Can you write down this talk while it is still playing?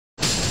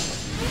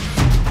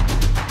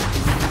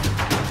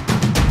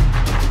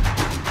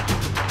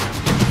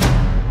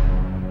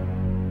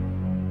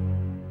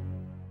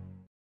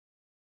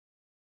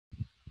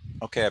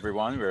Okay,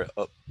 everyone, we're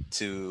up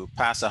to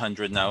past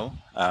 100 now.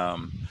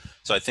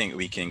 So I think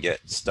we can get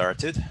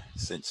started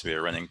since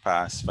we're running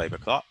past 5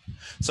 o'clock.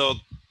 So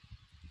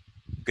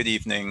good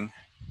evening.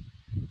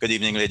 Good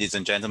evening, ladies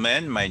and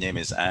gentlemen. My name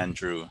is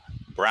Andrew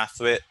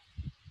Brathwaite,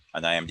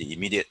 and I am the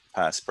immediate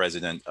past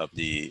president of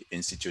the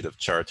Institute of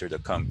Chartered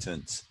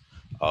Accountants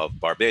of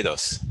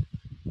Barbados,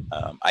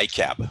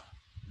 ICAB.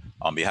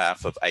 On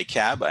behalf of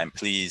ICAB, I'm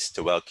pleased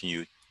to welcome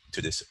you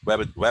to this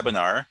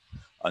webinar,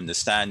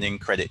 Understanding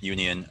Credit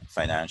Union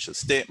Financial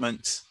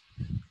Statements,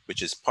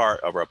 which is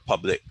part of our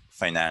public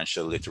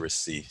financial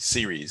literacy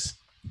series.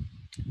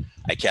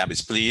 ICAB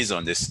is pleased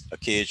on this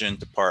occasion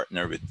to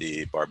partner with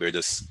the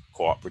Barbados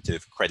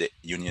Cooperative Credit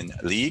Union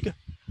League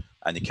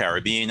and the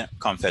Caribbean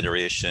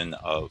Confederation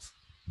of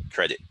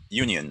Credit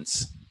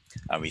Unions.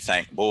 And we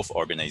thank both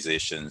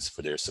organizations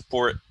for their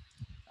support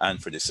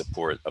and for the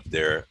support of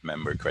their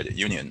member credit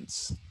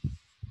unions.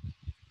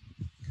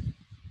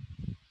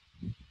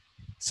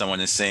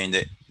 Someone is saying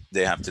that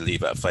they have to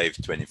leave at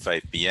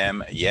 5:25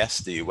 p.m. Yes,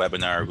 the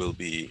webinar will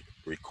be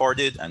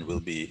recorded and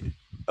will be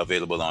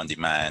available on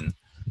demand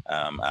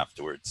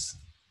afterwards.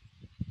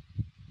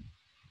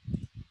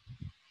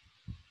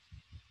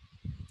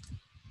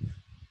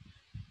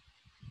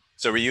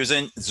 So we're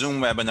using Zoom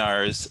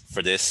webinars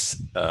for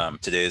this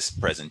today's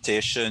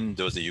presentation.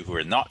 Those of you who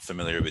are not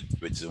familiar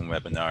with Zoom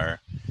webinar,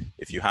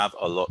 if you have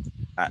a look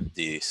at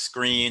the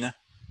screen,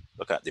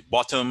 look at the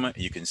bottom,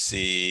 you can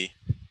see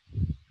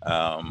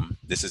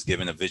this is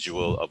giving a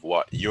visual of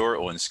what your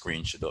own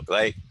screen should look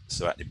like.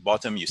 So at the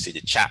bottom, you see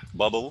the chat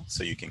bubble.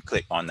 So you can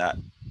click on that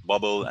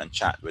bubble and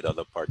chat with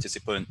other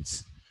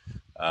participants.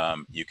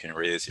 You can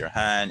raise your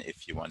hand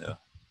if you want to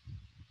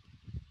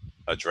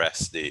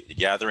address the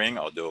gathering,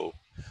 although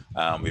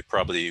we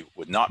probably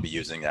would not be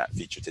using that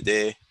feature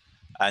today.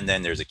 And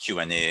then there's a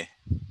Q&A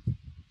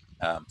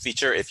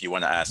feature. If you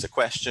want to ask a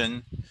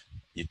question,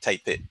 you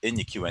type it in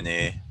the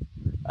Q&A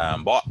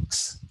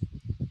box,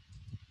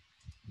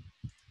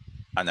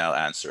 and I'll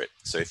answer it.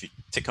 So if you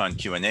tick on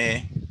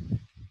Q&A,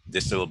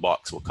 this little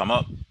box will come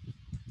up.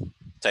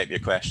 Type your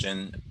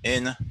question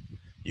in.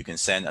 You can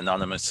send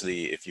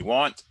anonymously if you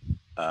want,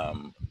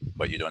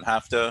 but you don't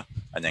have to.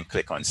 And then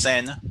click on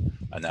send,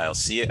 and I'll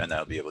see it, and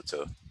I'll be able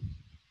to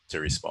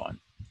respond.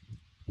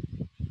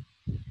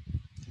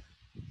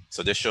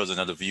 So this shows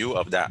another view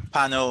of that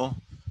panel,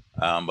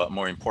 but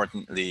more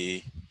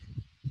importantly,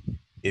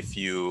 if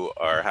you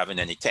are having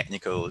any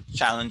technical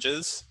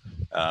challenges,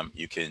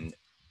 you can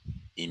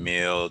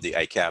email the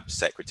ICAB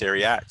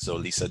Secretariat, so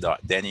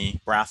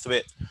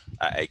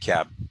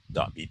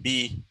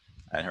lisa.denny.brathwaite@icab.bb,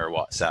 and her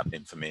WhatsApp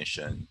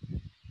information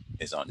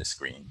is on the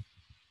screen.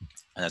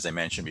 And as I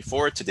mentioned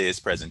before,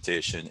 today's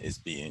presentation is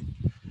being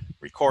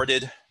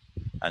recorded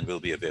and will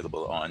be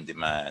available on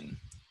demand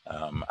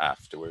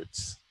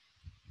afterwards.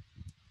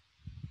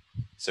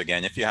 So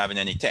again, if you're having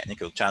any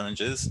technical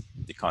challenges,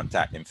 the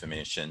contact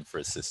information for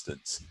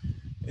assistance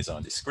is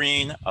on the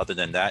screen. Other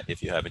than that,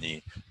 if you have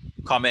any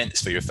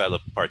comments for your fellow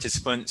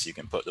participants, you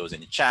can put those in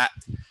the chat.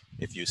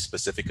 If you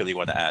specifically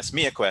want to ask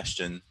me a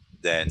question,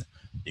 then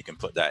you can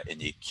put that in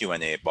the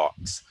Q&A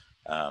box.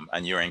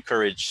 And you're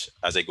encouraged,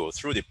 as I go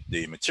through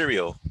the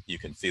material, you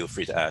can feel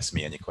free to ask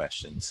me any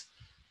questions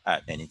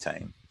at any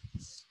time.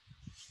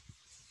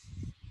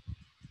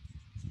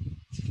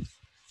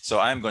 So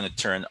I'm going to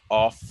turn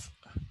off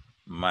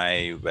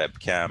my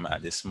webcam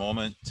at this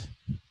moment,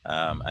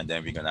 and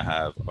then we're going to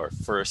have our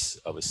first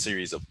of a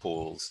series of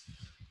polls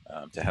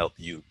to help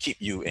you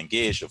keep you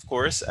engaged, of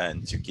course,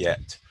 and to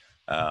get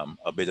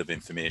a bit of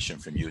information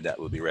from you that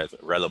will be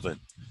relevant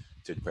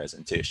to the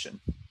presentation.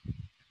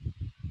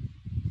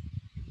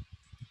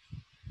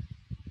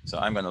 So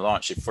I'm going to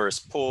launch the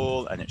first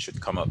poll, and it should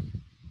come up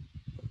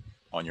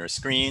on your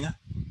screen,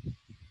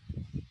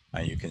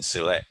 and you can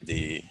select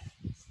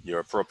your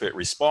appropriate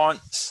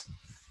response,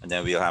 and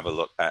then we'll have a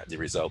look at the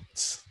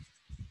results.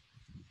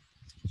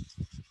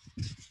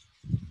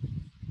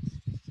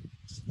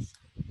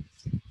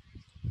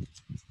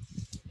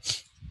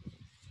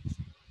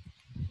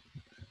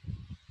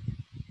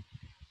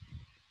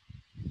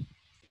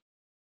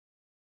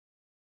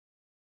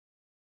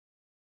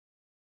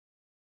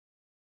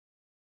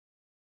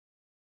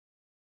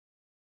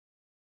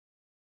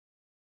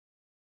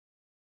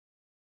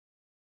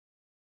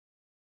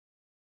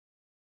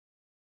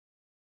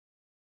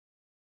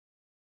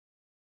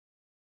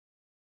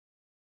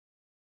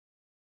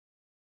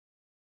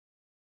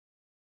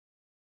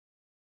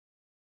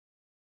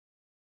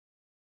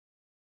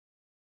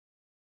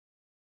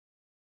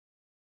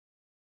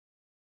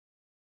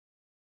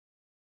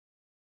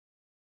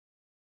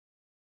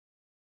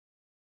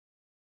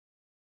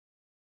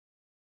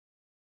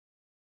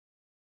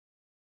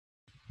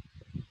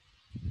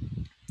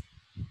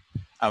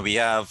 And we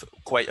have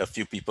quite a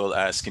few people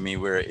asking me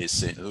where is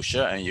St.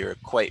 Lucia, and you're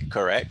quite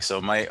correct.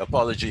 So my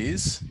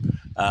apologies.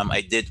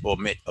 I did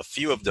omit a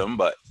few of them,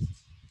 but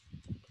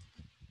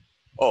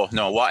oh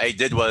no, what I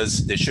did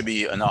was there should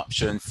be an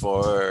option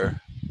for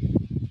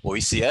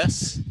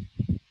OECS.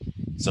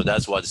 So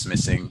that's what's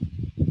missing.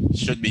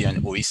 should be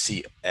an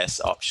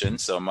OECS option.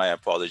 So my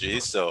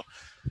apologies. So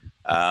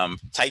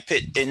type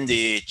it in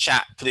the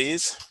chat,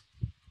 please.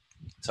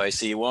 So I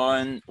see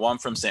one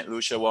from St.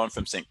 Lucia, one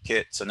from St.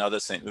 Kitts, another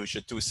St.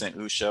 Lucia, two St.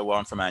 Lucia,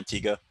 one from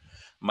Antigua.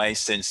 My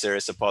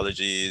sincerest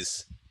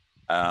apologies.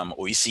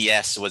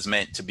 OECS was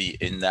meant to be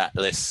in that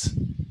list.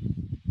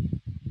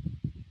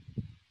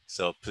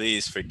 So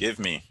please forgive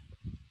me.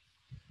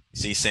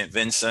 See St.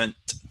 Vincent.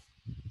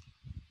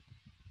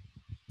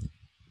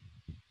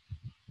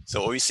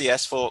 So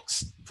OECS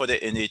folks, put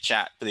it in the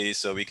chat, please,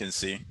 so we can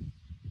see.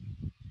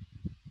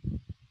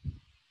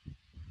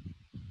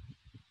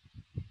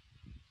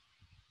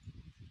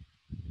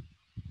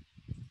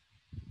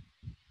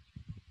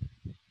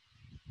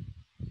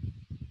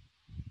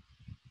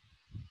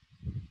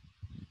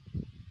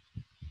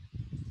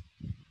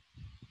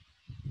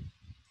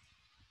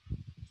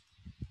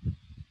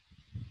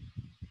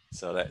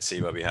 So let's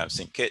see what we have.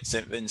 St. Kitts,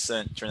 St.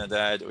 Vincent,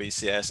 Trinidad,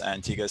 OECS,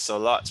 Antigua. So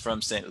lots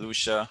from St.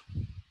 Lucia,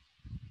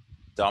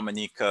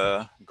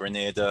 Dominica,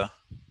 Grenada.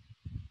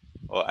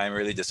 Well, I'm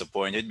really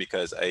disappointed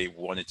because I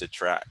wanted to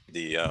track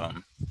the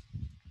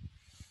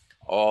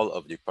all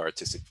of the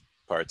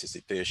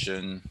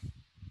participation.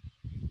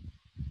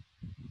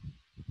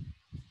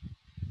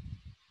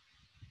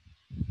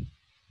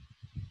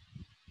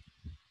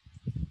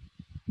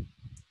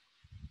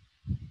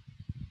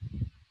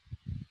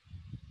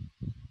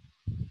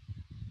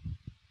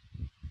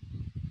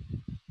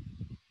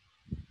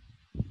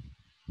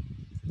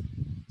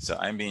 So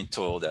I'm being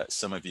told that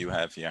some of you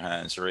have your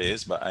hands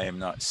raised, but I am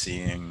not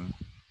seeing.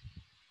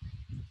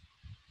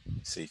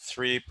 See,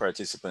 3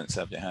 participants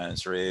have their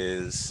hands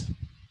raised.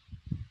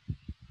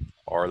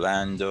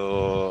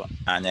 Orlando,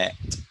 Annette,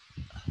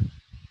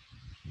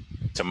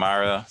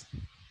 Tamara.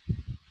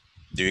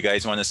 Do you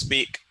guys want to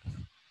speak?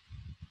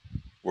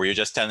 Were you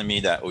just telling me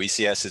that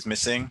OECS is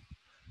missing?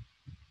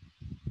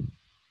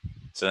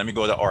 So let me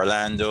go to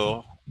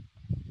Orlando.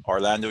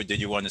 Orlando,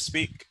 did you want to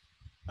speak?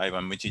 I've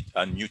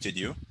unmuted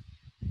you.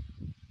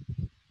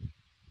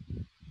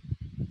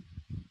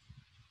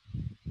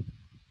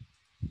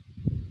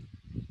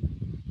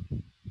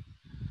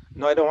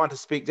 No, I don't want to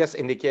speak, just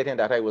indicating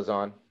that I was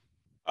on.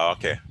 Oh,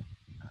 okay.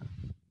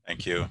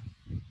 Thank you.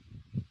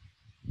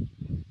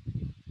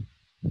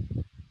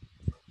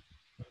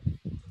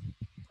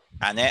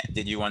 Annette,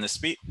 did you want to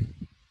speak?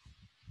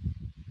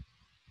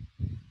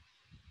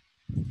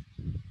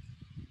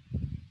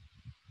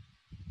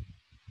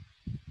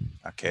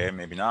 Okay,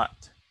 maybe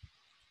not.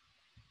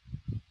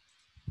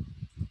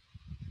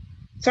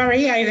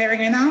 Sorry, are you hearing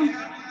me now?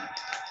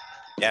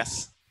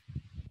 Yes.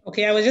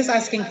 Okay, I was just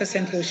asking for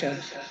St. Lucia.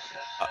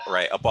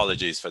 Right,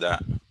 apologies for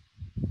that.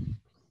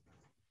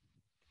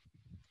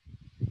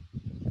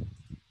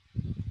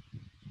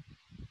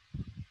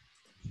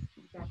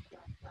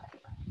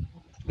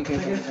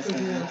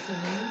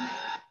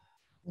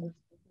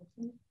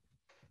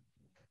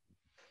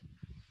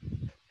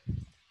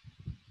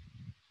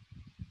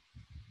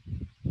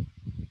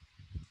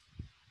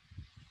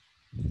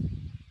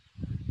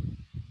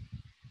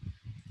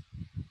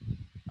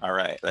 All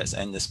right, let's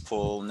end this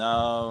poll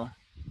now.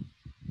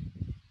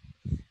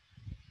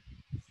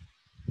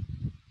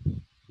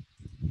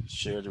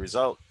 Share the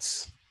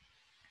results.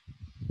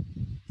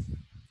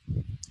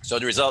 So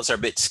the results are a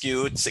bit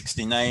skewed,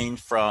 69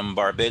 from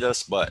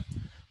Barbados, but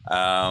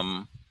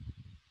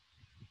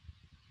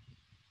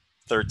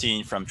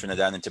 13 from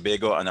Trinidad and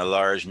Tobago, and a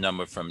large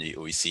number from the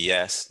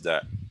OECS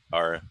that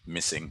are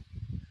missing.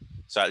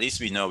 So at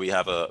least we know we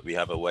have a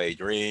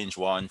wide range,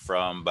 one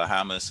from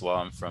Bahamas,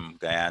 one from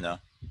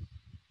Guyana.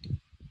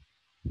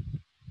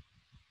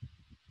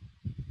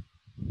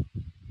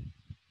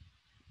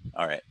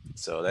 All right,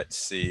 so let's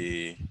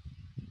see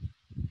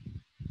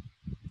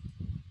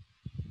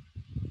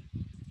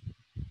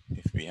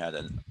if we had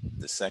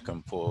the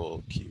second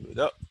poll queued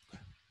up.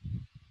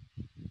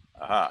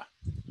 Aha.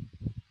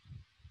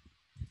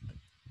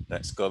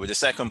 Let's go with the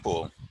second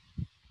poll.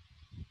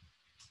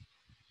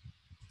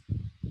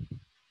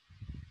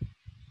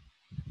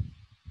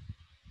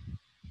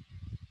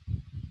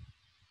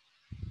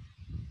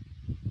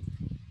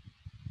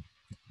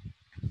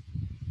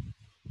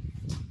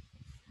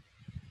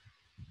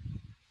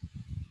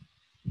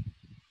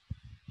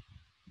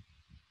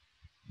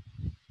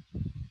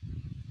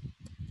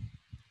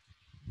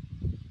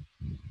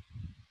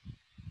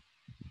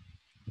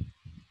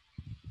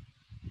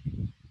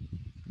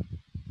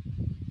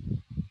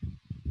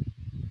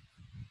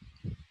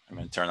 I'm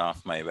going to turn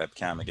off my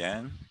webcam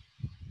again.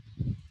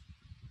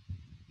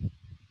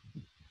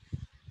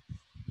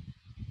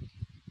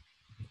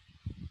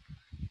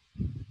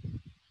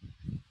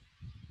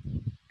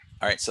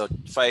 All right, so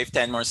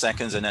 5-10 more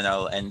seconds and then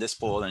I'll end this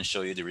poll and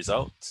show you the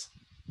results.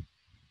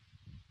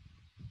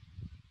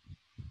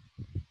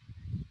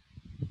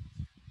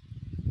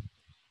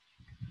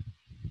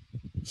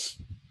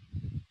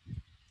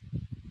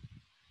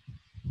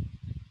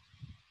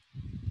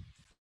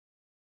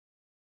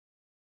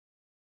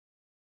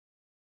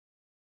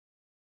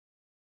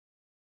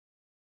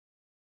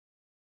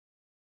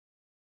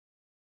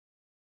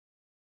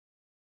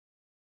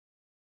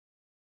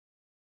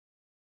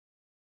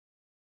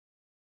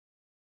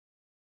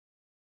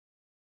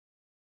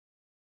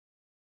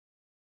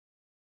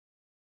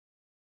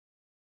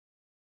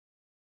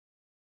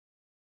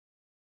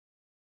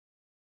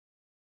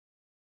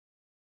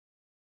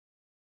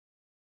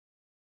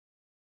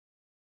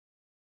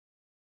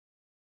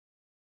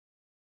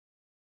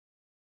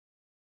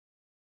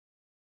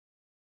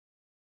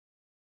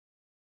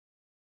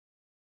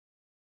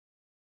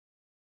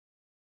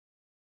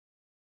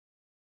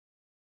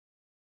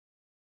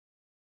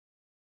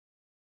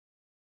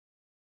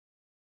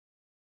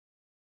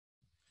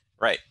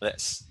 Right,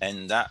 let's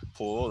end that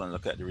poll and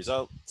look at the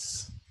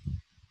results.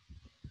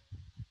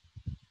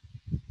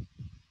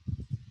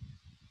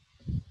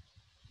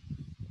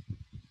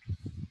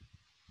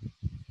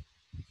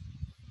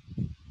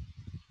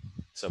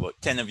 So about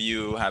 10 of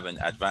you have an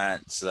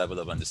advanced level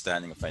of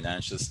understanding of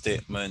financial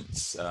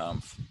statements,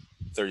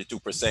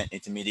 32%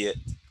 intermediate.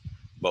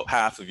 About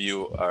half of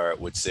you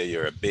would say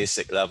you're a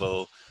basic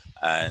level,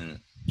 and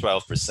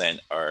 12%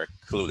 are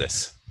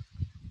clueless.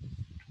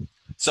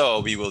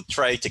 So we will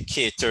try to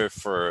cater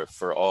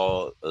for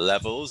all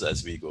levels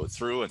as we go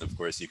through. And of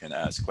course, you can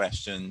ask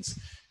questions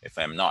if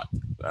I'm not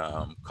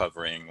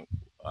covering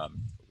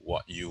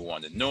what you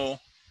want to know.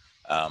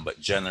 But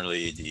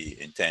generally,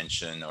 the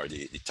intention or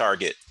the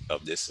target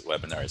of this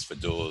webinar is for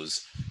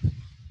those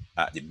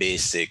at the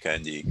basic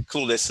and the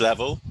clueless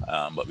level,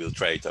 but we'll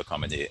try to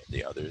accommodate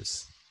the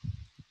others.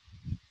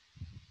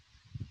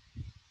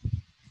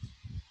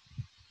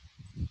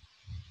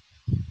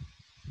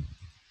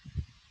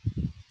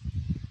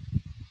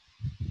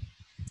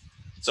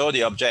 So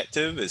the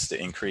objective is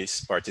to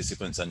increase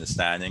participants'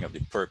 understanding of the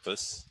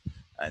purpose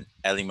and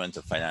element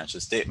of financial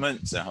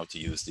statements and how to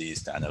use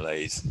these to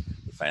analyze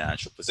the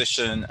financial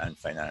position and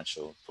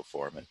financial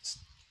performance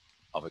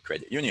of a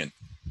credit union.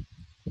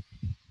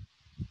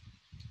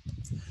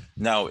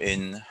 Now,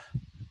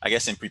 I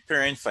guess in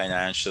preparing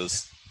financial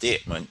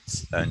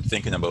statements and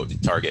thinking about the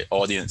target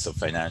audience of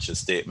financial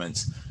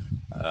statements,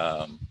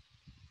 the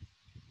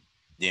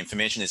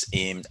information is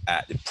aimed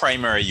at the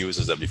primary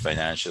users of the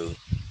financial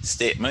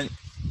statement,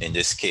 in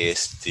this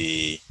case,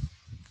 the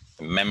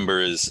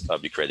members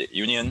of the credit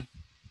union.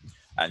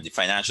 And the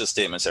financial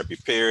statements are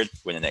prepared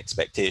with an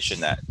expectation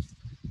that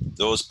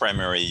those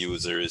primary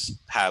users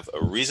have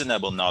a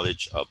reasonable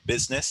knowledge of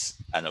business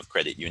and of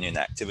credit union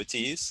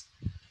activities,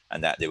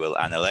 and that they will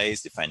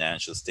analyze the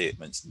financial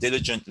statements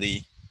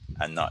diligently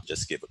and not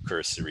just give a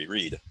cursory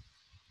read.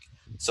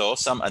 So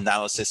some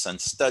analysis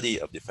and study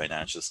of the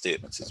financial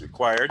statements is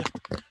required,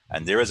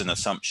 and there is an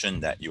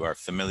assumption that you are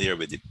familiar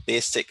with the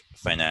basic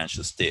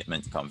financial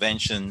statement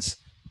conventions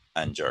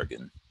and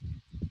jargon.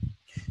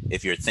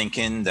 If you're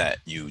thinking that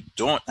you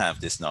don't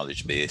have this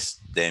knowledge base,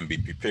 then be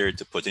prepared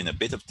to put in a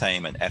bit of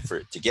time and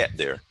effort to get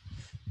there,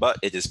 but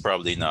it is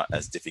probably not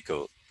as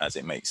difficult as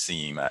it might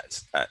seem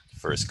at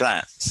first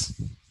glance.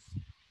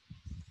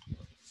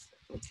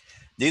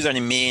 These are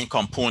the main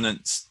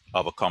components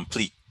of a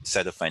complete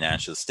set of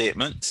financial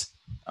statements,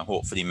 and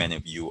hopefully many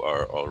of you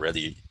are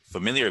already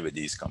familiar with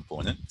these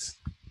components.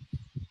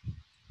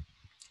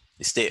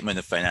 The statement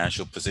of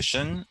financial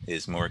position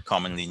is more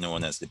commonly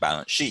known as the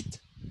balance sheet,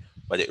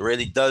 but it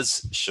really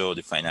does show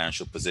the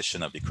financial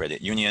position of the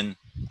credit union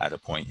at a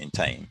point in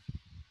time.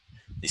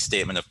 The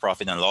statement of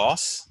profit and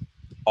loss,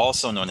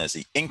 also known as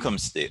the income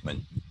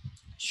statement,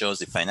 shows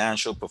the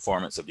financial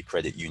performance of the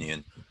credit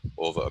union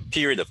over a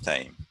period of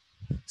time.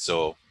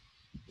 So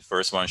the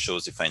first one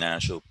shows the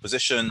financial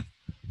position,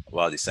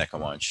 while the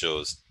second one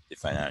shows the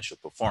financial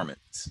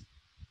performance.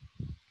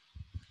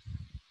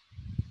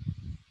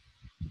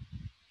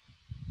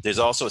 There's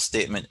also a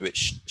statement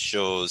which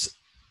shows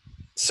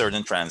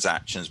certain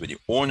transactions with the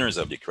owners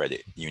of the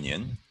credit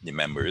union, the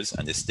members,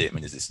 and this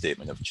statement is a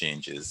statement of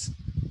changes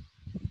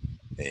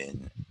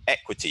in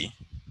equity.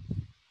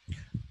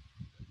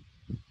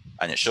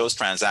 And it shows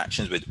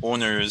transactions with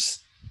owners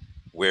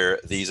where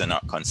these are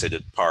not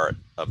considered part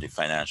of the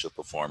financial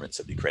performance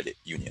of the credit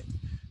union.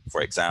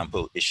 For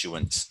example,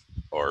 issuance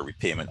or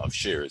repayment of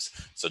shares.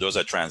 So those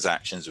are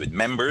transactions with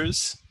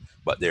members,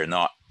 but they're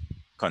not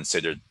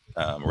considered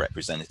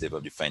representative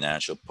of the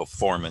financial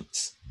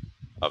performance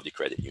of the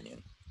credit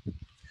union.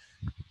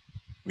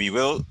 We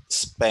will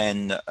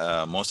spend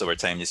most of our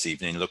time this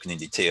evening looking in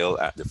detail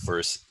at the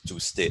first two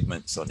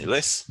statements on the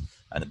list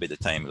and a bit of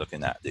time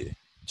looking at the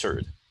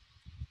third.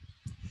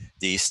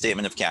 The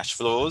statement of cash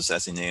flows,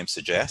 as the name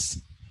suggests,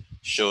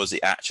 shows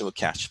the actual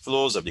cash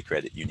flows of the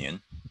credit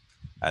union,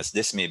 as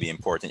this may be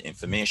important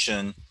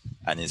information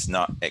and is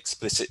not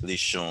explicitly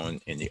shown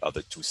in the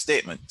other two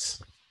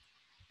statements.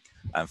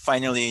 And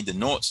finally, the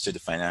notes to the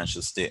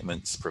financial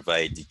statements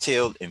provide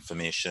detailed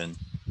information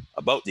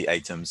about the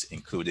items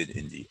included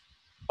in the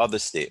other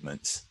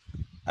statements,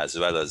 as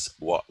well as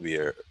what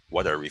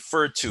are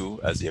referred to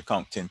as the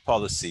accounting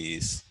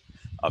policies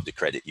of the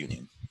credit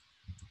union.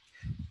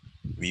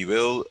 We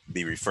will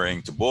be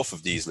referring to both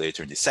of these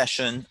later in the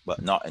session,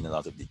 but not in a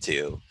lot of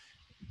detail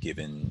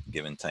given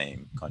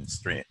time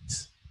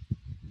constraints.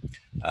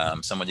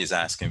 Somebody is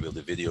asking, will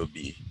the video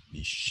be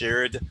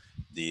shared?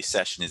 The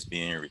session is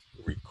being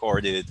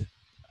recorded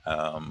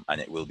and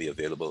it will be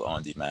available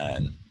on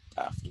demand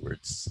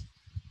afterwards.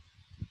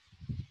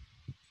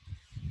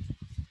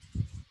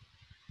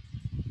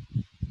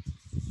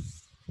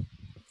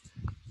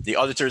 The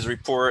auditor's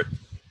report,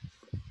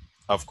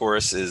 of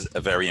course, is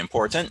very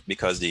important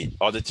because the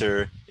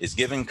auditor is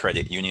giving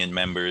credit union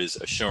members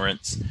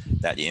assurance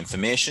that the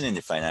information in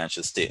the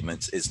financial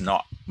statements is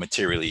not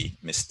materially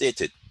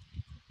misstated.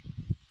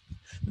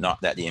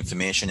 Not that the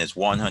information is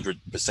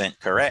 100%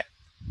 correct,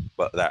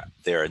 but that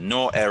there are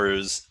no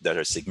errors that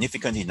are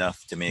significant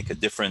enough to make a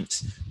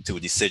difference to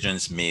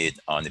decisions made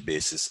on the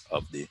basis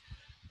of the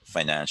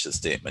financial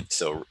statement.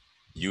 So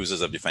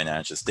users of the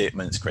financial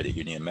statements, credit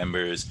union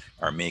members,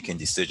 are making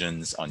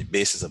decisions on the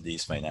basis of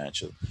these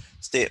financial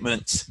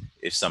statements.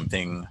 If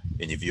something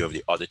in the view of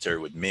the auditor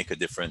would make a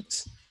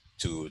difference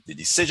to the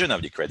decision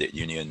of the credit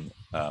union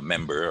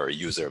member or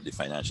user of the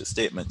financial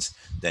statements,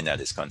 then that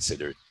is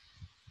considered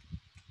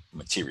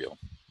material.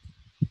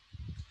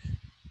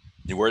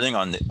 The wording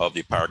of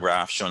the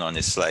paragraph shown on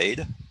this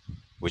slide,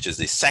 which is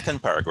the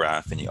second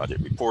paragraph in the audit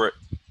report,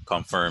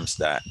 confirms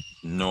that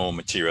no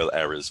material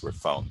errors were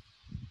found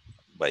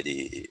by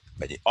the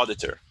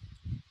auditor.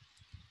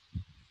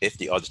 If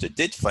the auditor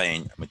did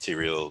find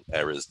material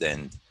errors,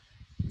 then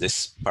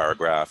this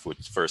paragraph would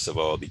first of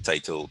all be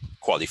titled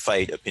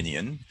qualified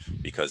opinion,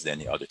 because then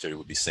the auditor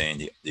would be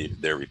saying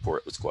their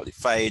report was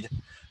qualified.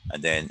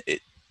 And then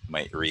it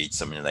might read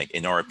something like,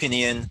 in our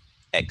opinion,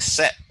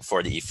 except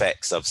for the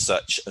effects of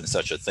such and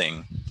such a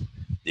thing,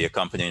 the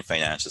accompanying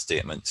financial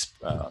statements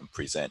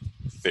present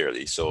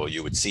fairly. So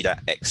you would see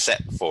that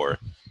except for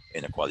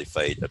in a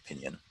qualified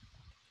opinion.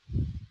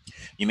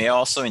 You may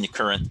also, in the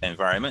current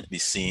environment, be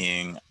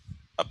seeing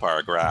a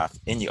paragraph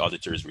in the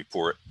auditor's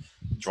report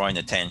drawing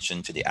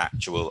attention to the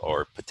actual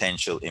or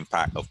potential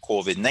impact of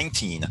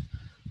COVID-19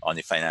 on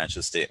the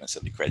financial statements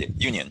of the credit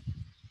union.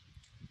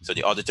 So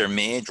the auditor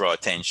may draw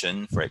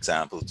attention, for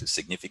example, to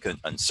significant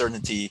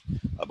uncertainty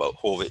about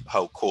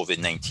how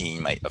COVID-19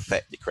 might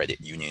affect the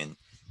credit union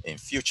in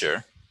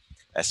future,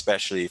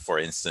 especially, for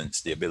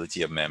instance, the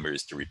ability of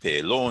members to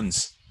repay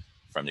loans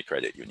from the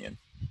credit union.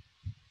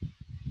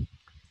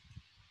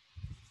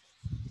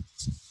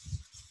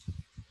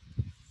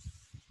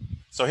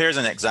 So here's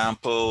an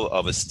example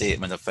of a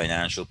statement of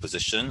financial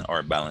position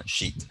or balance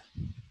sheet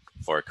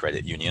for a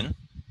credit union.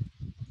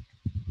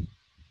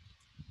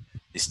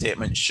 The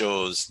statement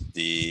shows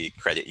the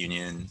credit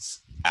union's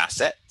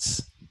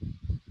assets,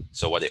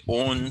 so what it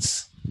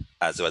owns,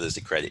 as well as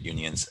the credit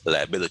union's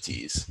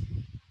liabilities,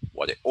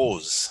 what it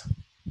owes.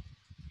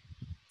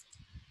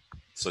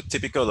 So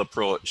typical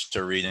approach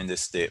to reading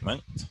this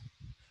statement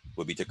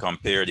would be to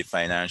compare the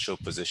financial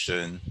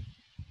position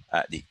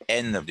at the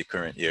end of the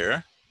current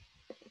year,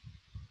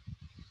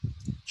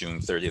 June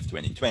 30th,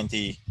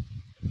 2020,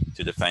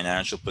 to the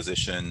financial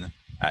position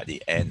at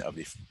the end of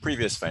the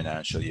previous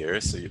financial year.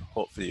 So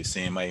hopefully you're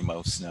seeing my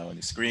mouse now on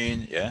the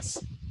screen,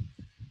 yes.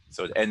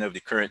 So the end of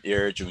the current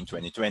year, June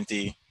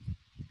 2020,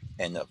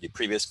 end of the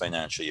previous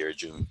financial year,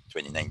 June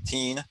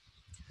 2019.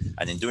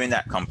 And in doing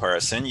that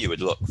comparison, you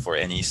would look for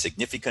any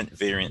significant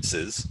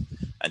variances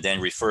and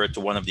then refer to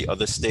one of the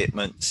other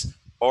statements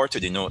or to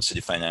the notes to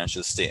the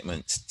financial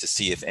statements to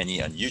see if any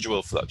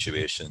unusual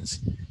fluctuations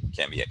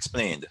can be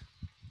explained.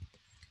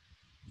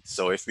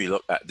 So if we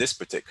look at this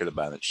particular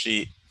balance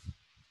sheet,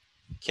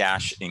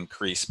 cash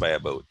increased by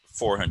about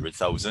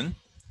 400,000.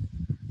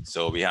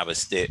 So we have a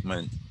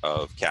statement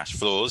of cash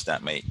flows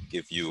that might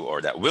give you,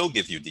 or that will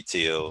give you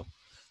detail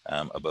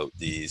about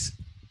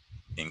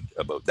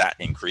that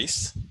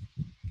increase.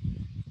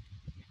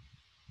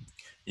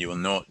 You will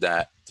note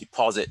that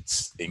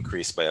deposits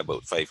increased by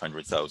about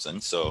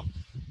 500,000. So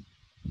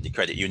the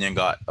credit union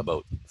got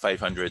about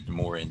 500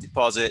 more in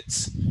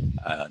deposits,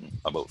 and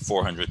about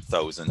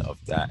 400,000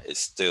 of that is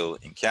still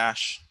in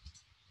cash.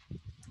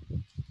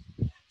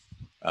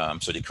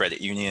 So the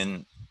credit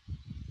union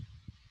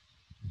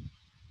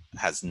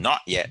has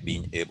not yet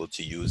been able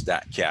to use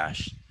that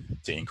cash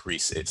to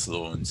increase its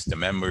loans to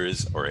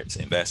members or its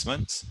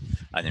investments.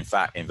 And in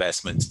fact,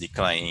 investments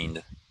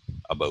declined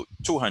about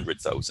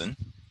 200,000.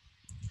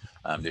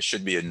 There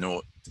should be a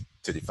note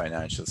to the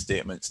financial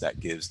statements that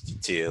gives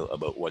detail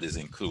about what is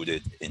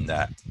included in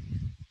that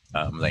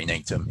line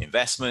item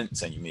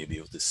investments, and you may be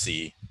able to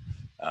see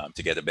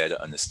to get a better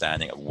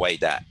understanding of why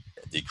that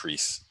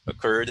decrease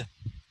occurred.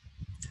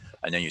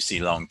 And then you see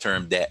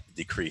long-term debt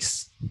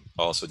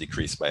also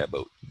decreased by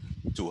about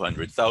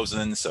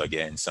 200,000. So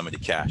again, some of the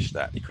cash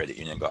that the credit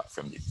union got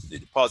from the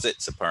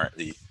deposits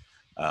apparently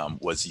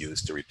was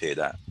used to repay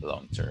that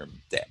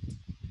long-term debt.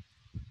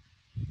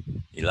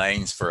 The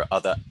lines for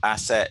other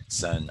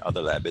assets and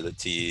other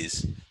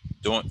liabilities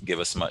don't give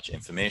us much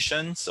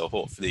information. So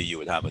hopefully you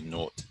would have a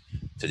note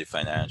to the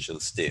financial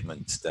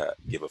statements that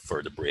give a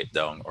further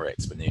breakdown or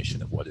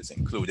explanation of what is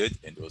included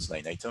in those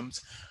line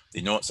items.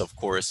 The notes, of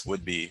course,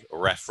 would be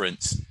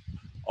referenced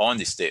on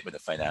the statement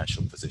of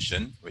financial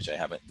position, which I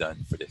haven't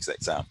done for this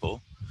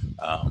example.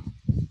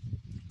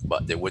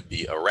 But there would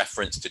be a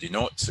reference to the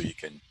note, so you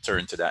can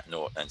turn to that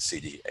note and see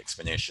the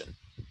explanation.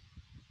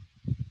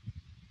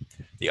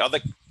 The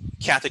other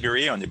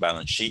category on the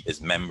balance sheet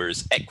is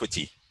members'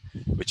 equity,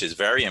 which is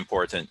very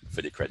important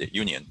for the credit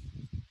union.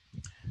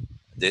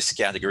 This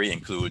category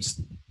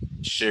includes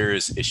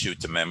shares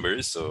issued to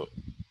members, so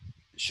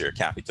share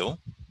capital,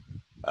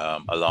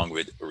 along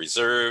with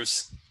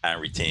reserves and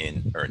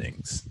retained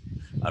earnings.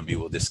 And we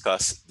will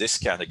discuss this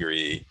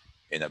category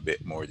in a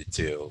bit more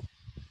detail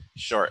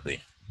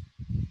shortly.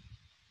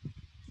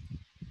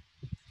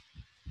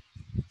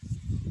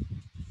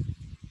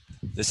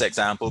 This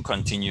example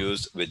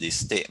continues with the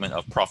statement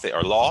of profit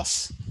or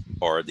loss,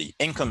 or the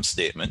income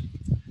statement,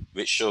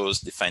 which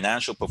shows the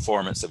financial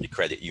performance of the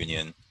credit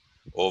union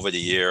over the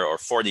year or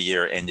for the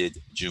year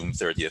ended June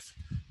 30th,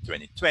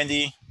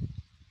 2020,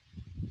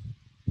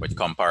 with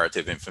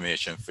comparative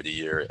information for the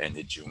year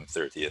ended June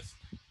 30th,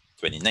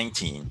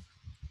 2019.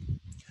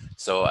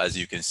 So as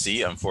you can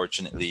see,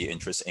 unfortunately,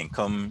 interest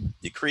income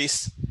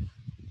decreased,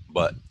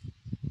 but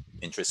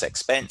interest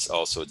expense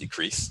also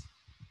decreased.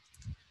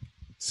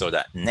 So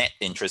that net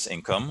interest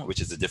income, which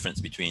is the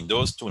difference between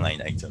those two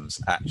line items,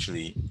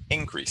 actually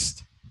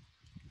increased.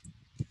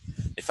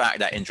 The fact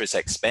that interest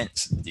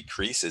expense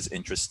decreased is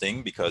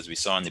interesting because we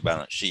saw on the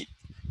balance sheet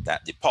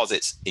that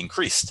deposits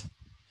increased,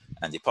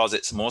 and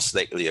deposits most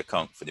likely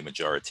account for the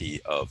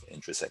majority of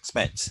interest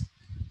expense.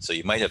 So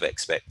you might have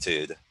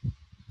expected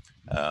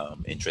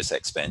interest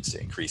expense to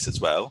increase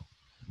as well.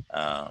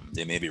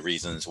 There may be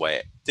reasons why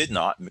it did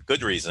not,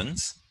 good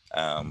reasons,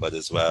 but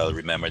as well,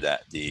 remember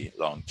that the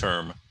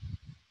long-term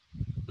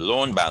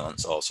loan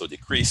balance also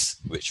decreased,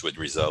 which would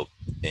result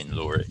in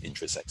lower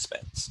interest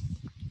expense.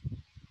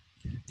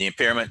 The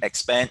impairment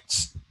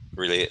expense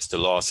relates to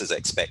losses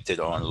expected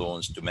on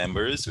loans to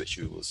members, which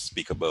we will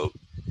speak about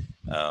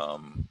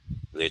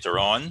later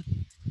on.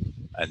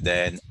 And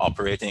then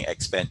operating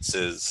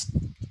expenses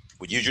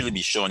would usually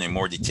be shown in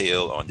more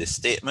detail on this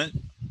statement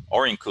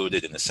or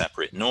included in a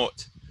separate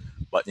note.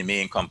 But the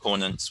main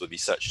components would be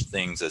such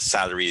things as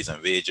salaries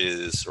and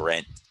wages,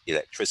 rent,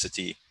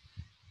 electricity,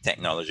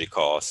 technology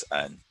costs,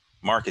 and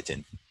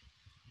marketing.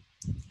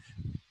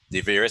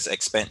 The various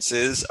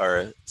expenses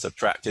are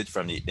subtracted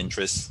from the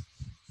interest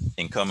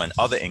income and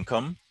other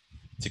income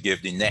to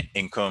give the net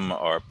income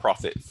or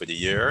profit for the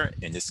year,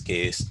 in this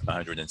case,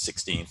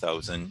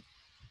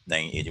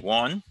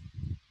 116,981.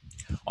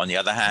 On the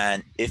other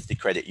hand, if the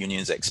credit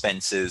union's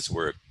expenses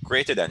were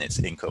greater than its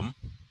income,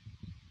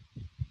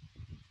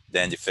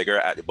 then the figure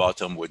at the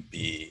bottom would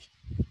be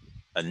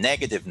a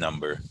negative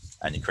number,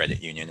 and the credit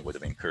union would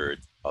have incurred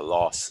a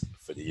loss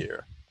for the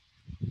year.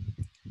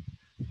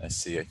 Let's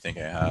see, I think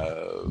I have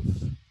a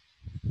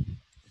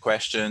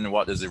question.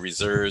 What does the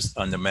reserves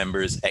under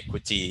members'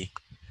 equity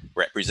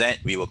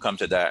represent? We will come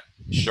to that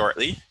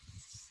shortly.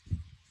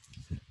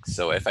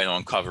 So if I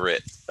don't cover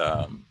it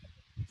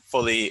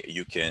fully,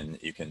 you can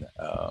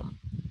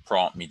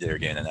prompt me there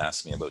again and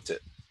ask me about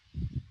it.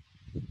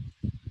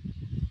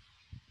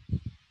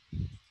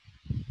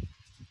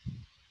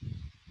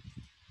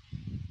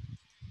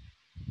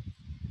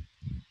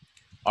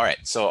 All right,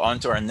 so on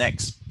to our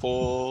next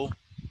poll.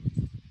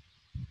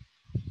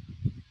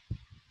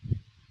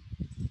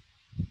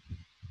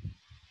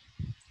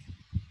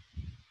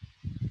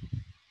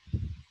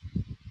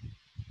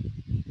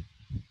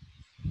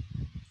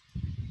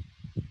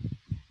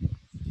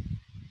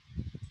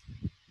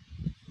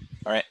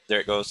 All right, there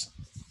it goes.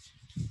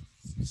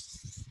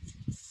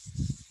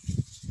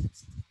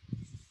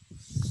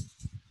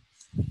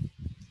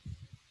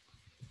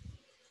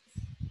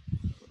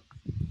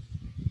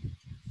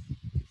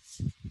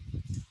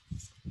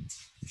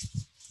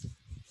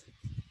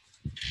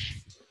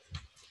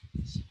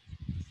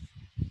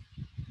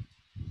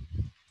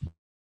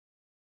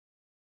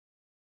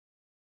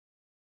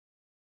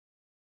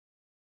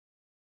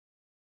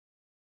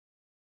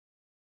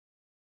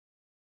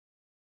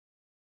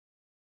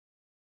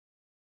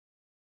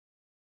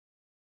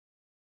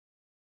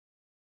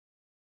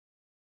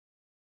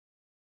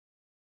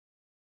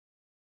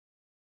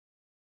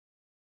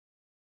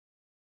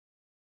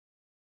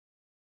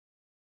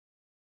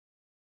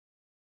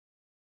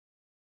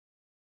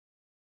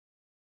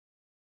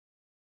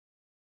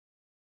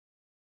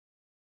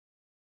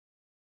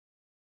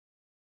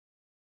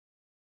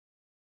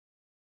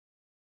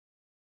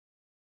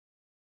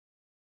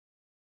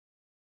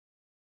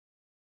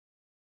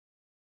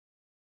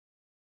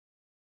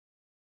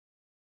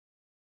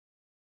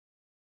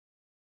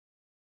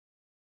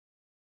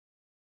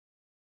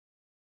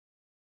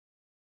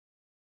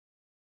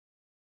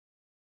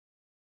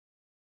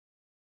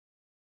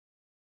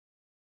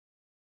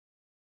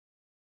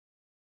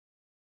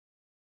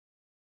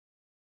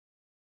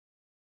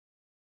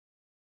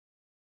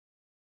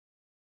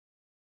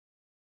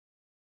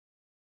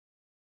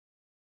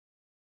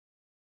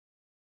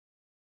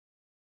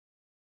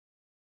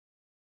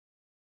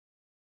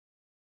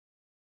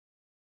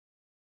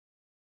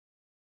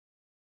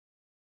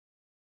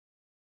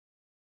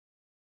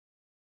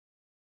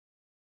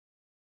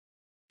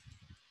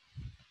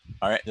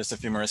 All right, just a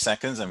few more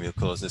seconds and we'll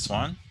close this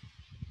one.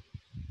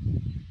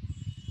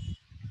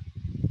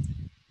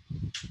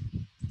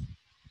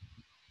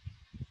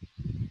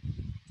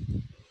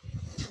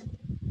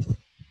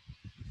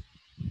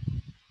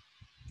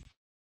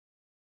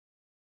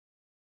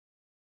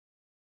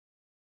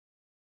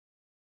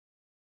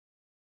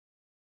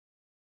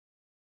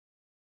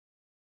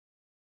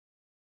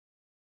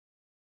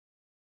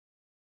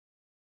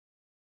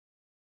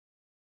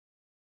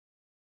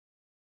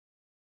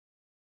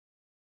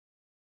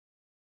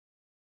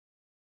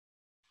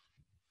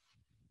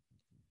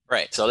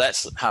 Right, so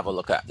let's have a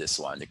look at this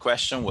one. The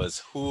question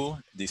was, who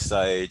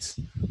decides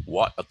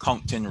what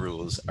accounting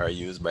rules are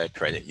used by a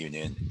credit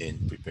union in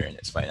preparing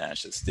its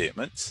financial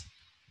statements?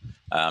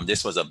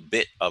 This was a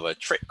bit of a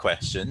trick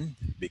question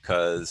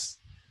because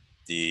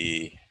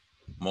the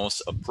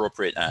most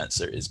appropriate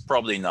answer is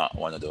probably not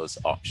one of those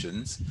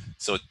options.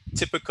 So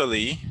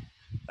typically,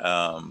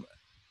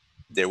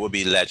 there will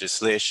be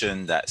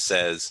legislation that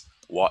says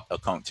what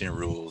accounting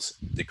rules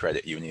the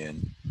credit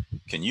union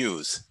can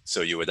use. So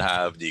you would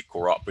have the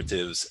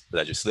cooperatives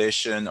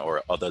legislation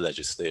or other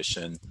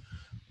legislation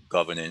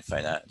governing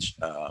financial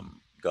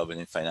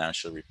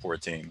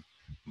reporting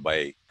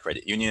by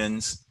credit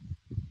unions.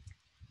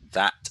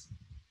 That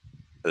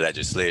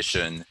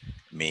legislation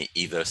may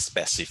either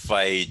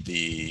specify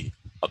the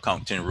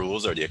accounting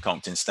rules or the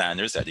accounting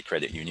standards that the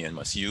credit union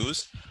must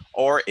use,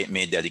 or it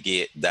may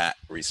delegate that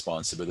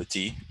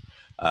responsibility.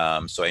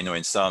 So I know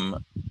in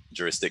some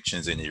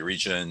jurisdictions in the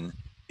region,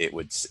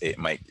 it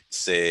might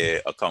say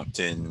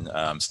accounting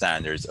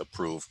standards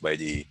approved by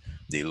the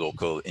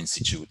local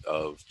Institute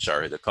of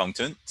Chartered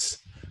Accountants.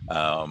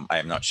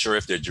 I'm not sure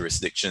if there are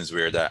jurisdictions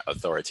where that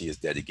authority is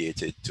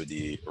delegated to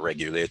the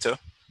regulator,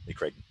 the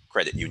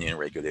credit union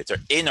regulator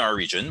in our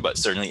region, but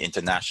certainly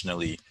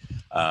internationally,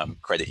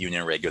 credit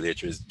union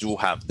regulators do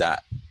have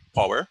that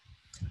power.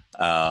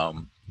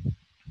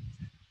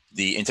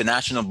 The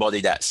international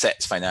body that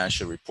sets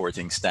financial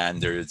reporting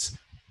standards,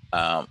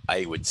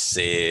 I would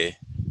say,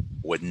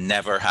 would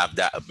never have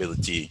that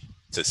ability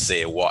to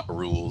say what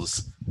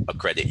rules a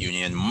credit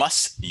union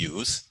must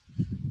use.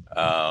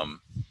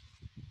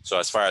 So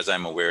as far as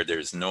I'm aware,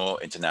 there's no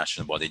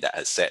international body that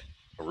has set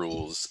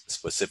rules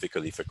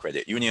specifically for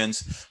credit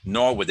unions,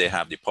 nor would they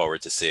have the power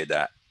to say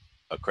that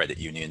a credit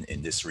union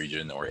in this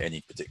region or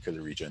any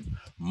particular region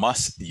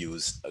must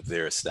use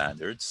their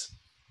standards.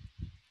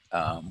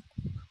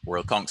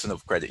 World Council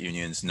of Credit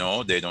Unions,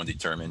 no, they don't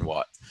determine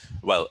what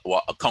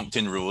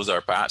accounting rules,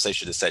 or perhaps I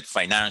should have said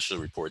financial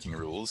reporting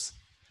rules.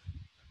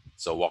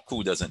 So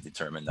WACU doesn't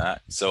determine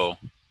that. So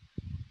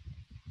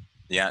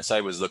the answer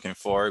I was looking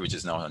for, which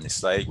is not on this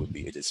slide, would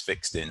be it is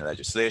fixed in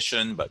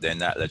legislation, but then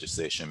that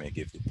legislation may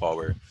give the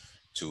power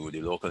to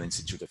the local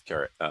Institute of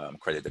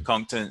Credit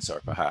Accountants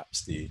or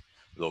perhaps the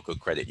local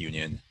credit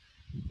union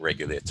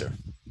regulator.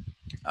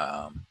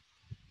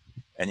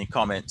 Any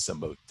comments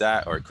about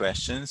that or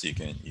questions? You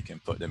can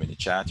put them in the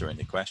chat or in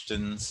the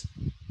questions.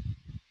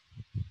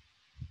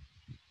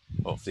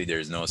 Hopefully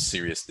there's no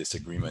serious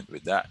disagreement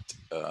with that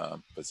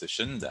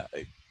position that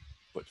I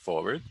put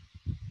forward.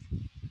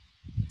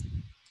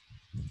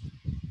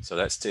 So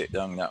let's take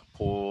down that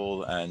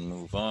poll and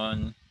move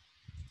on.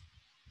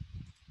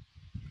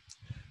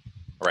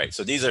 All right,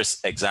 so these are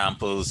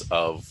examples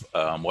of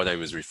what I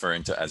was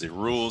referring to as the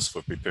rules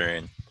for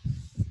preparing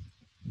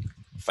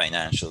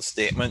financial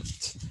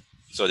statement.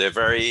 So they're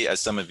very, as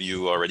some of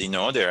you already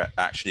know, they're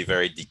actually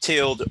very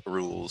detailed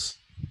rules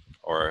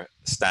or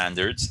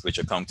standards which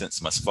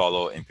accountants must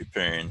follow in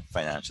preparing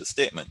financial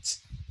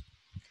statements.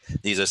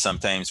 These are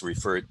sometimes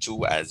referred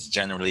to as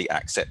generally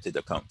accepted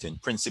accounting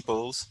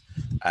principles,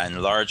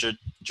 and larger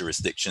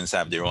jurisdictions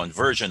have their own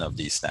version of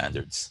these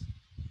standards.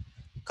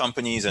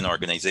 Companies and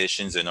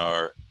organizations in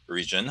our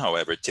region,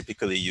 however,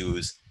 typically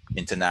use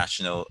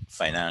international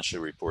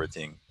financial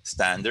reporting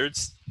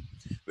standards,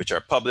 which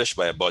are published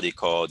by a body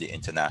called the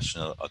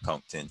International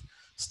Accounting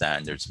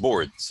Standards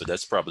Board. So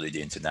that's probably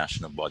the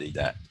international body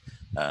that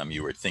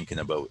you were thinking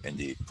about in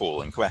the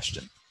poll in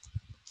question.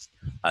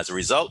 As a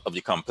result of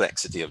the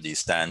complexity of these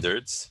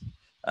standards,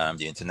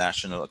 the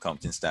International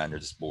Accounting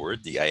Standards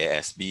Board, the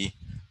IASB,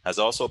 has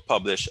also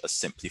published a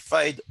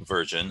simplified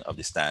version of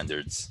the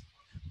standards,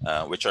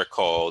 which are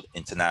called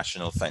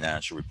International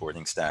Financial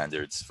Reporting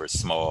Standards for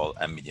Small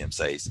and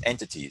Medium-Sized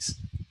Entities.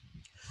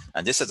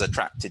 And this has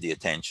attracted the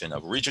attention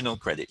of regional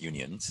credit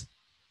unions,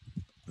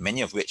 many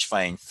of which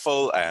find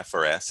full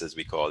IFRS, as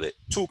we call it,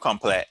 too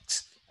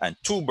complex and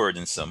too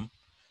burdensome,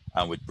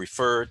 and would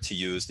prefer to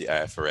use the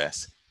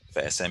IFRS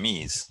for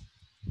SMEs.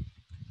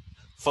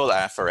 Full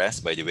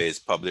IFRS, by the way, is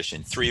published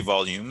in 3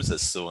 volumes,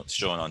 as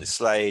shown on the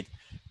slide,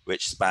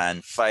 which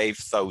span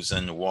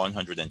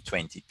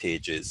 5,120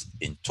 pages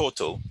in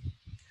total,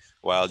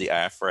 while the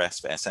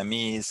IFRS for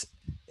SMEs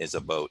is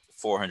about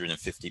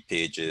 450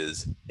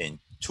 pages in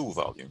 2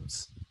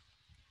 volumes.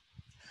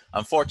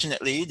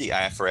 Unfortunately, the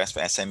IFRS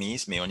for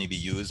SMEs may only be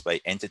used by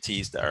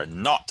entities that are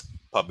not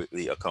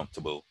publicly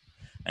accountable,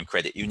 and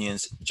credit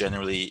unions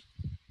generally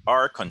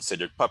are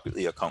considered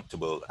publicly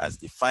accountable as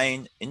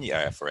defined in the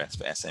IFRS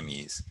for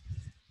SMEs,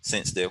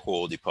 since they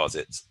hold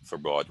deposits for a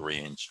broad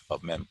range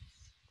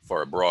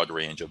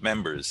of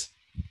members.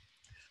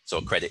 So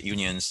credit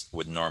unions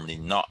would normally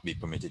not be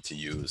permitted to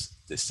use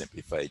this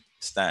simplified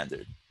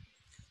standard.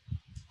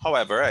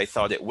 However, I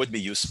thought it would be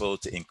useful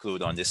to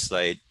include on this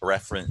slide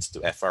reference to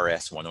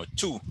FRS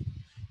 102,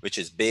 which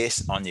is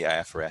based on the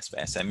IFRS for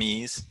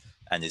SMEs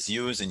and is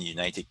used in the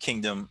United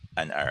Kingdom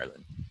and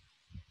Ireland.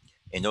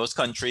 In those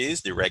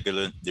countries, the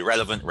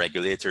relevant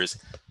regulators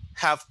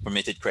have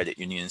permitted credit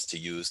unions to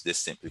use this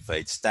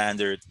simplified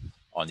standard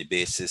on the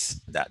basis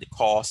that the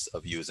cost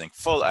of using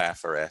full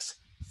IFRS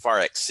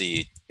far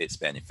exceed its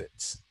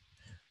benefits.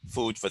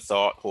 food for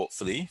thought,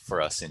 hopefully,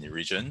 for us in the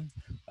region,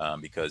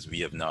 because we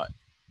have not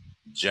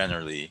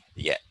generally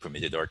yet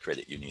permitted our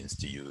credit unions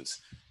to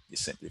use the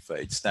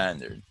simplified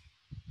standard.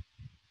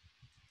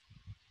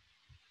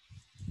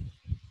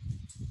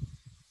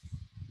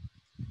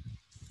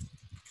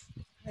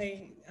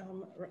 Hi,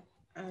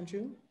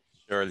 Andrew.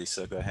 Sure,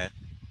 Lisa, go ahead.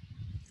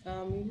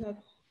 You have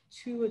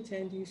two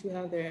attendees who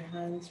have their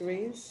hands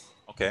raised.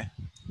 Okay.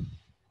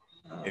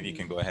 If you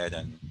can go ahead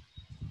and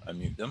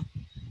unmute them.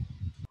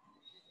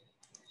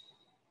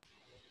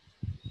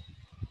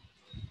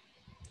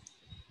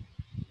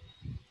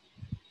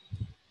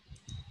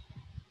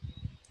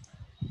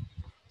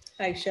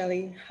 Hi,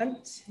 Shelley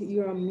Hunt.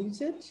 You're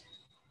unmuted.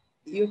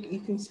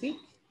 You can speak.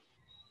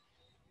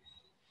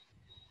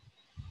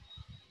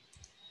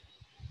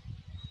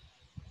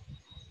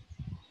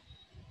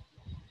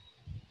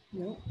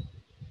 No.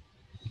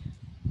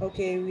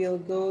 Okay, we'll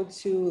go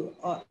to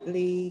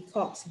Otley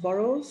Cox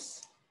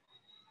Burrows.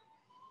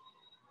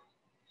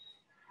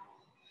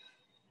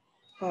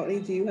 Otley,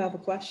 do you have a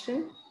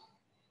question?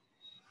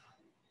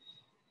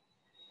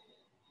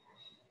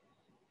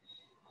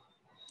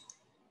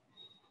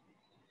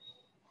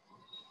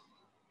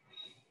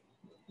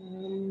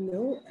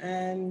 No.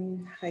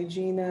 And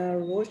Hygiena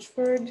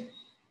Rochford,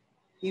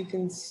 you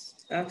can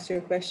ask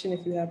your question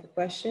if you have a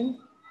question.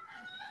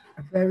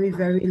 Very,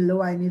 very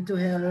low. I need to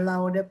hear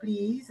louder,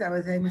 please. I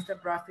was saying,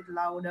 Mr. Prophet,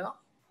 louder.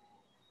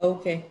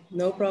 Okay,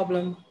 no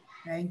problem.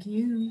 Thank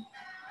you.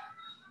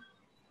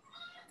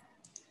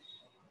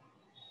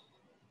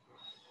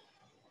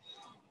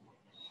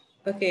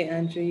 Okay,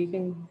 Andrew, you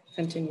can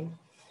continue.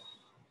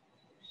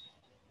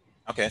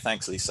 Okay,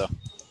 thanks, Lisa.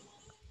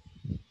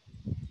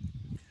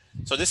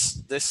 So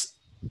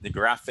the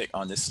graphic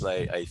on this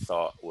slide I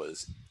thought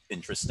was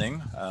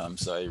interesting.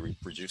 So I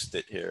reproduced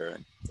it here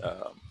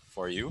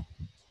for you.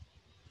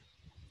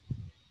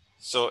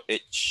 So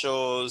it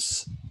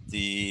shows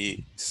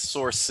the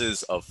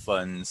sources of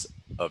funds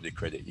of the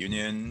credit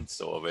union.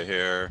 So over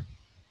here,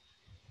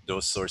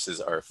 those sources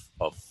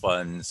of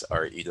funds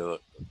are either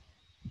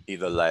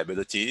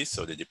liabilities,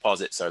 so the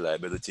deposits are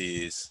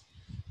liabilities.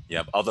 You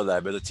have other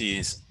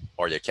liabilities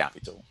or their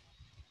capital.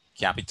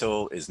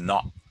 Capital is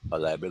not a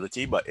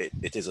liability, but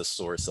it is a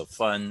source of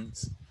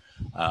funds.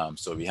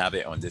 So we have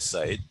it on this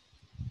side.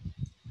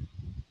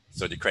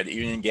 So the credit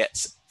union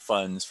gets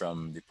funds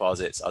from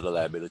deposits, other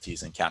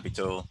liabilities, and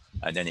capital,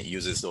 and then it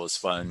uses those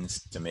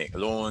funds to make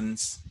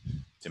loans,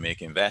 to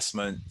make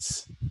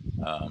investments,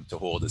 to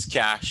hold as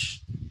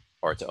cash,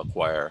 or to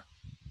acquire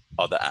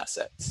other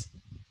assets.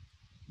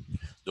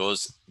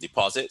 Those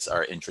deposits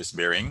are interest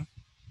bearing.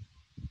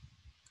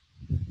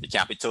 The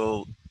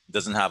capital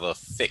doesn't have a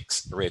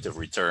fixed rate of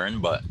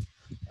return, but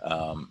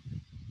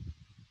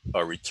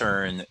a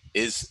return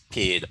is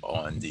paid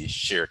on the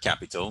share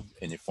capital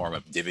in the form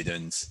of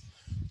dividends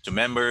to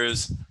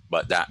members,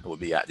 but that will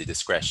be at the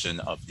discretion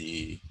of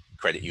the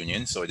credit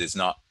union. So it is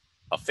not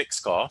a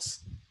fixed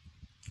cost.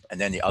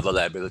 And then the other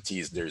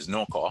liabilities, there's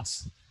no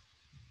cost.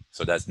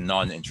 So that's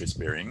non-interest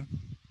bearing.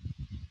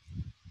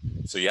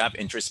 So you have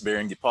interest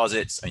bearing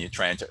deposits and you're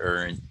trying to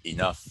earn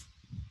enough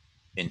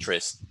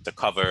interest to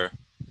cover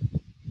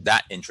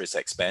that interest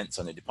expense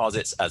on the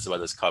deposits, as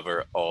well as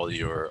cover all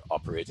your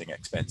operating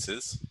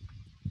expenses.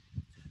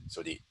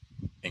 So the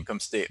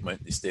income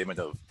statement, the statement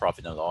of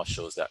profit and loss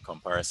shows that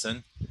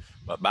comparison.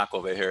 But back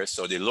over here,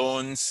 so the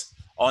loans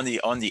on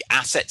the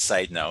asset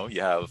side now,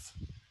 you have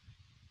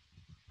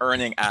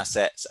earning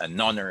assets and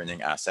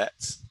non-earning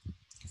assets.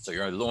 So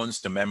your loans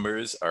to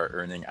members are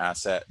earning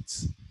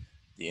assets.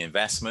 The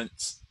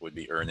investments would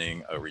be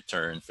earning a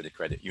return for the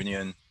credit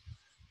union.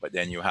 But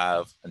then you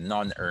have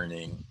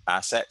non-earning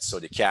assets, so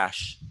the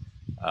cash,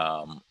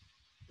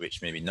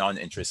 which may be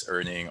non-interest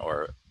earning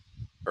or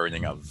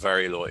earning a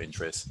very low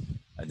interest.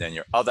 And then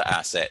your other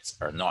assets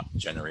are not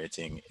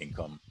generating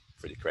income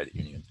for the credit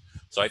union.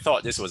 So I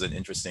thought this was an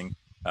interesting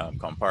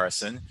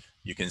comparison.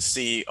 You can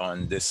see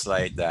on this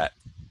slide that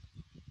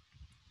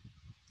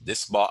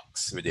this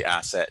box with the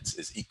assets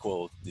is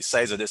equal, the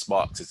size of this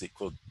box is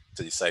equal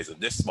to the size of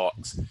this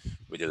box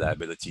with the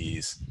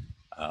liabilities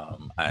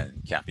and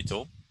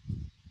capital.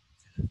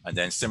 And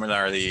then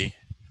similarly,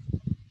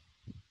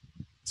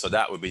 so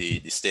that would be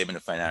the statement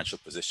of financial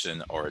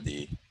position or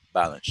the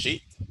balance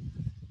sheet.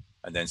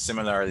 And then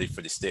similarly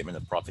for the statement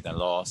of profit and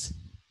loss,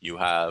 you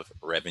have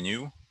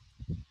revenue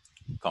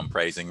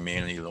comprising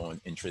mainly loan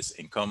interest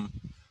income.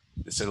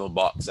 This little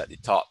box at the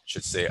top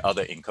should say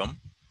other income.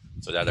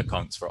 So that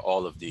accounts for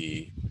all of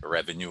the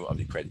revenue of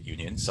the credit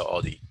union. So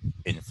all the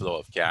inflow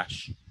of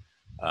cash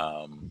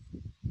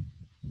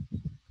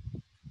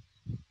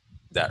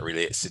that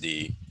relates to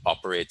the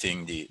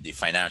operating, the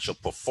financial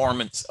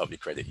performance of the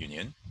credit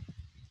union.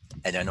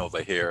 And then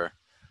over here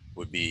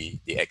would be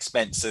the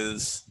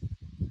expenses,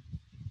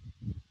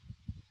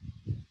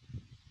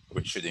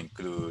 which should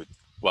include,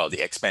 well,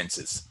 the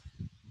expenses.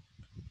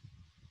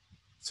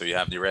 So you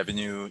have the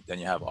revenue, then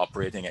you have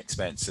operating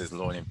expenses,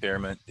 loan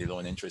impairment, the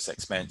loan interest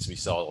expense. We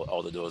saw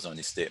all of those on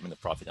the statement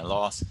of profit and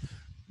loss.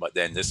 But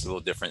then this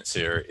little difference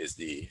here is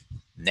the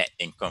net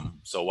income.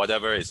 So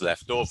whatever is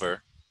left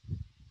over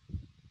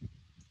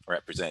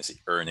represents the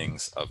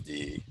earnings of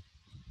the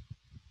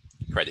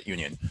credit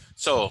union.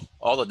 So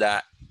all of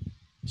that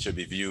should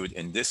be viewed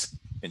in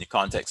the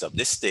context of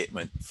this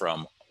statement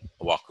from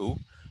WACU.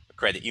 A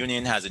credit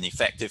union has an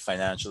effective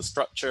financial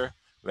structure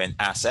when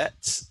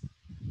assets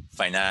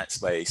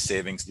financed by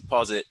savings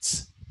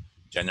deposits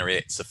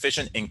generate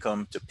sufficient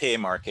income to pay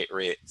market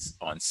rates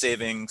on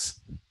savings,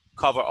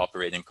 cover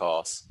operating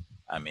costs,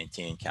 and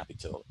maintain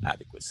capital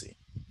adequacy.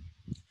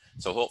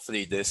 So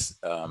hopefully this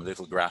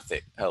little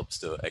graphic helps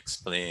to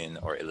explain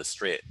or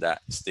illustrate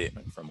that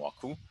statement from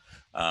WACU.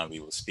 We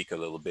will speak a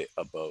little bit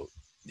about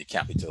the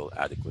capital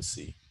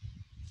adequacy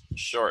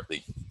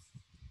shortly.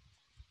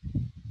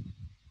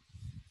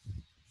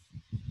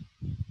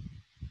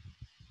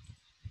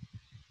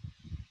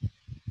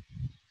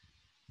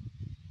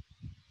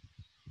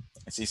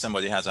 I see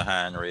somebody has a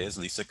hand raised.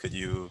 Lisa, could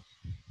you,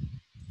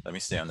 let me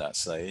stay on that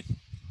slide.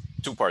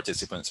 2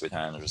 participants with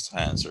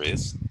hands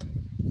raised.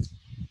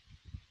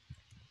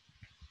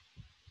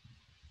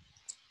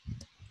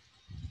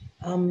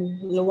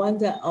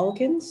 Lawanda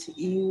Alkins,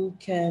 you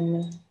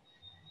can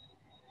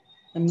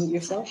unmute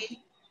yourself.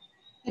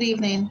 Good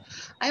evening.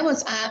 I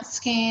was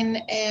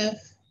asking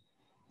if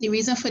the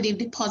reason for the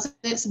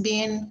deposits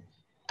being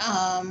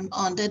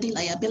under the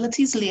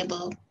liabilities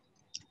label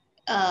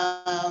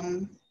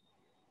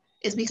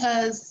is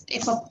because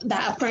if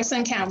that a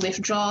person can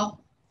withdraw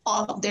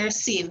all of their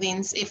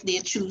savings if they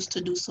choose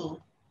to do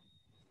so,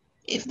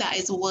 if that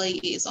is why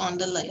it's on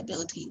the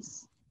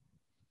liabilities.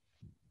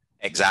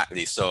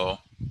 Exactly. So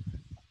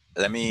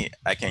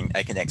I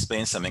can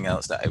explain something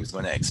else that I was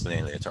going to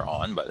explain later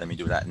on, but let me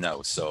do that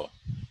now. So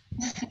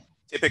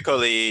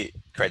typically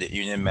credit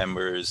union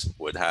members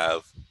would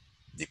have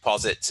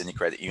deposits in the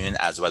credit union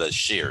as well as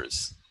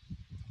shares,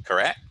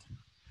 correct?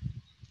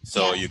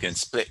 So Yeah. you can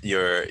split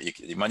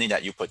the money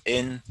that you put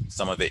in.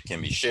 Some of it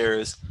can be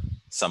shares,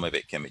 some of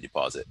it can be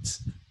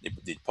deposits. The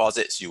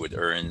deposits, you would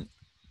earn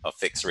a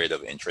fixed rate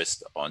of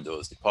interest on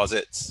those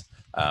deposits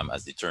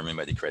as determined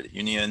by the credit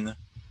union.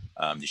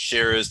 The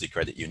shares, the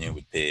credit union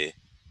would pay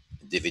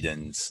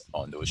dividends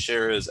on those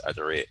shares at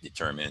a rate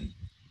determined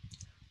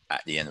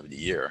at the end of the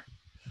year.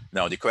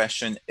 Now the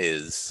question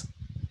is,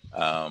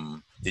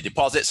 the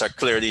deposits are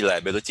clearly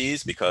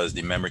liabilities because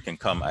the member can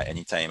come at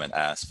any time and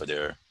ask for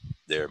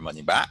their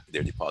money back,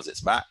 their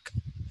deposits back.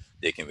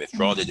 They can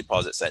withdraw the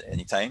deposits at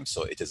any time.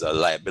 So it is a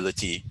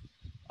liability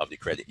of the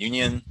credit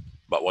union.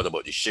 But what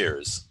about the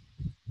shares?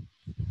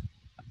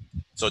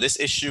 So this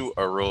issue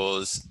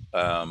arose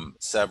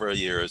several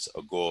years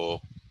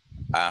ago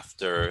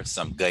after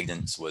some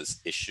guidance was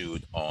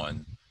issued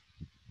on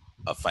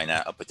a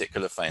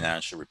particular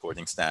financial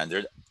reporting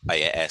standard,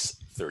 IAS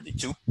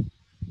 32.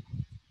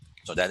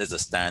 So that is a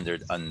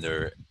standard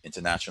under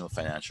International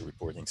Financial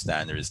Reporting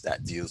Standards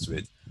that deals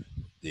with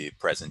the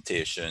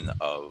presentation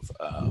of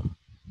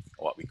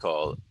what we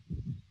call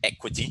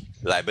equity,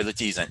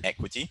 liabilities and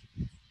equity.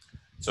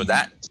 So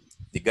that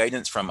the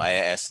guidance from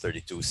IAS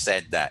 32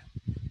 said that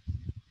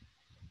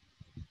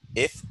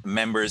if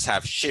members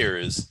have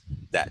shares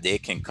that they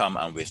can come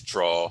and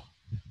withdraw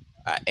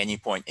at any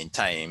point in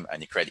time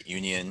and the credit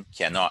union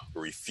cannot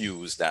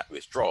refuse that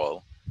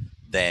withdrawal,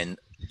 then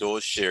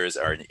those shares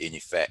are in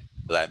effect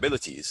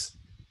liabilities.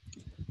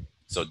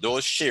 So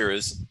those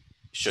shares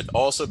should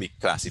also be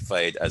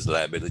classified as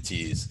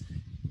liabilities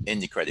in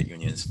the credit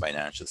union's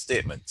financial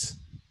statements.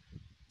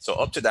 So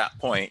up to that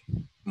point,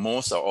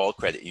 most or all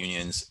credit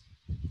unions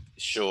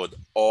showed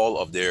all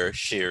of their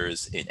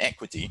shares in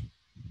equity,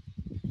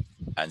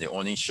 and they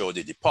only show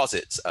the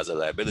deposits as a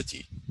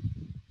liability.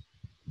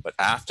 But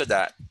after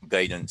that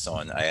guidance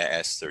on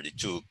IAS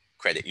 32,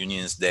 credit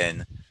unions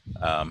then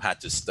had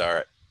to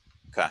start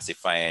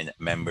classifying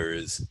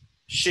members'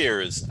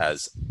 shares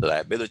as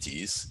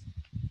liabilities.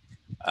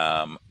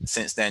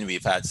 Since then,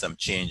 we've had some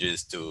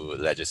changes to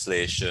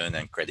legislation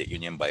and credit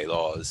union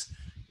bylaws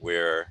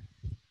where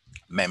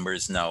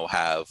members now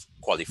have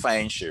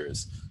qualifying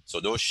shares. So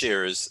those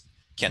shares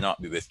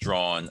cannot be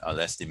withdrawn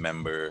unless the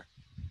member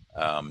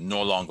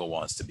no longer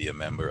wants to be a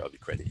member of the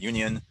credit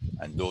union,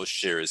 and those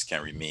shares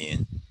can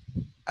remain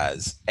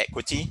as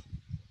equity,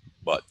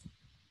 but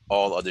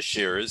all other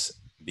shares,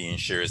 being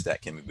shares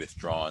that can be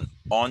withdrawn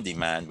on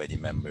demand by the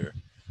member,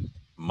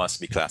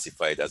 must be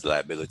classified as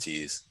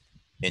liabilities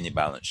in the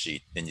balance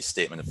sheet, in the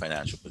statement of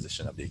financial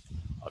position of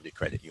the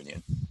credit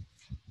union.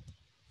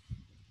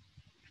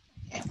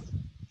 Okay.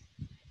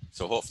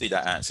 So hopefully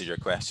that answered your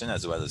question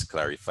as well as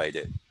clarified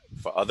it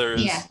for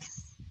others.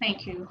 Yes,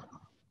 thank you.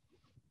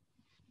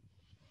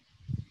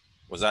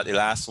 Was that the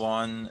last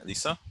one,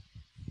 Lisa?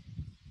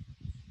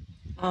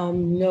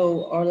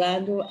 No,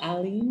 Orlando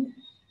Aline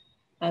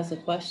has a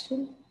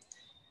question.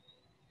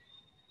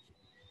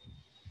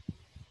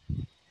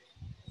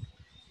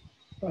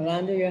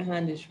 Orlando, your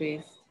hand is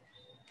raised.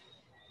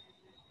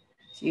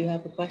 Do you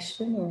have a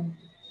question or?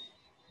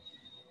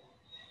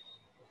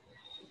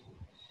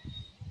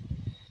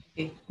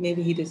 Okay,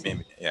 maybe he doesn't.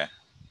 Maybe, yeah.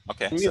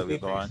 Okay, Can you so hear we me,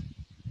 go please? on.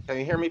 Can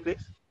you hear me,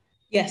 please?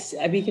 Yes,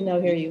 we can now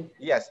hear you.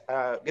 Yes.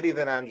 Good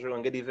evening, Andrew,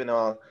 and good evening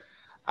all.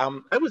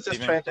 I was just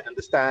Evening. trying to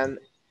understand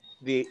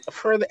the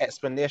further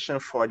explanation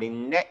for the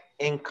net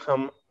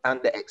income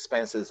and the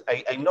expenses.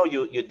 I know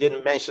you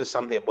didn't mention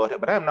something about it,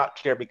 but I'm not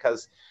clear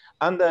because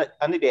under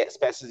the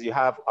expenses, you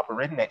have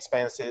operating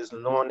expenses,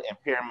 loan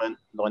impairment,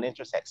 loan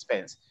interest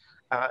expense.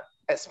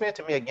 Explain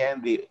to me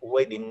again the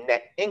way the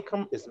net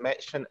income is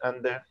mentioned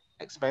under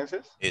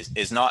expenses.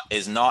 Is not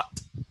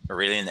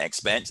really an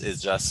expense.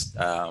 It's just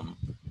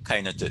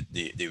kind of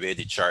the way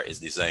the chart is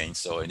designed.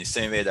 So in the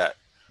same way that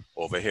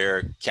over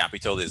here,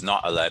 capital is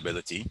not a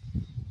liability,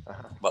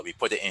 but we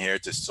put it in here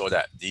so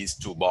that these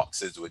two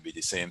boxes would be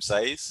the same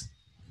size.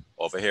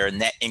 Over here,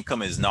 net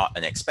income is not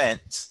an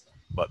expense,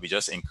 but we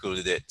just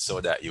included it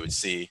so that you would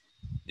see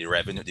the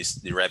revenue.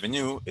 The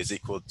revenue is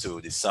equal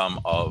to the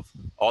sum of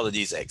all of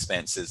these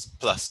expenses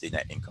plus the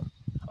net income.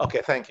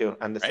 Okay, thank you.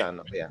 Understand.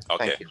 Right? Yeah.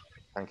 Okay. Thank you.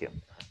 Thank you.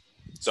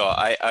 So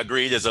I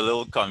agree, there's a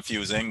little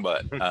confusing,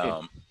 but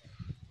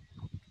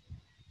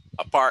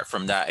apart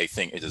from that, I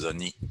think it is a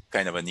neat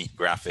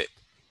graphic.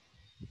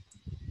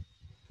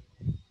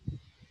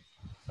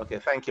 Okay,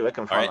 thank you. I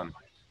can follow. Right.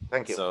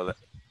 Thank you. So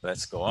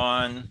let's go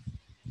on.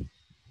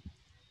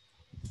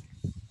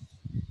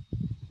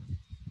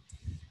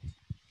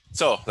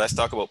 So let's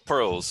talk about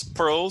Pearls.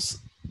 Pearls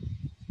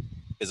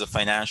is a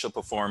financial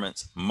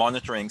performance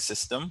monitoring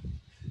system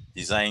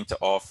designed to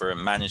offer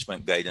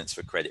management guidance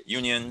for credit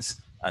unions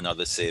and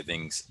other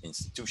savings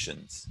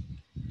institutions.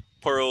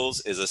 Pearls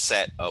is a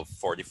set of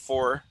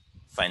 44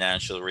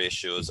 financial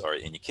ratios or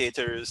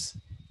indicators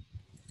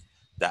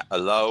that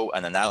allow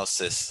an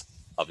analysis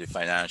of the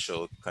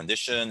financial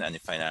condition and the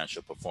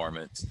financial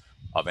performance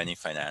of any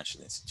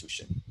financial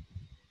institution.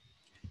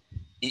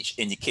 Each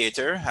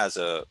indicator has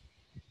a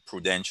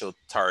prudential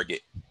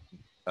target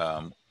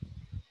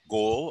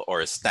goal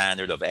or a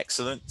standard of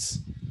excellence,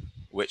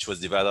 which was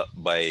developed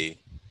by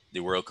the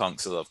World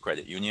Council of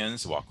Credit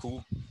Unions,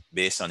 WACU,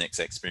 based on its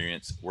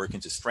experience working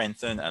to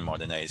strengthen and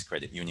modernize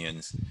credit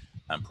unions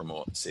and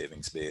promote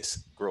savings-based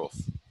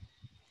growth.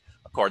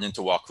 According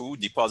to WACU,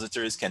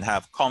 depositors can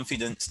have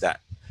confidence that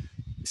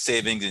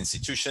savings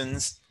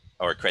institutions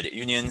or credit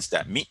unions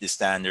that meet the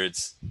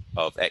standards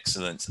of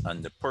excellence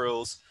under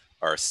Pearls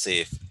are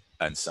safe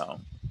and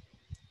sound.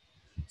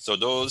 So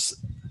those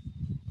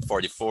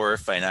 44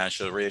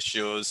 financial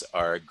ratios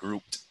are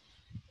grouped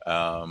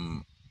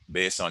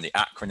based on the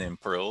acronym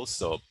Pearls.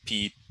 So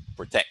P,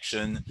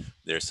 protection.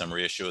 There's some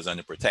ratios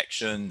under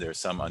protection. There's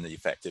some under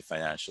effective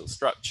financial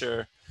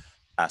structure,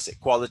 asset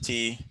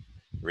quality,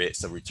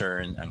 rates of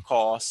return and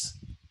cost,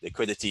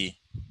 liquidity,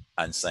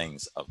 and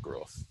signs of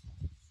growth.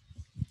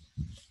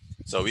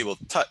 So we will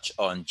touch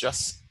on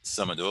just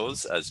some of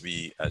those as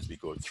we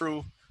go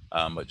through,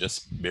 but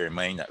just bear in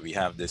mind that we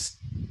have this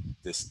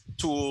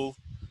tool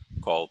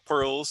called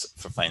Pearls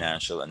for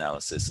financial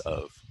analysis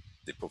of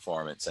the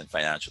performance and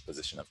financial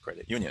position of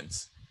credit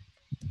unions.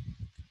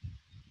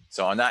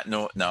 So on that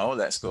note now,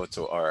 let's go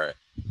to our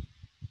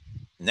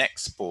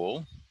next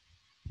poll.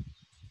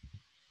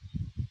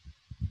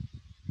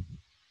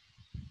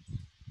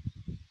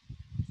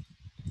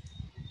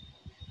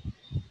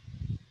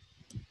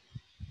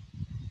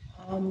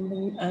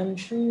 I'm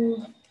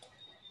sure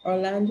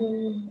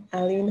Orlando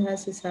Aline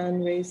has his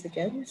hand raised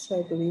again, so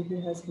I believe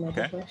he has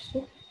another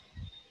question.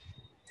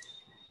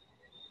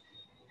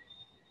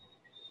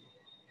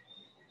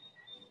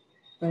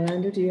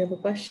 Orlando, do you have a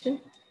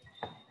question?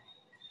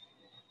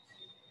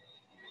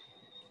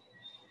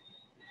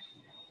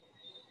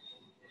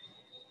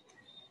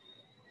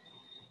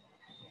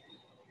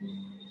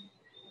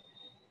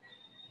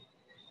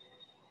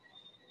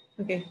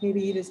 Okay, maybe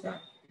he does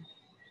not.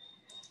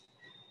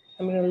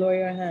 I'm going to lower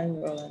your hand,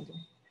 Orlando.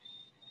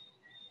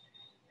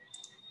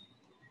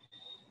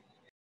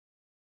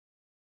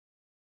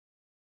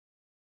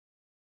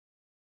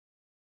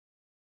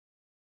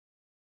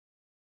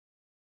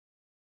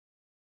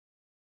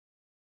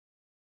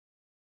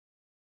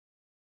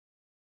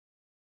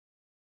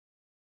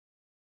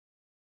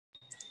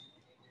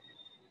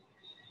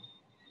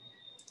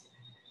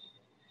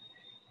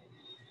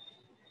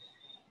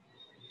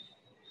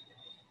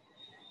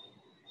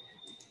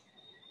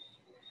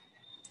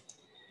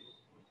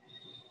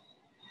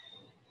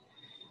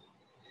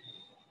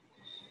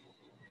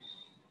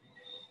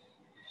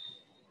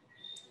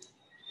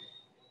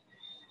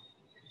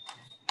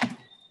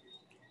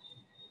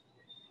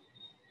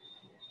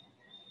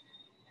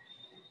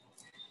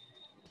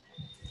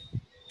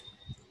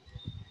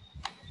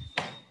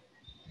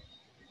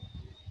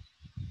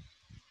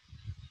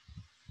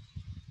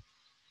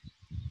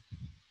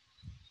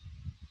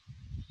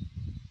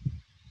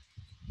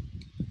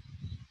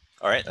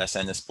 All right, let's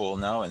end this poll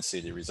now and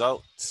see the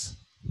results.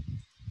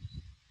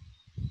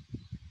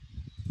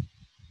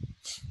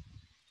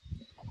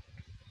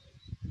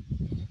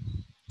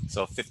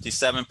 So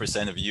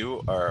 57% of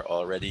you are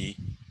already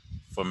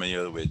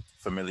familiar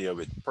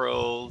with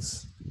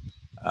Pearls,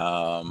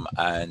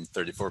 and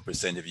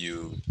 34% of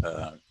you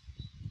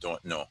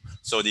don't know.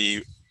 So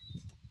if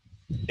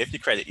the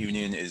credit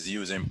union is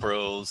using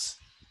Pearls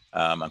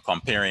and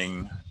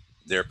comparing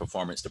their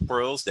performance to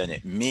Pearls, then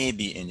it may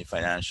be in the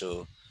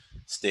financial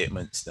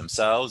statements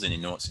themselves, in the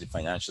notes to the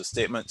financial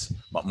statements,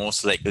 but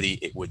most likely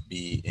it would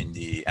be in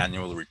the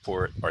annual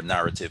report or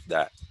narrative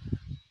that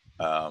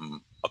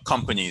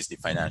accompanies the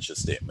financial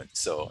statement.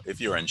 So if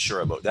you're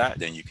unsure about that,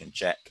 then you can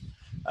check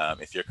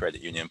if your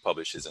credit union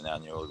publishes an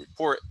annual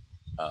report,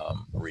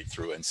 read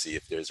through and see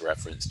if there's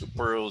reference to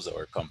pearls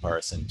or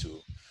comparison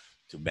to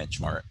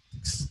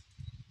benchmarks.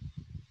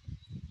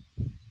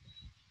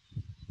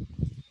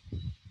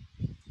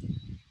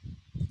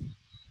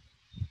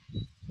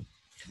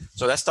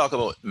 So let's talk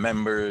about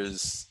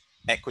members'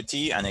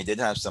 equity. And I did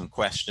have some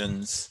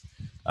questions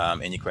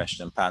in the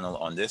question panel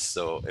on this.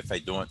 So if I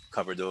don't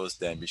cover those,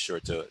 then be sure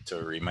to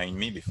remind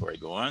me before I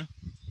go on.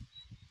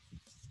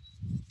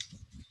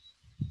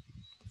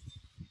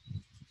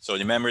 So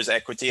the members'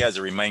 equity, as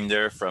a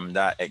reminder from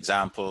that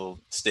example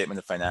statement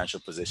of financial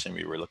position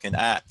we were looking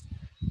at,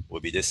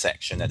 will be this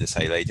section that is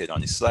highlighted on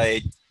the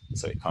slide.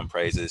 So it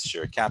comprises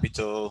share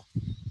capital,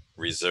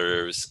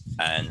 reserves,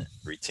 and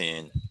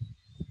retained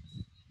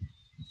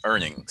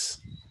earnings.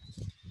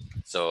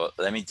 So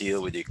let me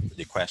deal with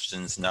the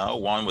questions now.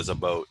 One was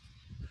about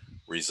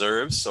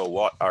reserves. So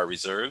what are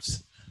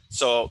reserves?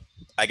 So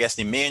I guess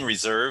the main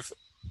reserve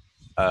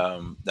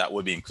that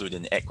would be included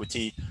in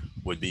equity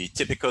would be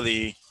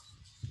typically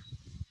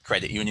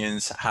credit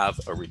unions have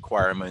a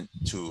requirement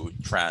to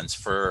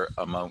transfer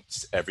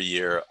amounts every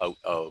year out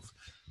of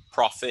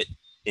profit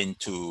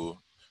into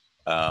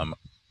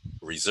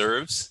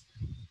reserves.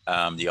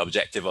 The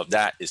objective of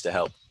that is to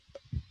help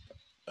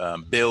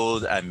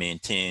build and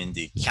maintain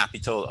the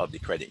capital of the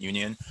credit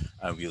union.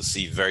 And we'll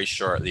see very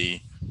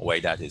shortly why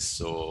that is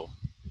so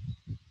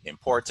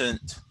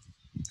important.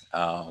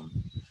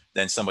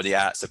 Then somebody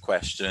asked a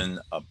question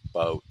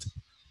about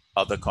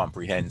other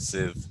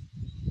comprehensive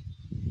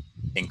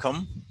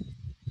income.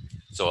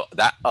 So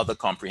that other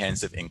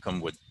comprehensive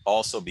income would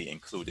also be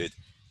included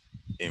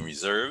in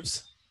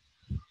reserves.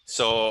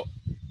 So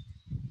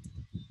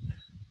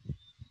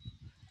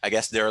I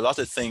guess there are a lot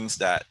of things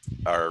that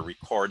are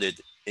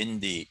recorded in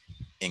the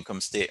income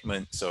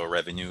statement. So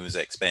revenues,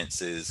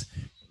 expenses,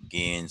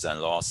 gains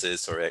and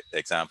losses. For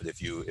example, if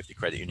the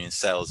credit union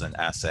sells an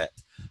asset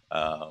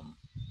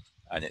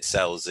and it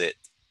sells it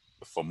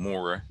for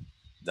more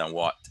than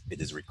what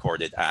it is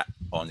recorded at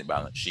on the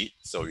balance sheet.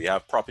 So we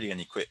have property and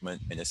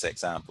equipment in this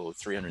example,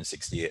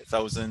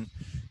 368,000.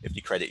 If the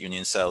credit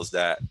union sells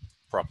that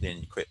property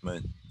and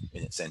equipment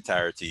in its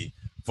entirety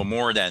for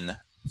more than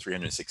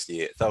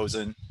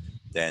 368,000,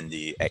 then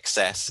the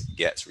excess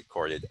gets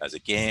recorded as a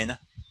gain,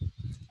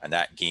 and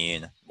that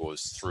gain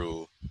goes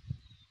through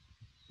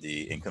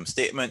the income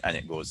statement and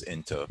it goes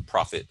into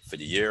profit for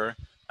the year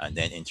and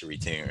then into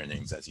retained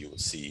earnings, as you will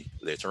see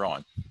later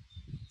on.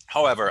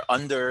 However,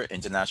 under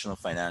international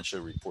financial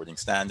reporting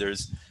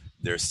standards,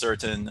 there are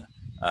certain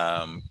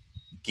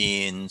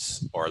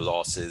gains or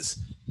losses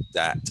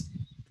that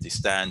the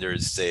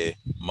standards say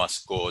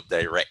must go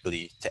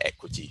directly to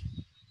equity.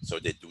 So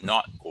they do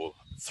not go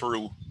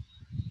through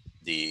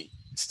the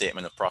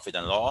statement of profit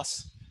and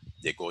loss.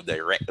 They go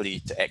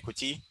directly to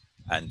equity,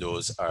 and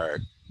those are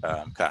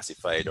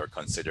classified or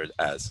considered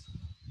as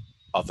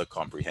other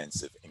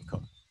comprehensive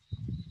income.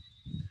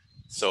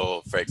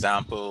 So for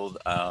example,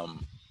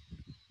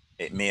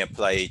 it may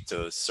apply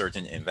to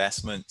certain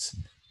investments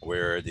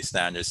where the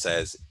standard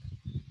says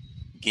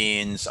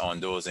gains on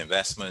those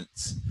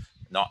investments,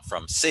 not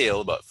from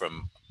sale, but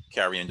from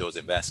carrying those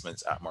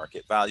investments at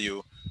market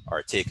value,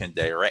 are taken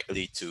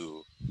directly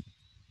to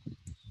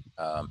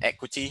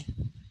equity.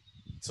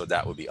 So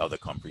that would be other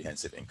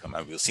comprehensive income.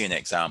 And we'll see an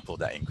example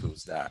that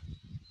includes that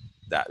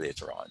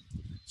later on.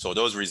 So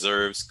those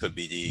reserves could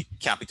be the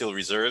capital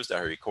reserves that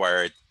are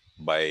required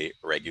by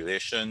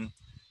regulation.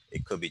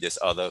 It could be this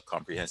other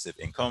comprehensive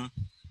income,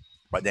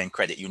 but then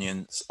credit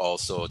unions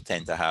also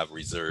tend to have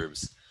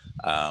reserves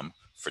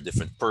for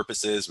different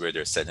purposes where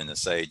they're setting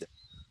aside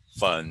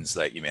funds,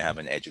 like you may have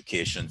an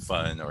education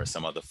fund or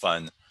some other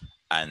fund,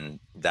 and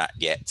that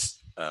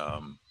gets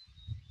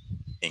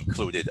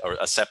included, or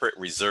a separate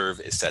reserve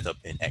is set up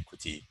in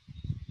equity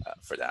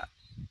for that.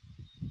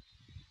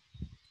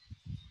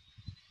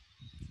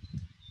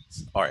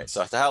 All right,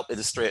 so to help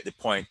illustrate the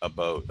point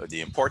about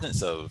the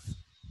importance of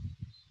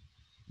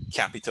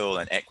capital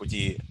and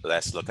equity,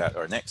 let's look at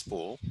our next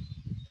pool.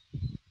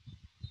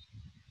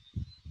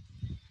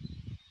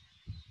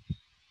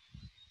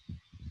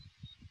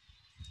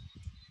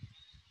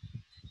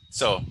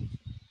 So,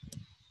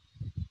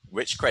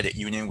 which credit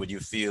union would you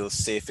feel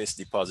safest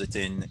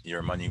depositing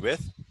your money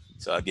with?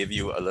 So I'll give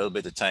you a little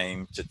bit of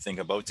time to think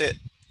about it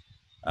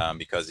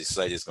because the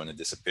slide is going to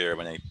disappear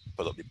when I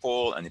pull up the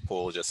poll, and the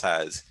poll just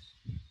has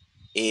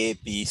A,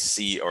 B,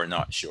 C, or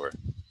not sure.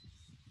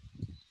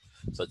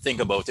 So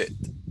think about it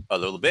a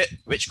little bit.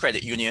 Which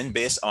credit union,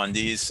 based on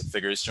these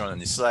figures shown on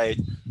the slide,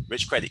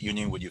 which credit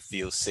union would you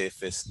feel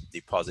safest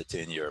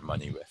depositing your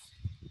money with?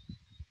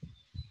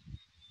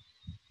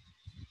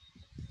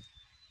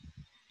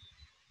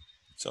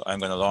 So I'm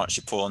going to launch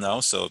the poll now.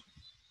 So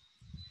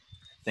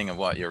think of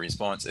what your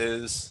response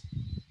is.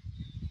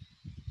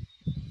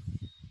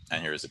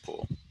 And here's the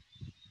poll.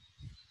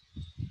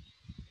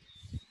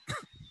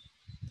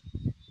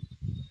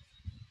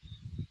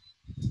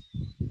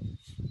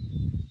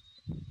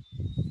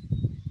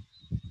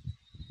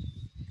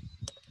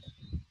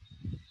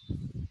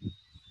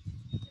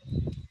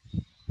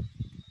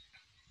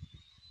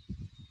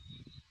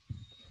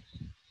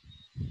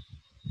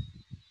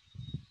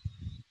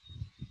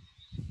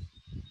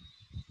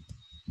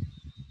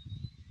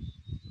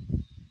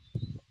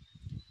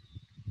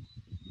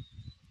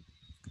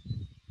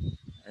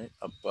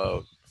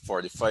 About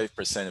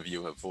 45% of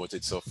you have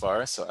voted so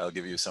far, so I'll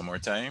give you some more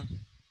time.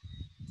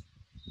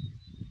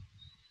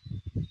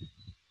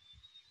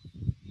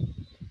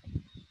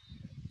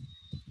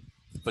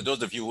 For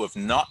those of you who have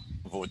not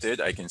voted,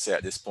 I can say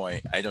at this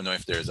point, I don't know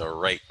if there's a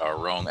right or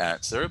wrong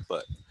answer,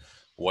 but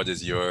what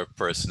is your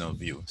personal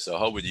view? So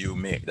how would you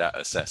make that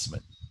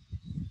assessment?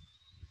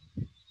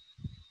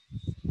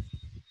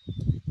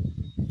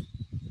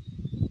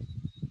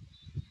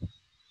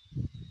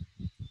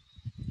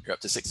 You're up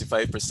to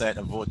 65%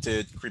 have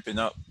voted, creeping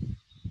up.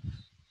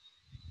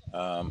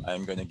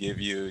 I'm going to give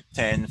you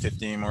 10,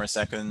 15 more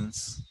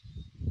seconds.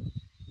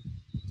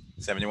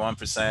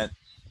 71%.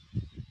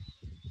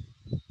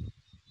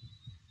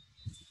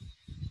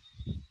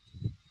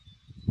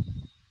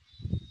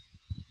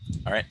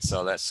 All right,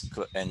 so let's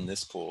end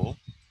this poll.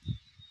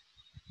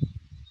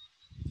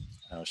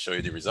 I'll show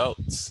you the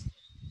results.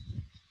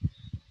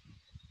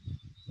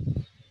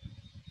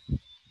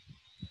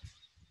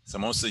 So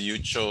most of you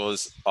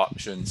chose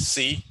option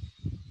C.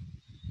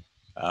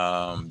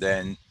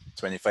 Then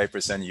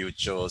 25% of you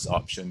chose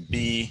option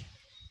B.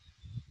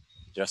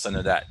 Just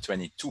under that,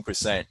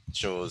 22%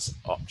 chose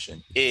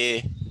option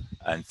A,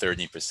 and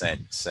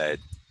 30% said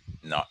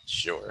not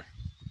sure.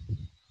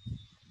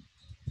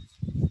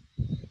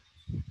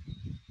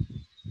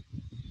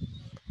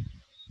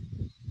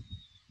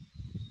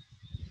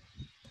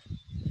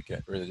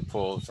 Get rid of the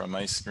poll from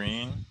my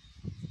screen.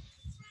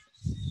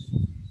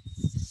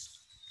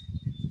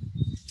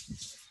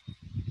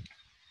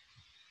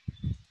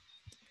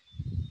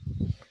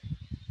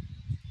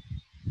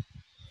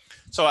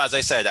 So as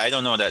I said, I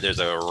don't know that there's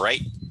a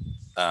right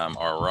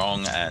or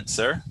wrong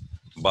answer,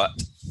 but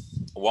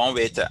one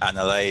way to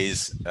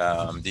analyze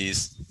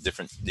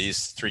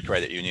these three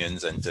credit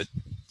unions and to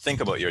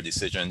think about your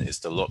decision is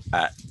to look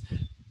at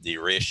the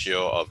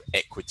ratio of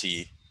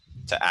equity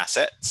to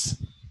assets,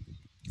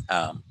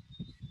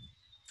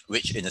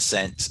 which in a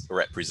sense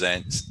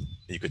represents,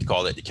 you could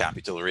call it the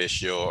capital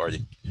ratio, or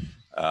the,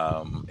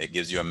 it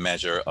gives you a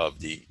measure of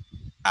the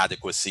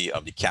adequacy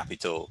of the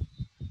capital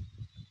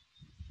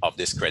of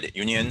this credit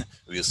union.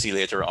 We'll see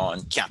later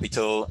on,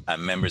 capital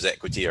and members'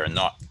 equity are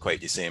not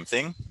quite the same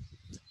thing,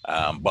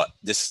 but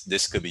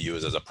this could be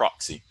used as a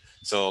proxy.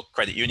 So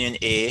credit union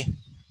A,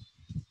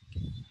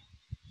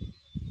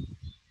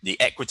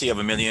 the equity of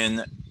 $1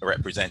 million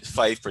represents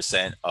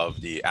 5% of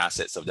the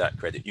assets of that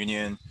credit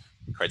union.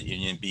 Credit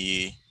union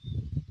B,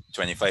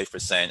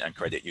 25%, and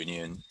credit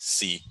union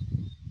C,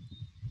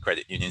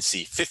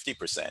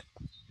 50%.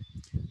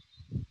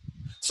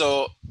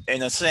 So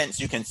in a sense,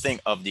 you can think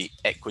of the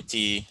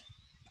equity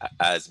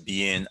as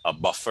being a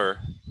buffer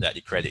that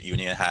the credit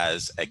union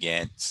has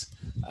against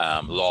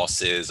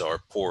losses or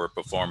poor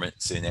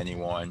performance in any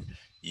one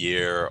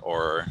year,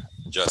 or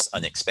just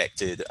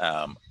unexpected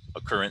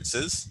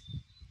occurrences.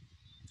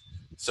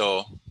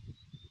 So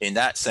in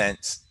that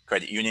sense,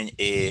 credit union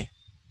A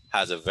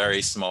has a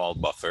very small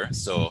buffer.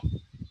 So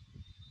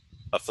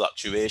a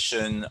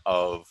fluctuation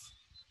of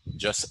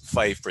just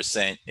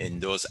 5% in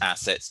those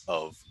assets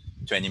of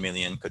 20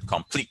 million could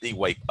completely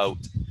wipe out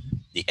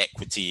the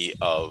equity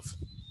of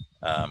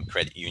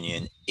credit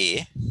union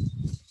A.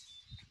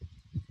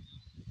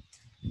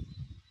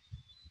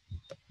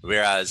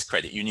 Whereas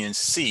credit union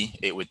C,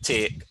 it would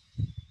take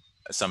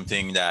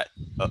something that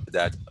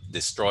that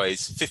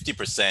destroys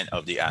 50%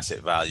 of the asset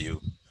value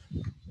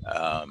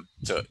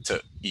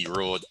to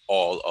erode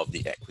all of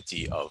the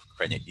equity of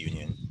credit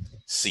union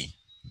C.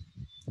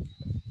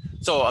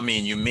 So I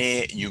mean, you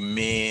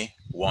may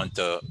want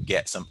to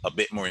get a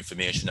bit more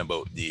information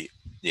about the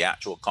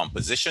actual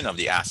composition of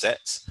the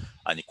assets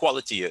and the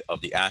quality of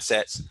the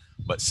assets,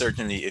 but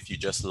certainly if you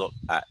just look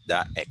at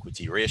that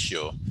equity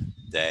ratio,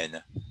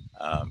 then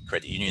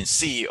credit union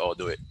C,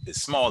 although it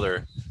is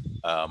smaller,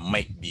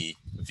 might be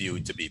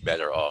viewed to be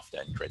better off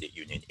than credit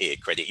union A.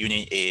 Credit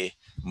union A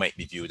might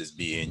be viewed as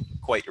being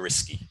quite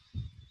risky.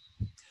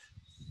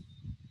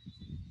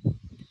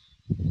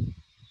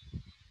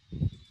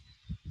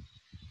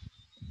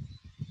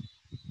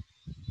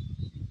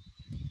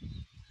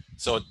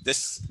 So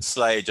this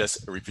slide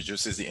just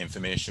reproduces the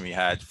information we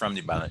had from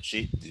the balance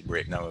sheet, the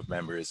breakdown of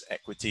members'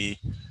 equity.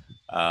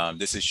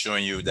 This is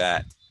showing you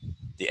that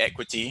the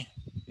equity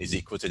is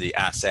equal to the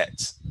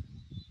assets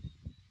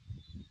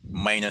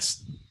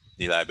minus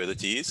the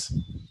liabilities.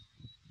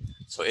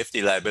 So if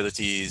the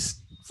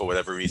liabilities, for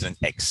whatever reason,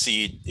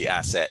 exceed the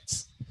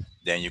assets,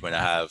 then you're going to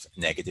have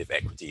negative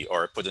equity.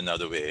 Or put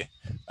another way,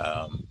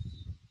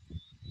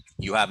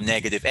 you have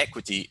negative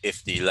equity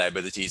if the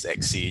liabilities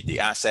exceed the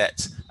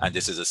assets, and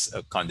this is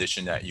a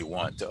condition that you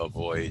want to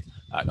avoid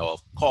at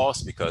all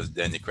costs, because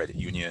then the credit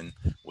union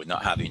would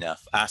not have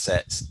enough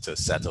assets to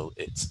settle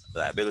its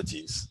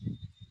liabilities.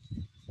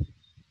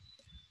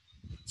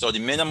 So the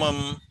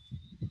minimum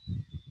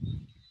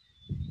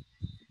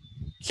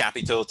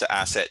capital to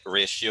asset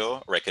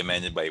ratio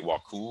recommended by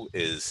WACU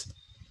is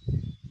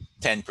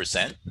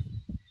 10%.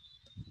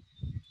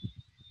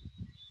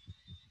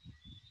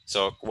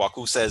 So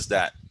WACU says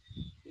that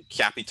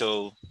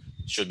capital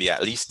should be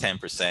at least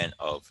 10%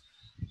 of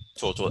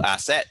total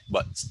asset,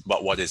 but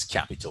what is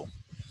capital?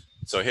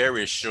 So here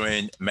we're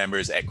showing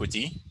members'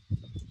 equity,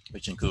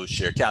 which includes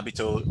share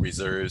capital,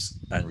 reserves,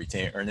 and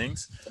retained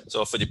earnings.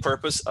 So for the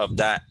purpose of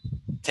that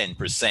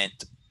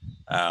 10%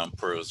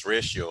 PERS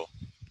ratio,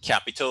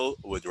 capital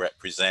would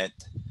represent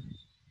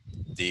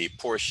the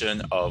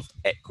portion of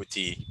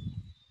equity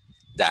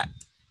that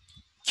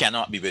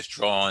cannot be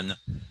withdrawn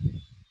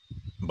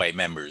by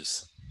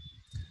members.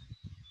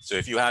 So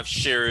if you have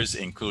shares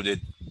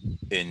included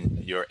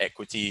in your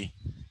equity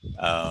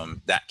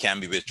that can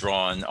be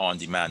withdrawn on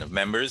demand of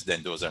members,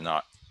 then those are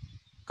not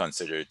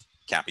considered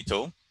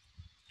capital.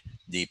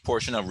 The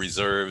portion of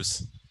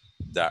reserves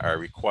that are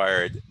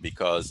required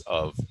because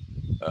of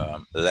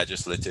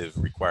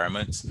legislative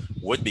requirements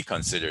would be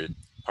considered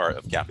part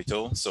of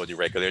capital. So the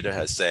regulator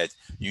has said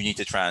you need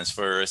to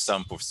transfer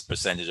some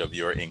percentage of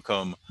your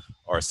income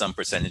or some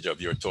percentage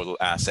of your total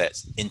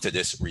assets into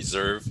this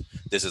reserve.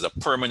 This is a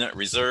permanent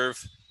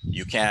reserve.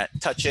 You can't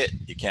touch it.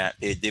 You can't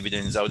pay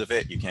dividends out of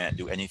it. You can't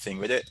do anything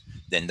with it.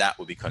 Then that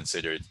would be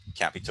considered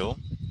capital.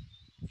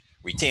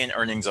 Retained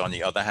earnings, on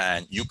the other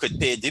hand, you could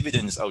pay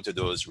dividends out of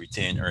those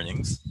retained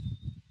earnings.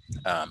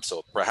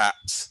 So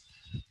perhaps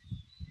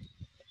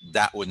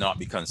that would not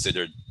be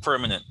considered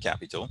permanent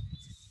capital.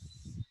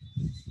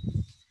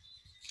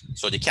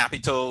 So the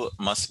capital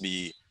must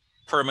be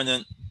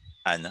permanent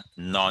and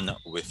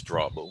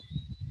non-withdrawable.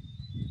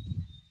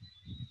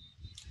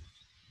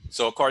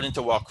 So according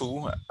to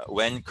WACU,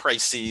 when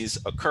crises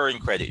occur in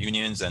credit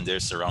unions and their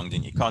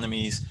surrounding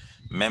economies,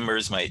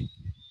 members might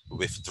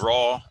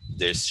withdraw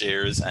their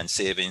shares and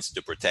savings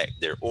to protect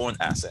their own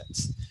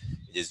assets.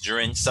 It is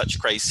during such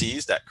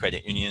crises that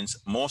credit unions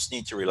most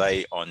need to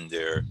rely on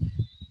their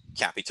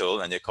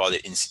capital, and they call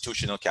it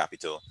institutional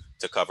capital,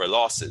 to cover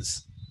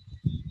losses.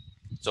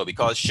 So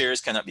because shares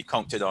cannot be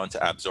counted on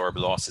to absorb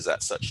losses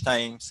at such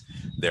times,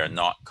 they are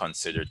not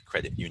considered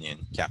credit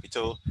union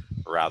capital,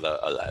 rather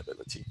a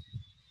liability.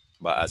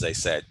 But as I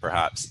said,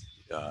 perhaps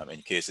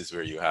in cases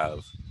where you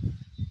have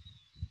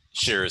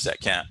shares that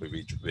can't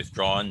be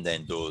withdrawn,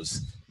 then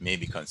those may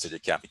be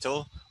considered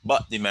capital,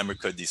 but the member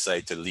could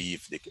decide to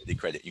leave the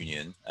credit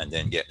union and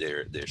then get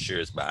their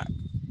shares back.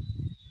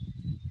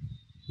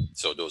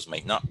 So those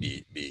might not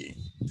be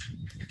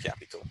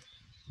capital.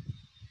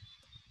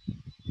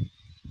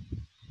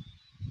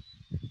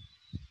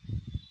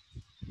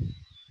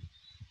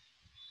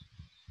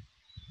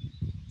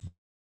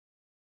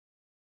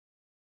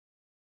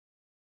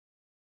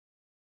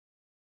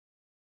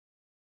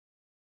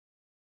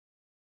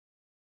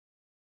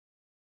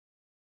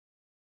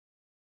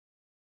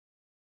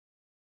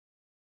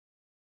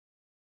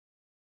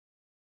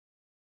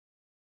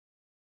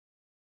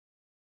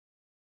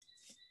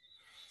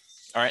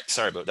 All right,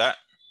 sorry about that.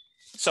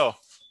 So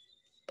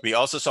we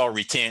also saw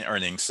retained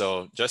earnings.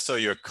 So just so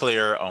you're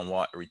clear on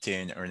what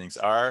retained earnings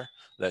are,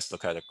 let's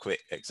look at a quick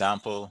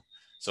example.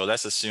 So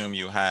let's assume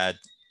you had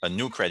a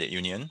new credit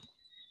union.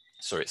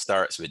 So it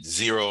starts with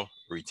 0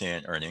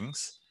 retained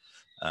earnings.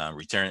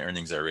 Retained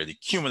earnings are really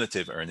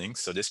cumulative earnings.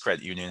 So this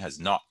credit union has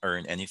not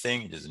earned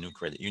anything. It is a new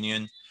credit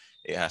union.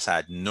 It has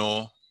had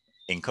no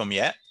income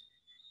yet.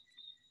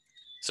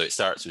 So it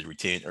starts with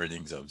retained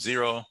earnings of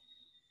 0.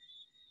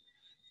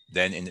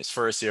 Then in its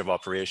first year of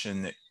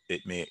operation,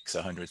 it makes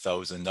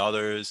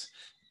 $100,000,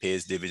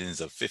 pays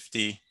dividends of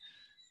 50.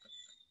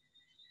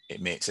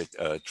 It makes it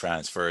a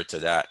transfer to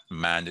that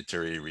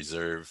mandatory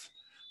reserve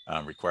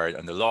required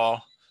under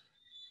law.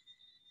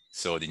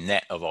 So the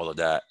net of all of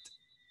that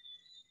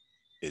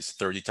is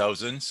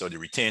 30,000. So the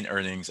retained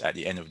earnings at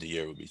the end of the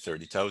year will be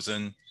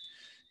 30,000.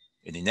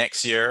 In the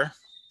next year,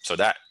 so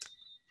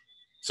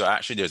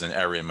actually there's an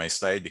error in my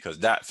slide because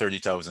that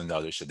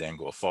 $30,000 should then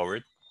go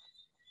forward.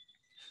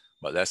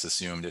 But let's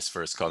assume this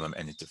first column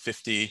ended to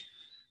 50.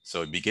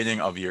 So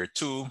beginning of year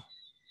 2,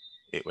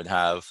 it would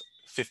have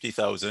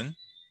 50,000.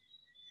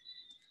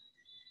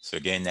 So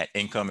again, net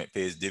income, it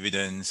pays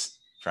dividends,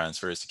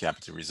 transfers to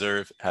capital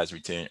reserve, has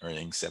retained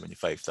earnings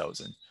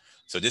 75,000.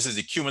 So this is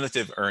the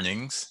cumulative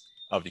earnings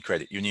of the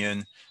credit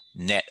union,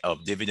 net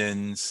of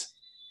dividends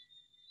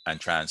and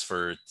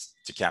transfer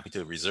to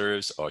capital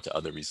reserves or to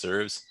other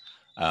reserves,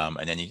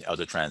 and any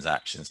other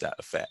transactions that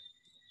affect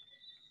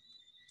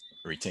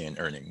retained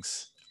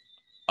earnings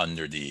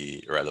under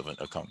the relevant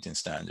accounting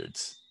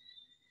standards.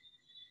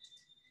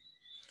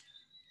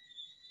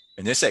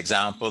 In this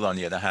example, on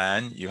the other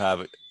hand, you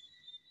have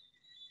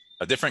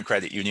a different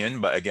credit union,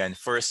 but again,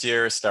 first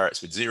year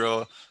starts with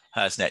 0,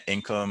 has net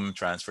income,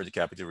 transfer to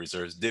capital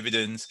reserves,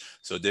 dividends.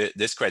 So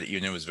this credit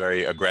union was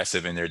very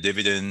aggressive in their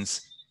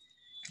dividends.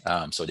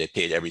 So they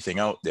paid everything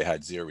out. They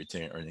had 0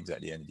 retained earnings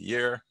at the end of the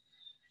year.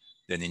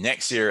 Then the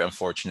next year,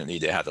 unfortunately,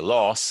 they had a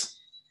loss,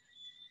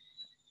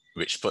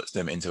 which puts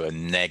them into a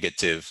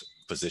negative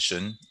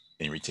position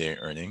in retained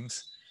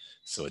earnings.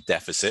 So a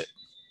deficit.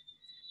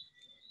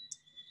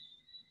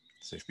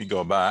 So if we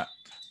go back,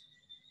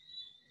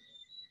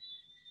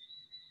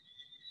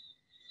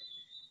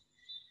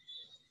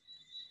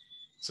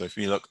 so if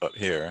we look up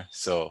here,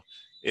 so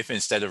if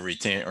instead of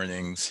retained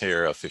earnings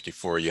here of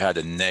 54, you had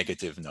a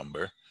negative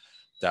number,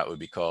 that would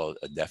be called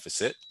a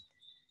deficit.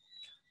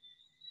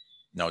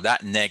 Now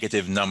that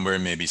negative number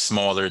may be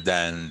smaller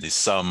than the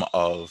sum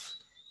of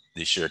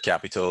the share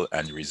capital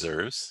and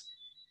reserves.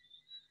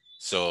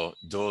 So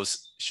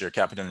those share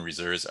capital and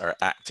reserves are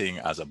acting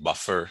as a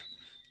buffer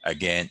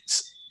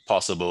against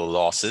possible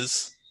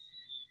losses.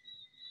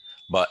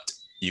 But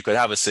you could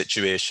have a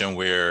situation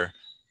where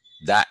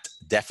that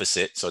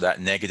deficit, so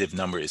that negative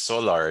number is so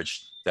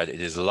large that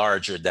it is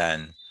larger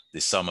than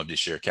the sum of the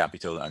share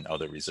capital and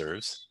other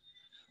reserves.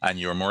 And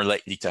you're more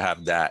likely to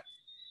have that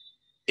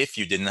if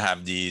you didn't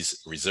have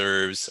these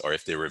reserves, or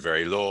if they were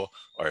very low,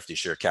 or if the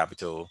share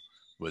capital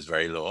was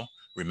very low.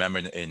 Remember,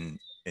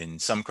 in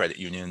some credit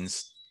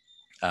unions,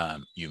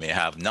 you may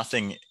have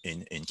nothing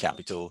in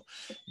capital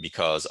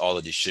because all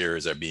of the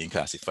shares are being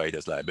classified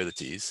as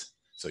liabilities.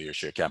 So your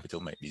share capital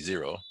might be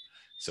zero.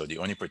 So the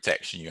only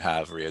protection you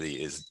have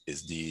really is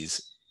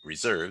these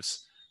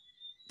reserves.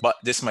 But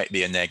this might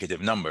be a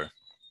negative number.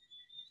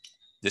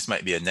 This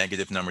might be a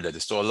negative number that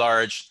is so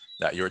large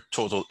that your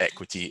total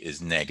equity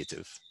is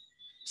negative.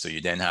 So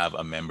you then have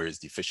a member's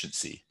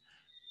deficiency.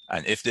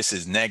 And if this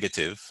is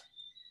negative,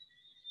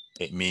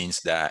 it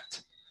means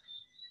that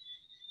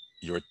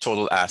your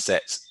total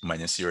assets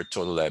minus your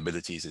total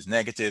liabilities is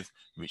negative,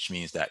 which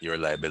means that your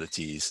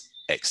liabilities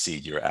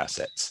exceed your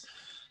assets.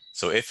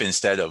 So if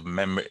instead of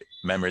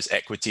member's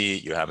equity,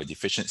 you have a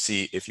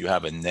deficiency, if you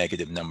have a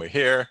negative number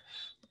here,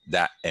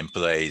 that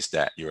implies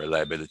that your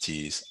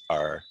liabilities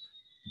are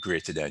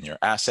greater than your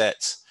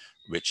assets,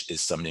 which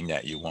is something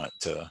that you want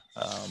to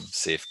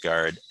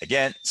safeguard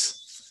against.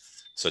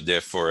 So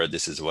therefore,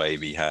 this is why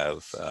we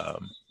have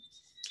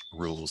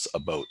rules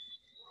about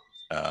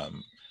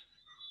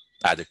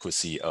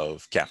adequacy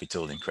of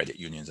capital in credit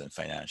unions and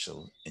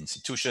financial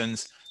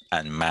institutions,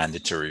 and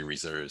mandatory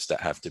reserves that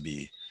have to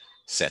be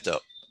set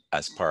up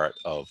as part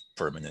of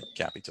permanent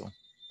capital.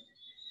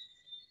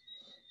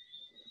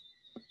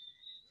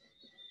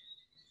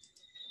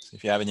 So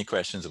if you have any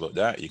questions about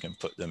that, you can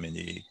put them in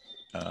the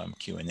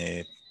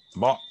Q&A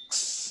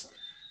box.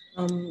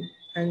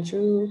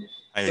 Andrew,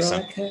 Hi,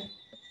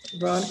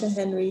 Veronica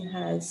Henry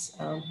has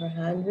her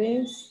hand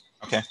raised.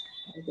 Okay.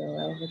 I'll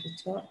allow her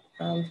to talk.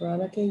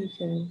 Veronica, you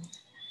can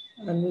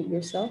unmute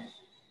yourself.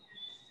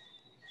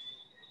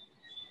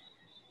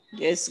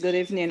 Yes, good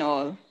evening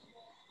all.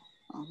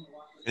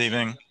 Good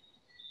evening.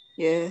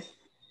 Yeah.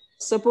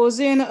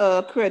 Supposing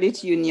a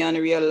credit union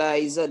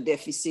realize a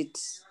deficit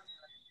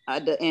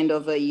at the end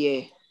of a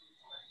year,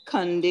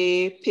 can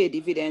they pay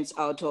dividends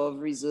out of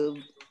reserve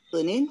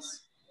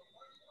earnings?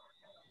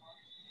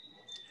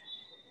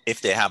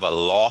 If they have a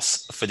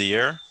loss for the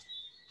year?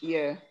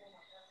 Yeah.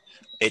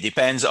 It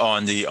depends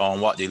on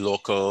what the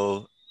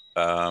local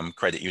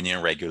credit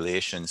union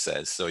regulation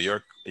says. So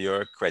your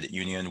credit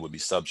union would be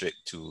subject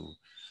to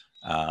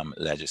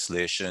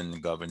legislation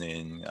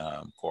governing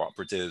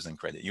cooperatives and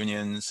credit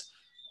unions,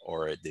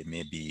 or there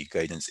may be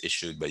guidance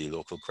issued by the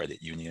local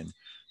credit union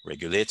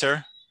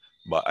regulator.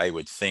 But I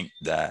would think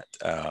that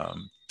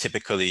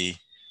typically,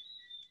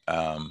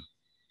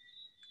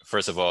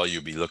 first of all,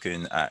 you'll be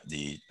looking at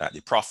the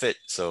profit.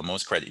 So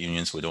most credit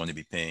unions would only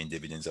be paying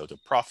dividends out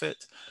of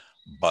profit.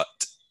 But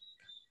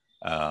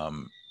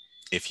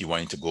if you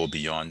wanted to go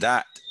beyond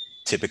that,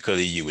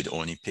 typically you would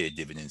only pay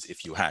dividends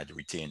if you had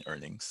retained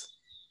earnings.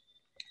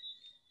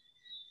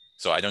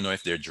 So I don't know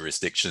if there are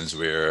jurisdictions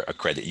where a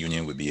credit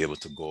union would be able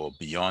to go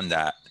beyond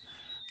that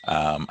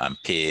and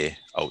pay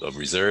out of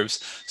reserves.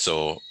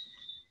 So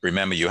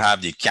remember, you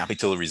have the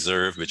capital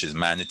reserve, which is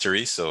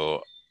mandatory.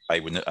 So I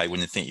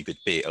wouldn't think you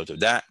could pay out of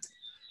that.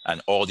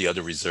 And all the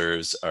other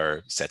reserves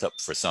are set up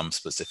for some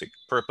specific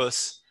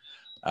purpose.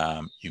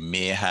 You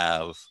may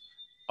have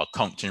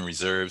accounting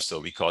reserves, so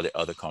we call it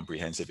other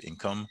comprehensive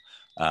income.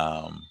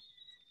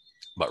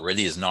 But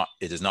really it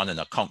is not an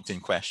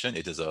accounting question.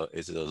 It is a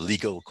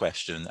legal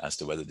question as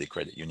to whether the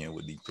credit union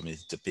would be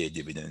permitted to pay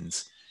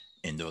dividends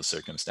in those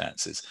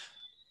circumstances.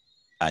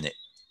 And it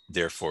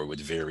therefore would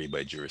vary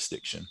by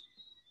jurisdiction.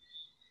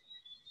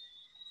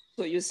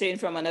 So you're saying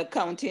from an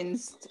accounting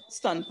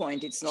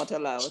standpoint, it's not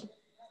allowed?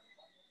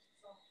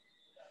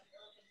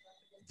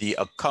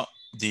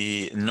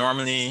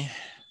 Normally,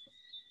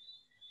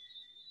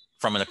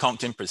 from an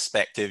accounting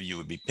perspective, you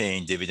would be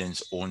paying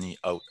dividends only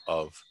out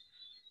of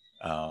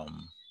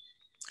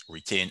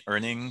retained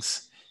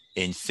earnings.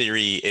 In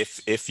theory,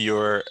 if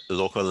your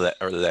local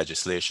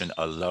legislation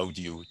allowed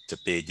you to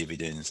pay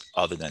dividends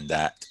other than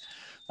that,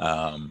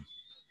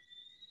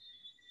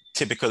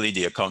 typically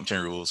the accounting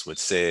rules would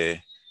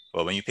say,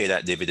 well, when you pay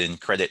that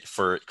dividend, credit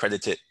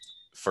it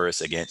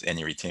first against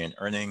any retained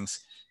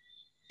earnings.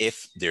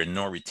 If there are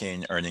no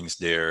retained earnings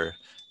there,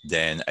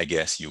 then I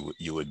guess you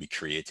would be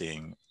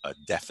creating a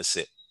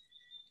deficit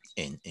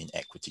in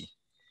equity.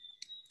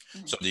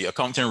 Mm-hmm. So the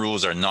accounting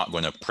rules are not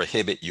going to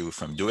prohibit you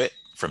from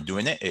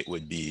doing it. It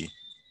would be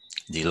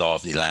the law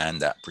of the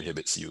land that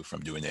prohibits you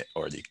from doing it,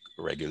 or the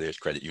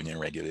credit union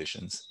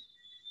regulations.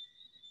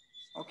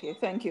 Okay,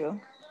 thank you.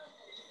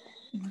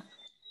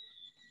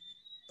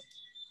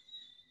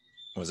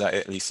 Was that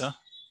it, Lisa?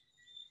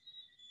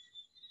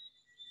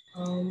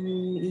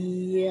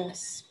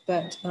 Yes,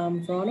 but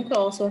Veronica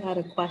also had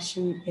a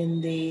question in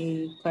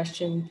the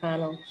question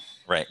panel.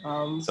 Right.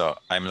 So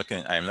I'm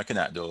looking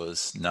at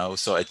those now.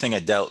 So I think I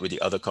dealt with the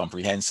other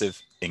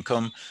comprehensive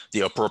income.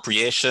 The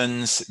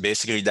appropriations,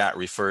 basically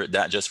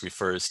that just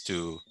refers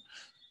to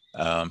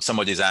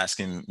somebody's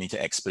asking me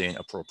to explain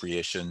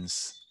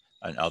appropriations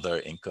and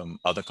other income,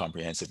 other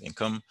comprehensive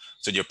income.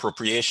 So the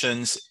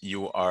appropriations,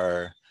 you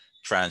are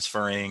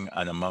transferring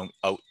an amount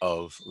out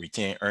of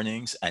retained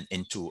earnings and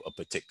into a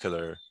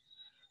particular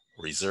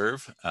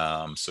reserve.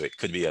 So it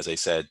could be, as I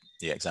said,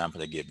 the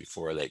example I gave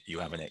before, like you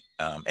have an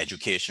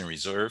education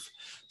reserve.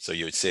 So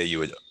you would say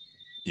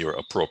you're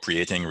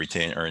appropriating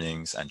retained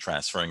earnings and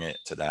transferring it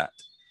to that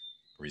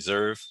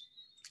reserve.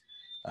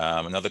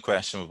 Another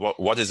question,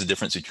 what is the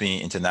difference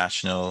between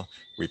international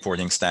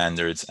reporting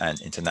standards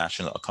and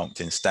international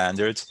accounting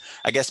standards?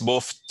 I guess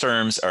both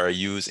terms are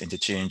used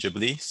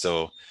interchangeably.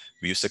 So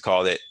we used to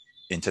call it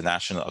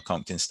international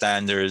accounting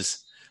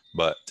standards,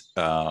 but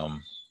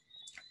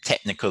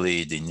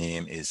technically the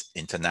name is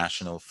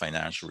International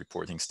Financial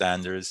Reporting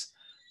Standards,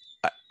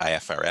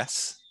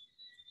 IFRS.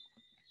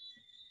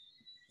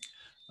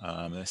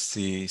 Let's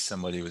see,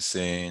 somebody was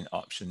saying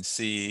option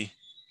C.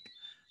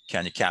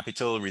 Can the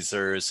capital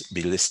reserves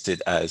be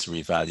listed as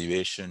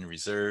revaluation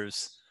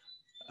reserves?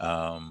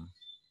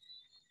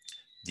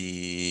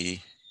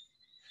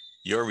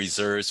 Your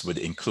reserves would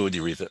include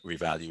the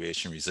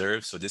revaluation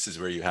reserve. So this is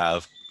where you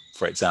have,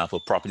 for example,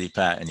 property,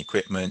 plant, and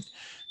equipment.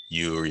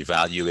 You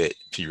revalue it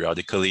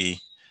periodically.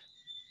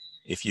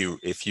 If you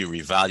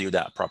revalue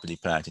that property,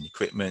 plant, and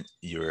equipment,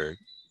 you're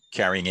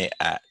carrying it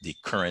at the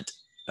current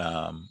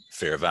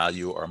fair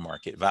value or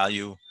market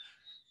value.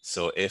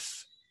 So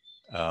if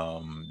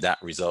that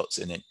results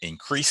in an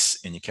increase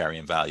in the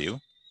carrying value.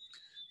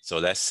 So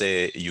let's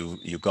say you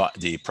got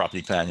the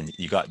property plant and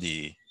you got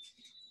the,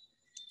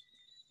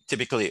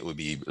 typically it would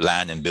be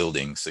land and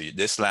building. So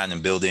this land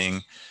and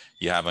building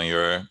you have on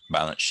your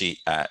balance sheet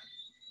at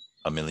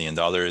 $1 million.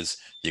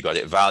 You got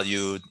it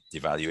valued. The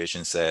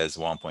valuation says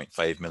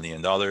 $1.5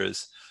 million.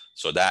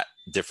 So that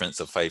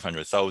difference of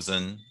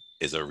 500,000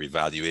 is a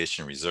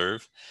revaluation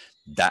reserve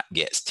that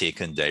gets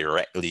taken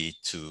directly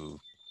to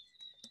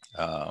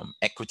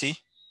equity.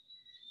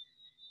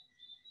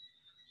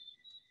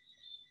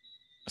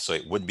 So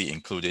it would be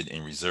included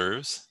in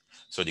reserves.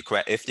 So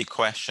if the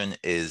question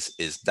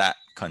is that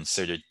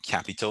considered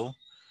capital?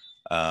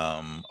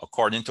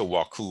 According to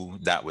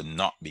WACU, that would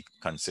not be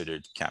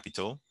considered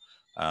capital.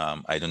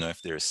 I don't know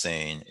if they're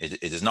saying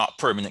it is not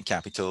permanent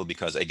capital,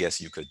 because I guess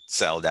you could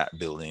sell that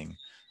building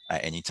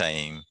at any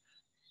time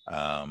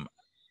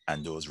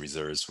and those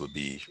reserves would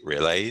be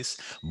realized.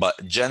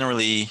 But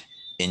generally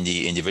in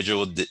the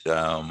individual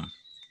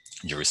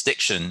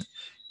jurisdiction,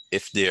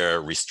 if there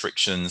are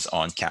restrictions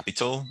on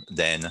capital,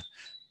 then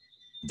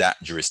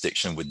that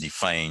jurisdiction would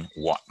define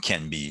what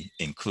can be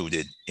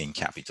included in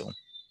capital.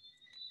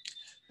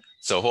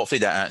 So hopefully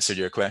that answered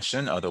your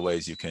question.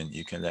 Otherwise, you can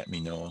let me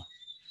know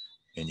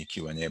in the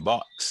Q&A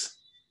box.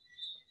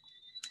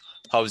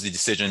 How is the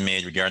decision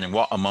made regarding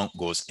what amount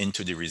goes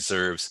into the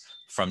reserves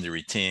from the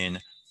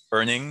retained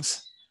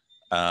earnings?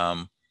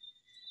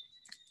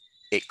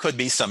 It could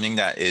be something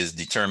that is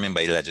determined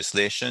by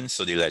legislation.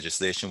 So the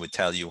legislation would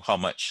tell you how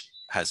much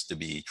has to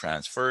be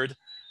transferred.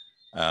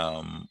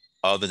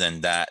 Other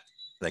than that,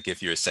 like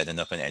if you're setting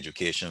up an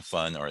education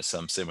fund or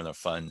some similar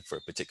fund for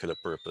a particular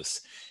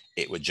purpose,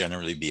 it would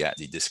generally be at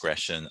the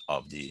discretion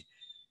of the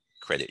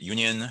credit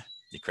union.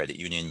 The credit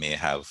union may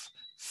have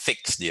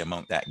fixed the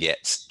amount that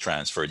gets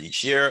transferred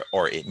each year,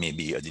 or it may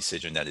be a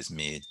decision that is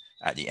made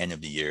at the end of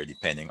the year,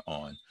 depending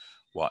on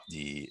what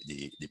the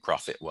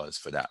profit was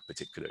for that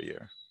particular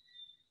year.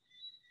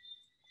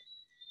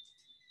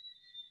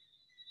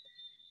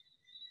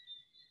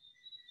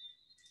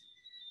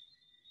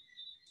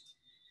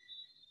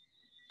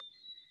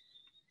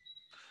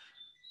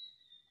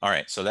 All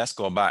right, so let's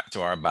go back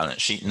to our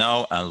balance sheet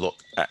now and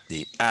look at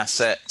the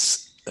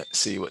assets. Let's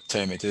see what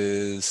time it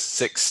is,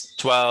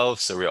 6:12,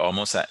 so we're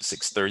almost at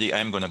 6:30.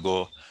 I'm gonna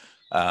go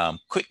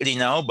quickly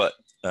now, but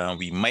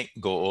we might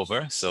go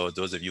over. So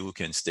those of you who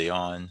can stay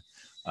on,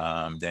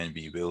 then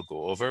we will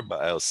go over,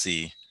 but I'll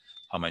see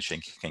how much I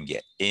can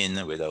get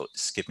in without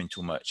skipping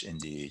too much in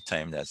the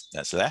time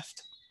that's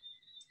left.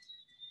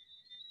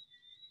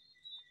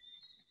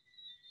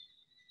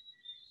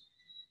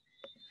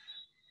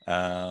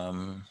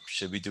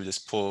 Should we do this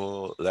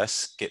poll? Let's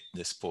skip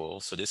this poll.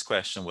 So this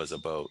question was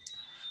about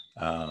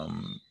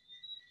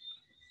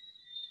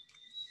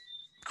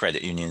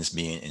credit unions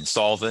being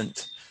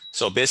insolvent.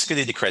 So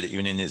basically the credit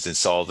union is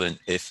insolvent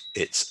if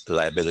its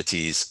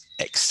liabilities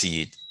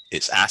exceed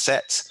its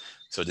assets.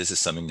 So this is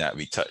something that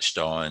we touched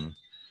on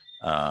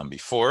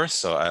before.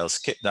 So I'll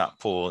skip that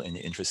poll in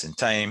the interest in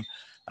time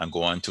and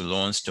go on to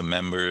loans to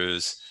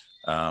members,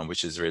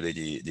 which is really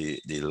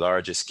the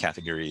largest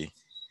category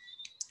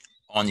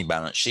on the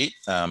balance sheet.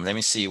 Let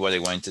me see what I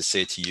want to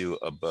say to you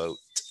about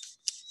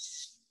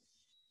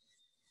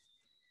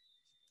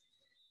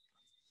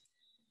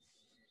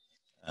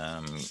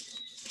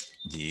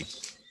the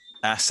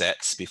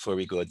assets before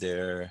we go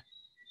there.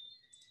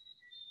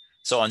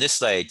 So on this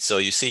slide, so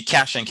you see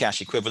cash and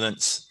cash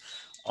equivalents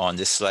on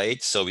this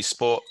slide. So we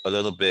spoke a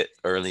little bit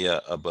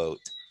earlier about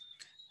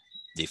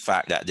the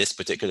fact that this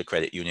particular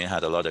credit union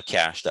had a lot of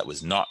cash that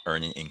was not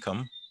earning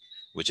income,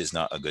 which is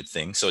not a good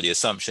thing. So the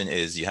assumption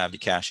is you have the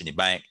cash in the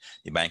bank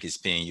is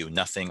paying you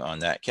nothing on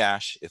that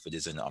cash if it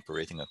is in an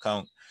operating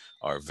account,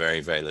 or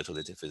very, very little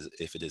if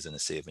it is in a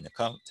saving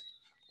account.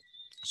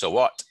 So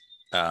what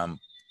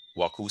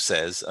WACU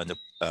says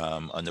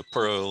under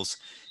Pearls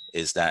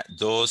is that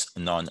those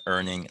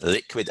non-earning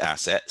liquid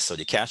assets, so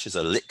the cash is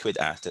a liquid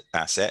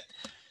asset.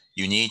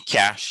 You need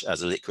cash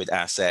as a liquid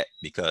asset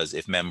because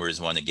if members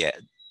want to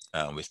get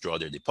withdraw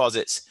their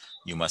deposits,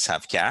 you must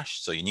have cash.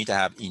 So you need to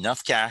have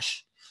enough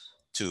cash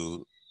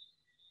to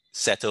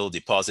settle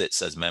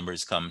deposits as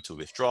members come to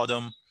withdraw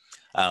them.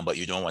 But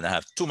you don't want to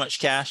have too much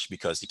cash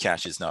because the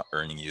cash is not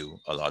earning you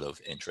a lot of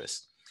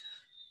interest.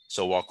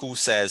 So WACU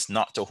says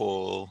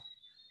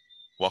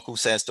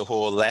to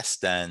hold less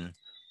than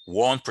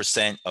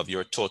 1% of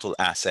your total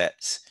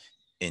assets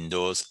in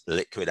those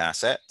liquid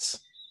assets.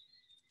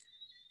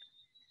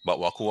 But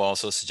WACU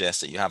also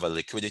suggests that you have a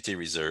liquidity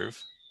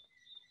reserve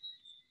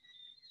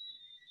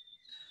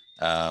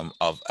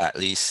of at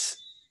least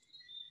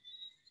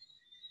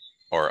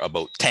or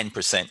about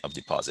 10% of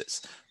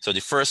deposits. So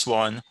the first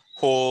one,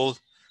 hold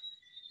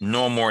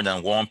no more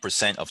than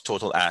 1% of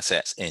total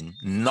assets in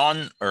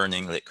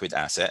non-earning liquid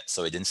assets.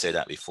 So I didn't say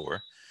that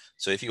before.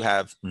 So if you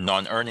have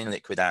non-earning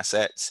liquid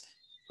assets,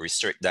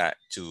 restrict that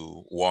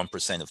to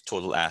 1% of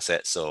total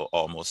assets, so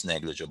almost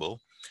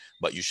negligible.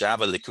 But you should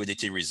have a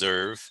liquidity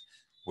reserve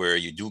where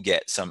you do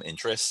get some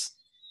interest,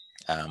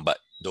 but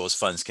those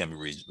funds can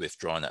be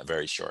withdrawn at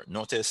very short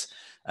notice.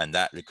 And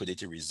that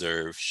liquidity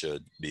reserve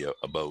should be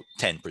about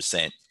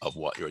 10% of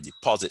what your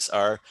deposits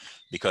are,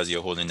 because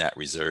you're holding that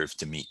reserve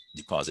to meet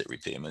deposit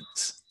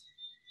repayments.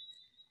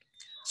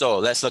 So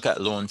let's look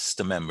at loans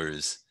to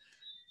members.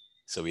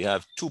 So we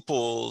have two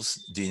polls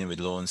dealing with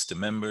loans to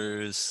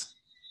members.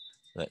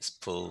 Let's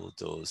pull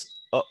those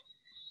up.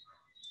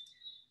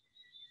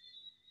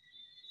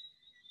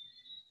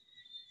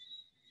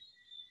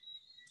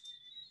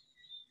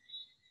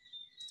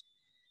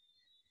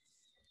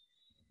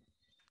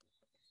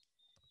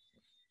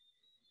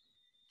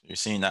 You're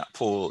seeing that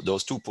poll,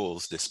 those two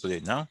polls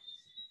displayed now.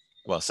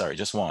 Well, sorry,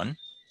 just one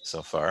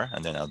so far,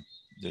 and then I'll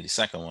do the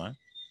second one.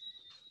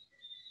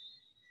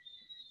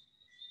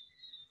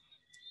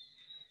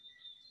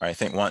 I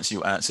think once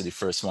you answer the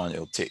first one,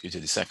 it'll take you to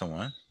the second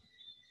one.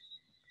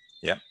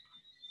 Yeah.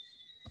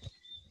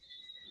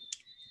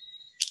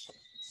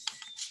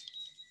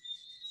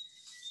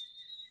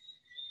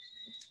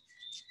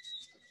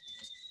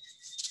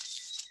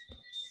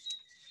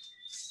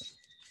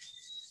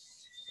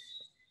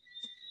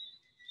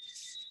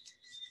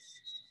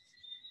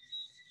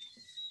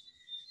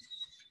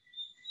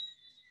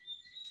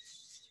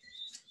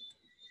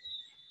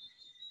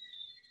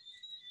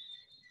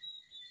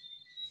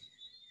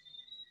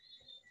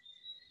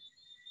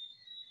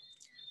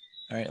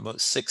 All right, about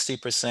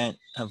 60%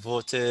 have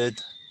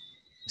voted.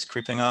 It's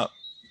creeping up.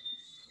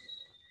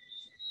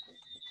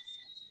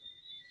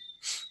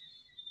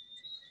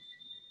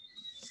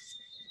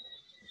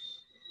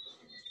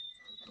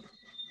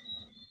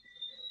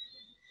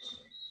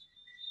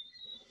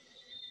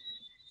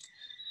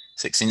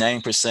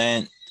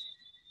 %69%,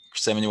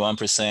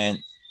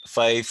 71%.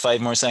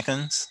 Five more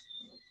seconds.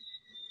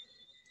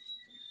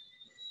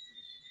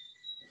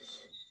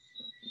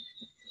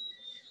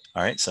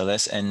 All right, so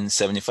let's end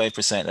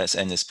 75%. Let's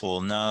end this poll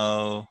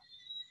now.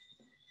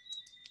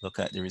 Look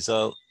at the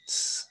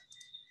results.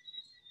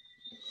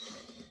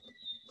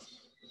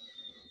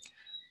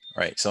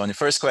 All right, so on the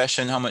first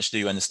question, how much do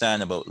you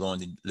understand about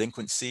loan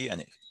delinquency and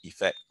its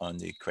effect on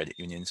the credit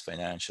union's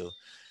financial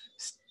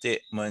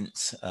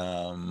statements?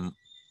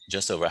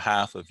 Just over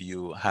half of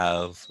you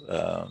have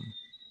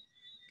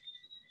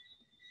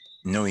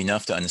know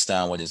enough to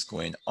understand what is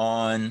going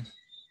on.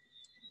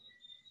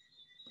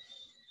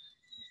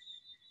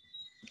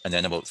 And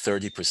then about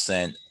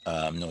 30%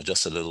 know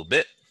just a little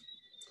bit.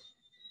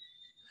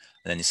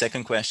 And then the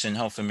second question,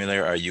 how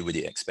familiar are you with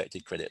the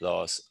expected credit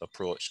loss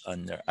approach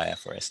under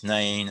IFRS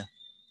 9?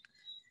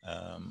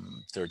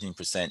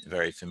 13%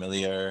 very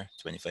familiar,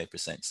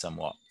 25%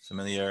 somewhat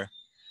familiar,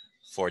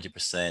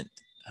 40%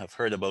 have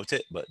heard about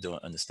it but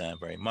don't understand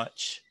very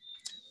much,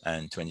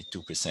 and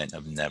 22%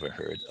 have never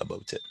heard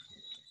about it.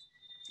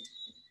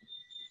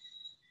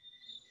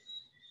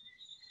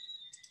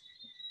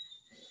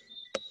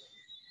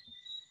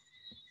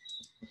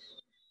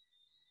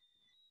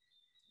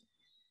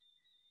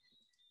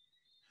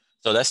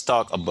 So let's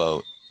talk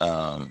about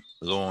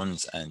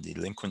loans and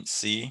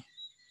delinquency.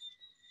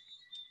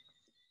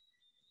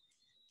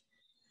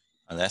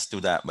 And let's do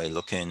that by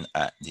looking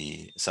at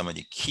some of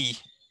the key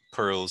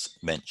Pearls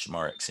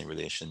benchmarks in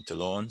relation to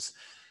loans.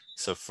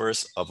 So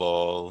first of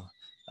all,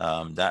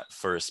 that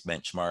first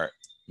benchmark,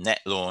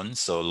 net loans,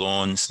 so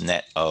loans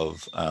net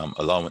of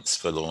allowance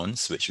for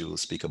loans, which we will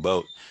speak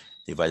about,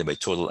 divided by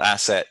total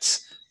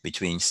assets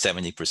between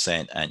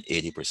 70% and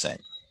 80%.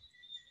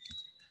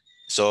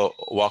 So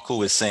Waku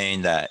was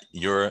saying that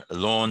your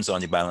loans on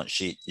the balance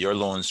sheet, your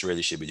loans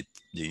really should be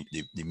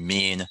the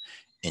main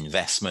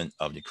investment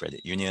of the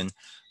credit union.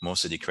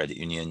 Most of the credit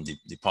union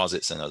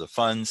deposits and other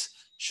funds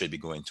should be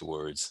going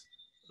towards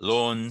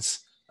loans.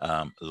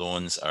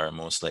 Loans are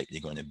most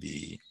likely going to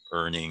be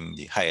earning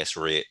the highest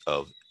rate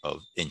of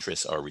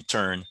interest or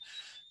return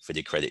for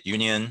the credit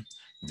union.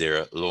 There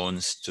are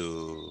loans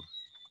to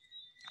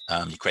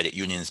the credit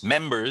union's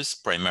members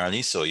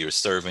primarily. So you're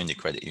serving the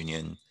credit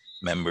union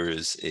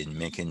members in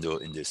making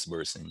those, in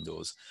disbursing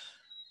those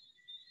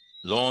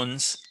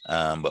loans.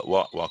 But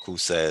what Waku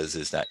says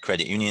is that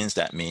credit unions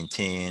that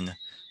maintain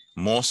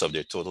most of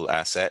their total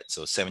assets,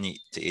 so 70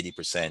 to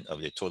 80%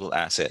 of their total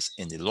assets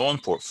in the loan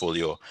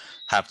portfolio,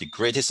 have the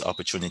greatest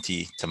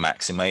opportunity to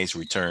maximize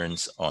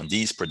returns on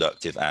these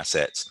productive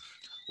assets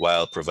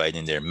while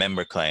providing their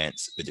member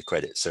clients with the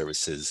credit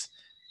services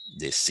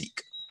they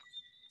seek.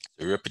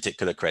 For your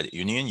particular credit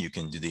union, you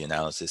can do the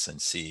analysis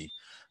and see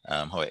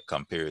how it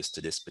compares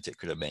to this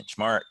particular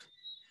benchmark.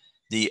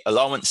 The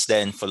allowance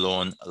then for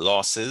loan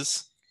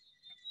losses.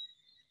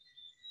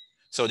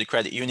 So the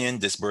credit union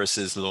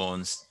disburses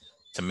loans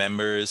to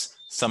members.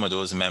 Some of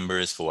those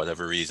members, for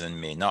whatever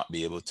reason, may not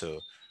be able to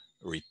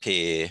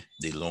repay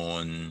the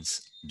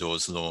loans,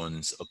 those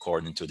loans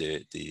according to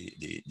the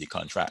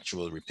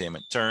contractual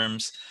repayment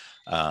terms.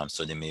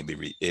 So they may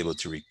be able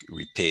to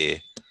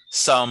repay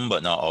some,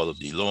 but not all of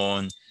the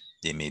loan.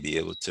 They may be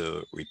able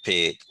to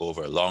repay it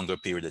over a longer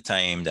period of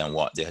time than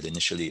what they had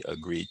initially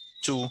agreed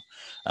to.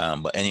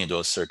 But any of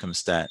those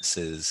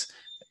circumstances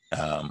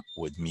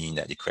would mean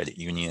that the credit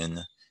union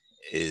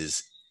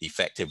is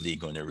effectively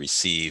going to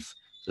receive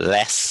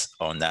less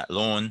on that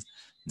loan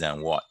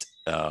than what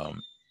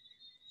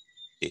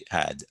it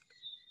had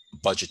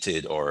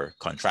budgeted or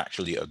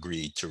contractually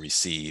agreed to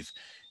receive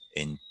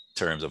in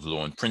terms of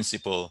loan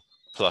principal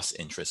plus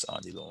interest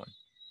on the loan.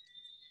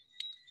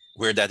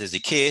 Where that is the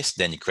case,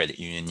 then the credit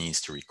union needs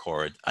to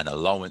record an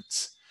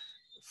allowance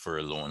for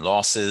loan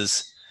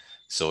losses.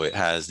 So it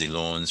has the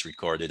loans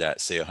recorded at,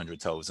 say,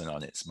 100,000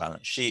 on its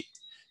balance sheet.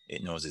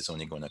 It knows it's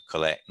only going to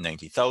collect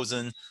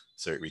 90,000.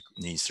 So it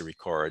needs to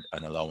record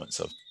an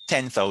allowance of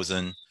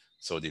 10,000.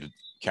 So the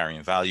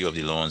carrying value of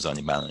the loans on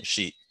the balance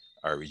sheet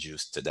are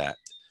reduced to that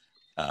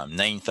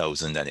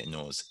 9,000 that it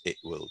knows it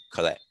will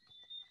collect.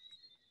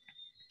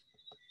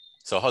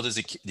 So how does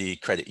the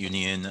credit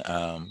union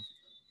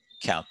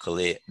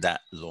calculate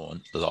that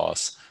loan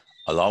loss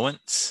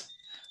allowance?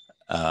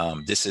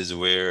 This is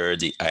where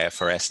the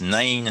IFRS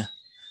 9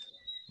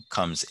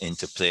 comes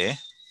into play.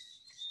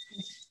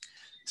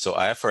 So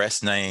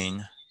IFRS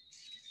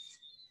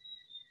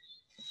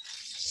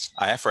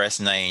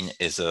 9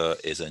 is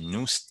a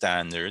new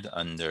standard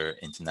under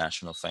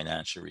International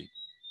Financial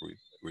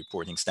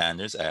Reporting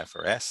Standards,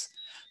 IFRS,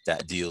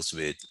 that deals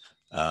with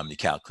the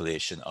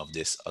calculation of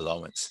this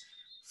allowance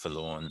for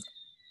loan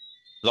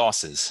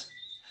losses.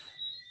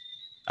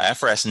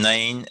 IFRS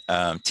 9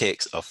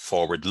 takes a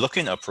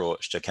forward-looking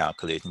approach to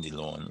calculating the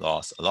loan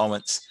loss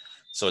allowance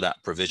so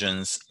that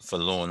provisions for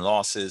loan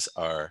losses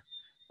are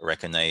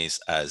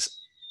recognized as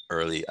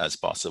early as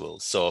possible.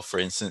 So for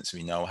instance,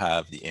 we now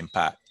have the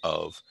impact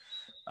of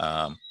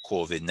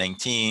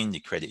COVID-19. The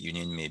credit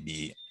union may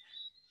be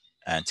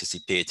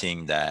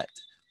anticipating that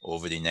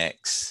over the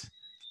next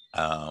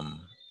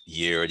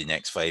year, the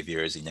next 5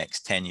 years, the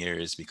next 10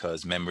 years,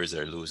 because members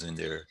are losing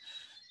their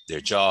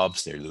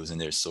jobs, they're losing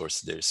their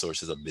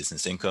sources of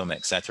business income,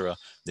 etc.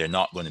 They're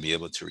not going to be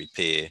able to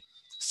repay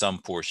some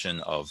portion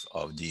of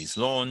these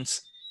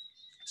loans.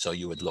 So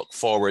you would look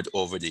forward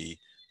over the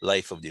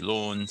life of the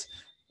loans,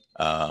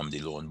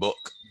 the loan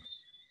book,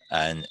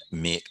 and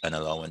make an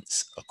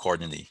allowance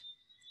accordingly.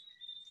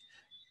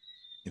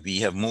 We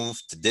have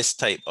moved to this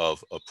type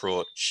of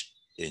approach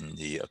in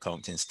the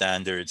accounting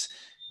standards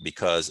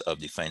because of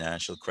the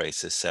financial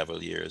crisis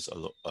several years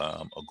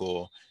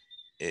ago.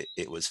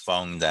 It was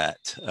found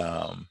that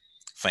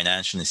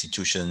financial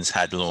institutions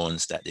had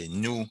loans that they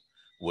knew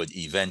would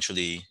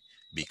eventually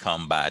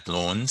become bad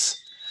loans,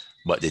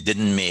 but they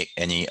didn't make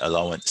any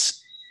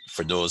allowance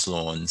for those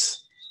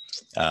loans,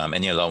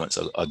 any allowance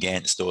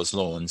against those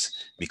loans,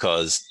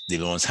 because the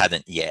loans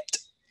hadn't yet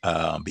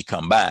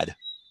become bad.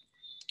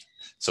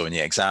 So in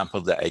the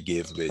example that I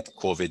give with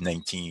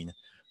COVID-19,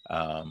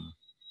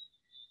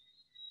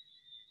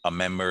 a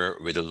member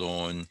with a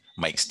loan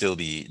might still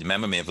be, the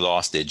member may have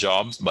lost their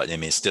jobs, but they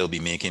may still be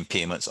making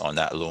payments on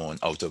that loan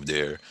out of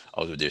their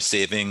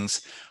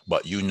savings.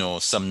 But you know,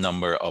 some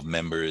number of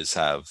members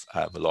have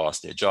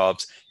lost their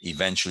jobs.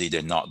 Eventually,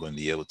 they're not going to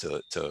be able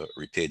to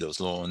repay those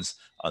loans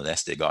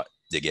unless they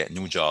get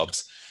new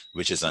jobs,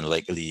 which is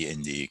unlikely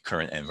in the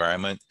current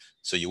environment.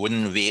 So you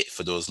wouldn't wait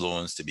for those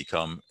loans to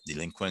become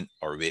delinquent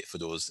or wait for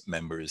those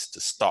members to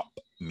stop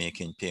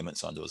making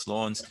payments on those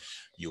loans.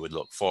 You would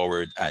look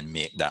forward and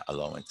make that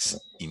allowance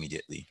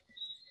immediately.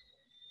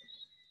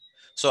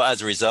 So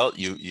as a result,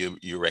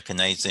 you're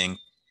recognizing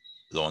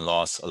loan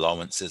loss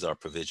allowances or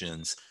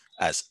provisions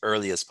as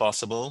early as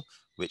possible,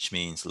 which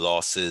means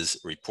losses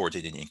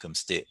reported in the income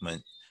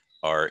statement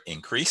are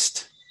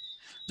increased.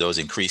 Those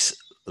increased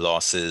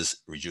losses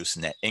reduce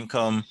net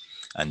income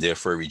and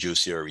therefore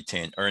reduce your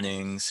retained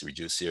earnings,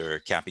 reduce your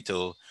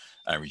capital,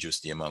 and reduce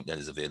the amount that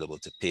is available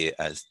to pay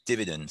as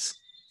dividends.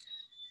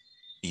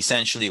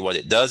 Essentially, what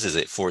it does is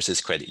it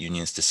forces credit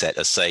unions to set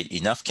aside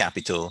enough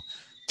capital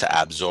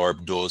to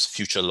absorb those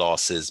future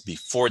losses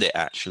before they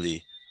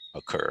actually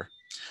occur.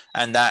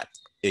 And that,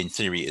 in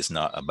theory, is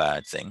not a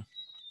bad thing.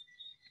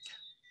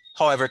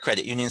 However,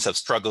 credit unions have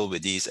struggled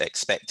with these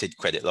expected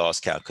credit loss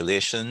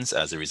calculations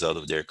as a result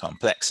of their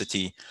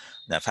complexity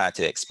and have had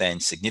to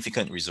expend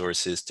significant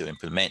resources to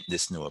implement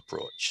this new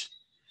approach.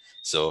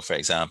 So, for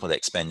example,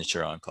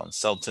 expenditure on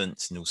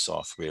consultants, new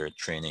software,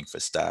 training for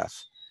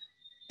staff,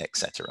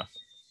 etc.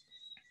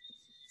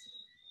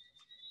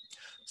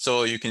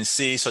 So you can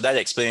see, so that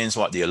explains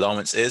what the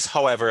allowance is.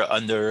 However,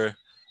 under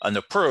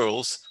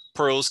Pearls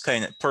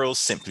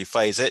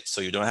simplifies it,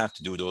 so you don't have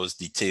to do those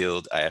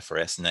detailed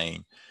IFRS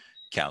 9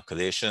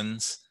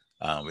 calculations,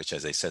 which,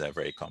 as I said, are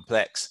very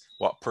complex.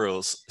 What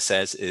Pearls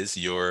says is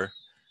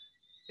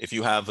if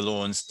you have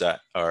loans that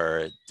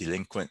are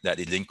delinquent, that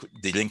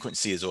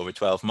delinquency is over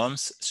 12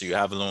 months, so you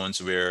have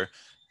loans where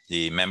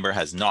the member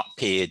has not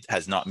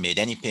made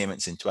any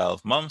payments in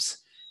 12 months,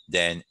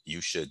 then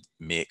you should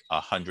make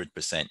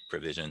 100%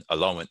 provision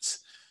allowance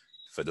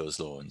for those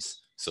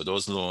loans. So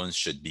those loans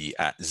should be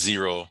at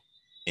 0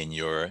 in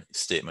your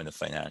statement of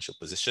financial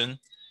position,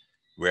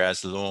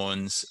 whereas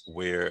loans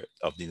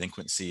of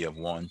delinquency of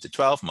 1 to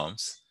 12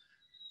 months,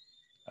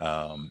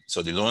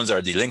 so the loans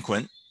are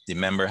delinquent, the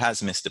member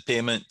has missed a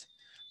payment,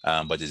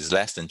 but it is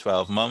less than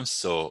 12 months.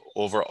 So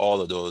over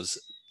all of those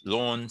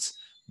loans,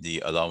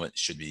 the allowance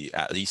should be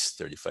at least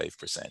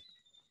 35%.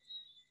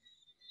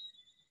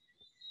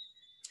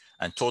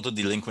 And total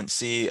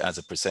delinquency as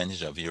a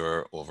percentage of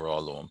your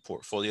overall loan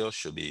portfolio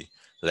should be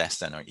less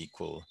than or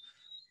equal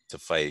to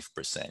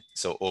 5%.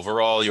 So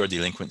overall, your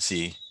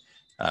delinquency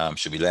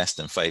should be less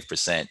than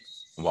 5%.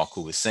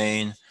 Waku was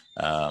saying,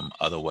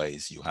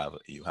 otherwise you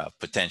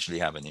potentially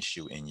have an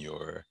issue in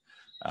your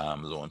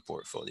loan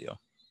portfolio.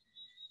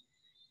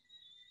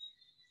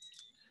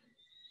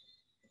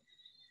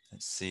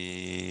 Let's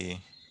see.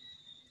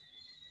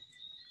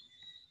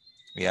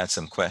 We had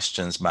some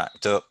questions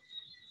backed up.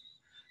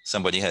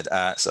 Somebody had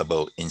asked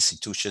about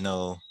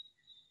institutional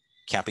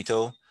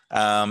capital.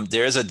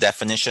 There is a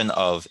definition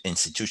of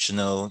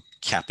institutional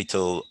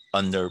capital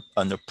under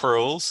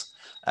Pearls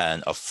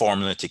and a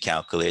formula to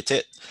calculate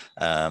it.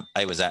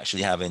 I was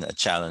actually having a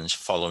challenge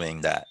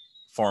following that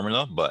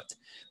formula, but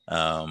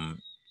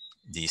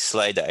the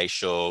slide that I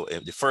show,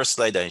 the first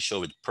slide that I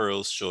showed with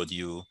Pearls showed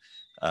you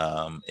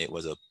it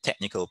was a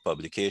technical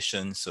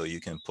publication, so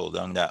you can pull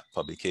down that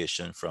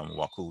publication from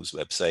Waku's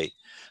website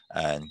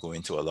and go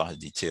into a lot of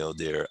detail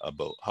there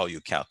about how you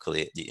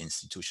calculate the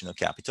institutional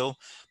capital.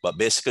 But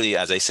basically,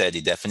 as I said,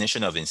 the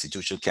definition of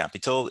institutional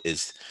capital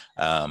is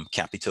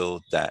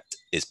capital that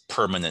is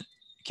permanent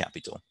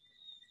capital.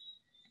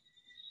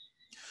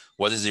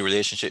 What is the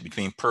relationship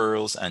between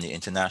Pearls and the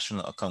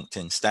International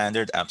Accounting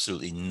Standard?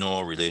 Absolutely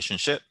no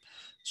relationship.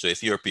 So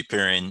if you're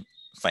preparing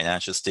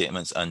financial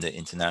statements under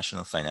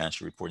International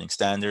Financial Reporting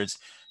Standards,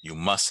 you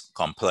must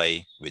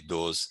comply with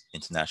those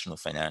International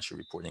Financial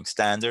Reporting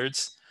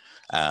Standards.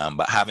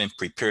 But having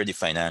prepared the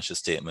financial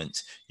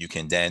statements, you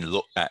can then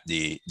look at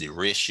the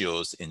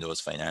ratios in those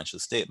financial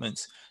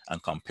statements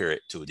and compare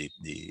it to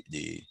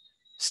the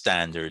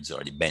standards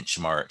or the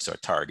benchmarks or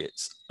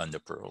targets under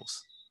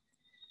Pearls.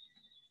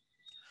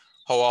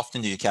 How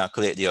often do you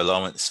calculate the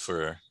allowance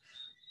for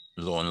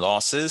loan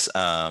losses?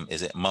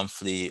 Is it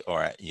monthly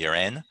or at year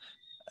end?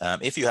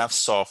 If you have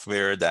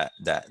software that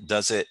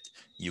does it,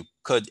 you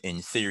could,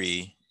 in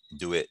theory,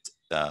 do it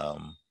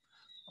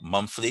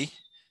monthly.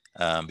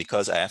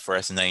 Because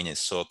IFRS 9 is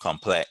so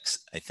complex,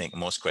 I think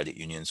most credit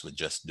unions would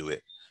just do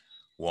it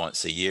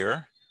once a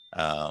year.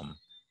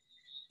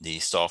 The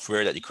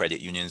software that the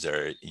credit unions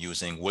are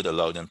using would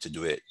allow them to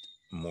do it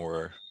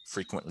more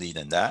frequently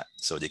than that.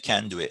 So they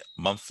can do it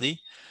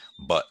monthly,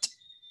 but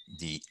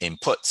the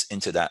inputs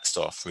into that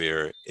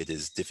software, it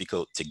is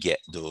difficult to get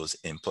those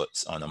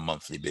inputs on a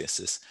monthly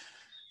basis.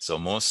 So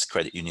most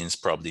credit unions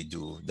probably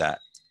do that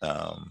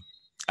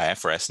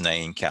IFRS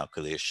 9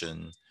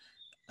 calculation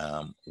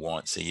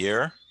once a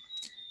year.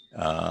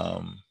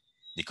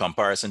 The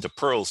comparison to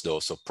Pearls though,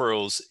 so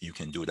Pearls, you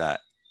can do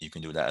that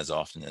as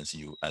often as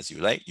you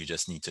like. You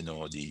just need to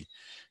know the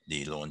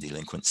loan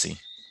delinquency.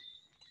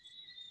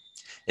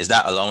 Is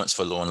that allowance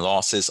for loan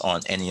losses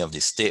on any of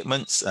the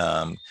statements?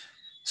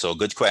 So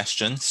good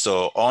question.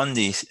 So on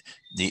the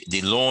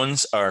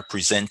loans are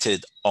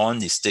presented on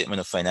the statement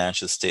of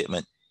financial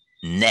statement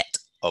net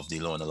of the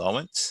loan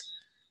allowance.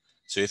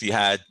 So if you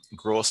had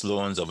gross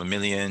loans of $1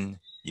 million,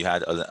 you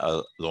had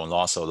a loan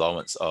loss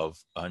allowance of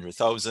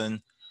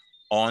 100,000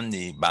 on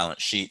the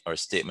balance sheet or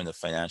statement of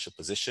financial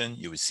position,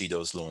 you would see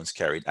those loans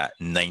carried at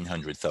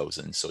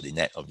 900,000. So the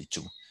net of the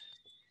two.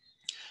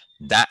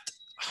 That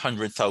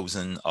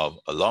 100,000 of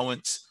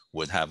allowance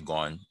would have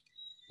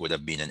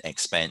been an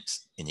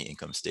expense in the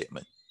income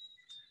statement.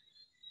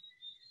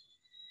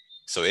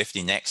 So if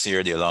the next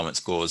year the allowance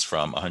goes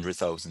from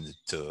 100,000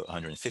 to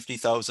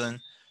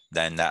 150,000,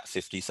 then that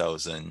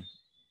 50,000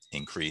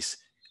 increase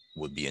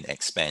would be an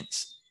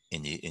expense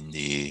in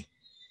the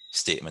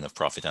statement of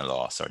profit and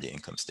loss or the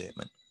income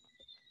statement.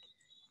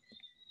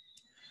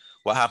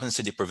 What happens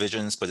to the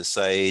provisions put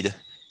aside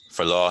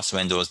for loss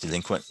when those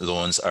delinquent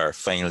loans are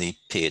finally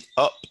paid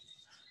up?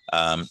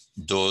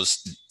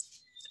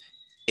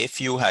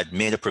 If you had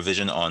made a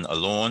provision on a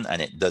loan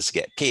and it does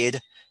get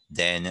paid,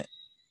 then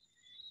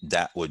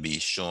that would be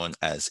shown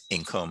as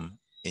income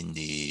in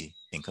the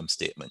income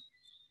statement.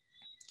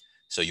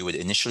 So you would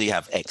initially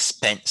have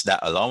expensed that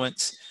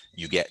allowance.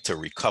 You get to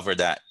recover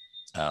that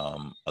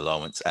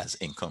allowance as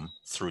income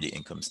through the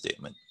income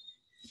statement.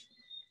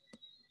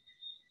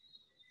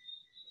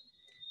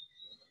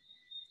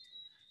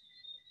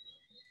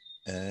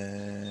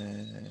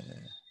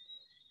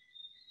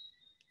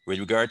 With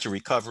regard to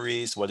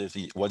recoveries, what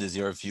is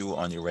your view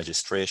on the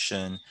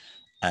registration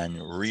and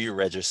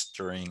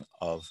re-registering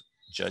of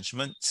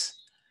judgments?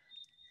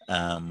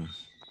 I'm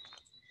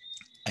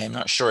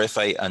not sure if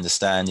I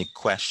understand the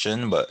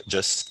question, but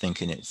just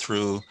thinking it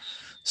through.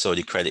 So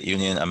the credit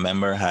union, a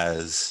member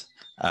has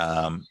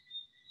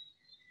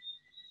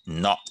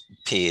not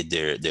paid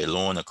their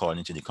loan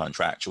according to the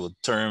contractual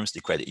terms.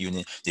 The credit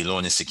union, the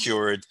loan is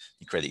secured.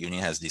 The credit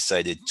union has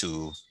decided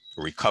to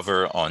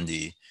recover on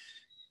the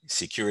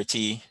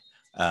security,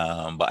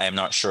 but I'm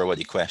not sure what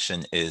the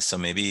question is. So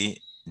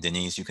maybe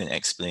Denise, you can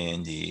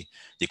explain the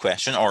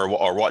question or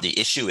what the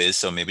issue is.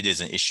 So maybe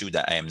there's an issue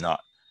that I am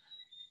not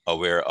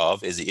aware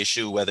of. Is the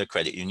issue whether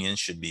credit unions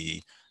should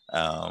be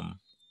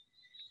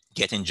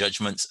getting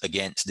judgments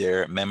against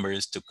their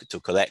members to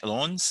collect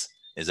loans?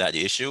 Is that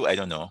the issue? I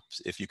don't know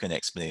if you can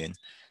explain,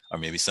 or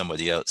maybe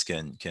somebody else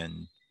can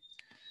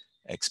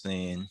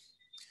explain.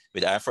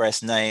 With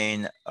IFRS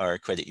 9, are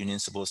credit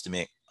unions supposed to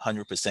make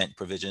 100%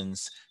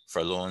 provisions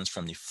for loans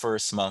from the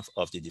first month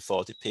of the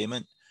defaulted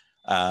payment?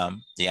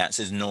 The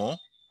answer is no.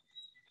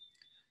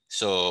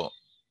 So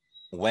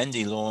when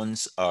the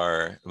loans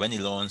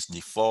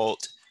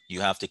default,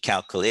 you have to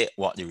calculate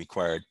what the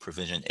required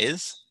provision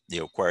is, the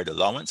required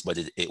allowance, but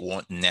it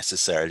won't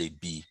necessarily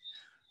be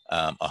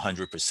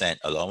 100%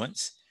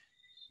 allowance.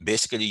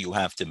 Basically, you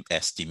have to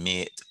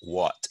estimate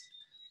what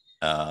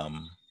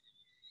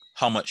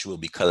how much will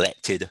be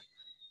collected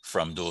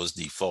from those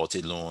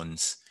defaulted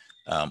loans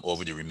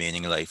over the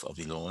remaining life of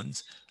the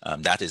loans.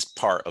 That is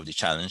part of the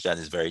challenge. That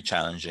is very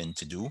challenging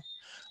to do.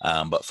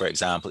 But for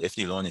example, if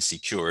the loan is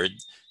secured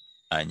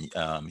and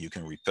you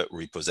can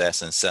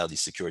repossess and sell the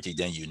security,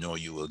 then you know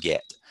you will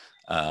get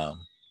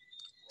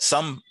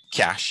some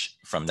cash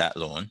from that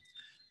loan.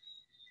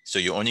 So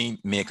you only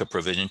make a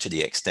provision to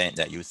the extent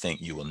that you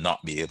think you will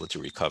not be able to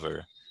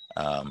recover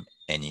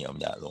any of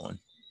that loan.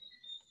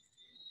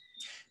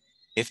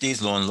 If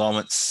these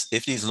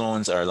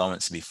loans are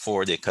allowance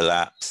before they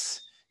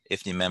collapse,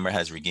 if the member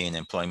has regained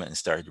employment and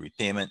started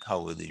repayment,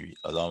 how will the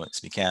allowance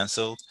be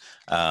canceled?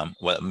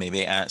 Well,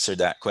 maybe answer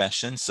that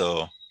question.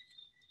 So,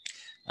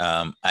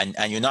 and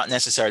you're not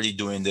necessarily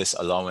doing this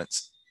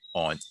allowance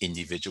on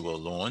individual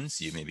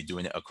loans. You may be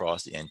doing it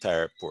across the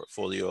entire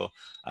portfolio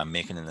and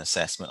making an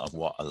assessment of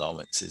what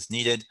allowance is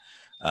needed.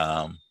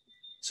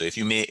 So if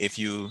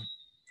you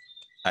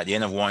at the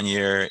end of 1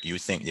 year, you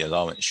think the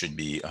allowance should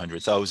be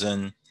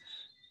 100,000.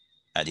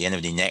 At the end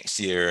of the next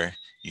year,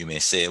 you may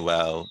say,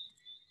 well,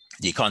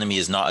 the economy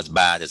is not as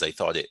bad as I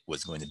thought it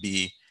was going to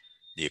be.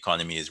 The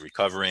economy is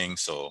recovering.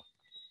 So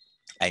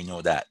I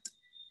know that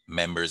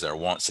members are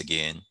once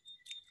again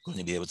going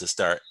to be able to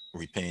start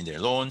repaying their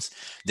loans.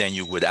 Then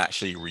you would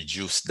actually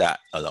reduce that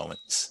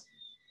allowance.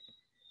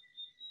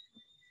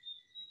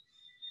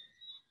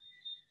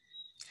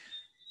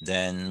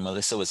 Then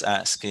Melissa was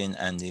asking,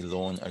 and the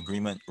loan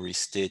agreement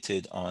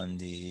restated on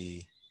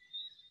the,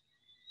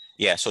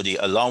 yeah, so the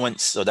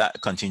allowance, so that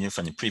continued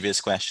from the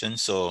previous question.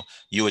 So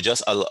you would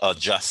just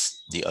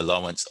adjust the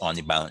allowance on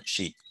the balance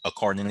sheet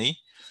accordingly.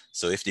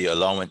 So if the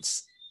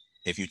allowance,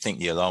 if you think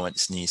the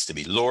allowance needs to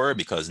be lower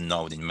because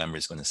now the member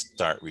is going to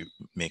start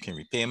making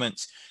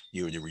repayments,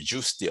 you would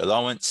reduce the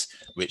allowance,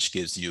 which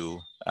gives you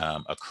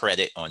a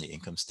credit on the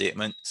income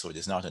statement. So it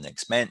is not an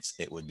expense,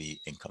 it would be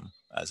income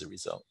as a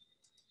result.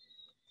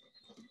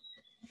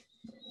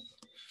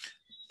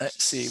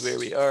 Let's see where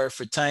we are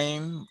for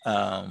time,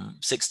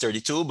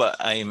 6:32, but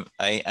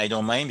I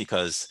don't mind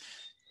because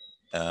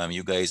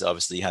you guys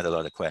obviously had a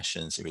lot of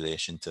questions in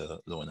relation to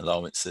loan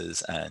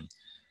allowances and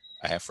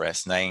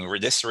IFRS 9.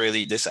 This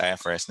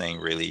IFRS 9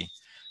 really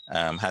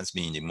has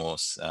been the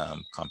most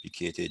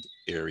complicated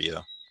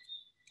area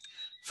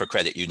for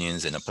credit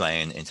unions in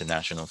applying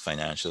international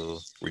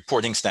financial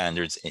reporting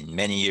standards in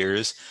many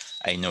years.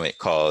 I know it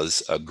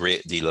caused a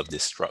great deal of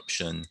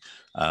disruption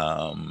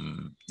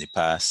the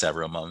past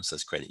several months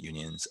as credit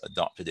unions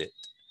adopted it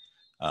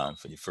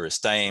for the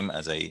first time.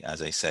 As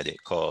I said,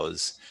 it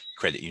caused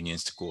credit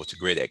unions to go to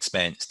great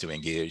expense to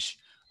engage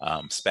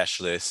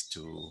specialists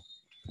to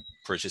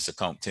purchase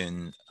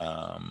accounting,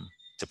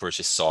 to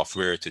purchase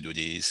software to do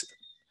these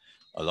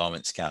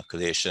allowance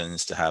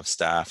calculations, to have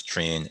staff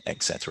trained,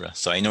 etc.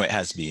 So I know it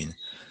has been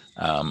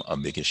a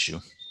big issue.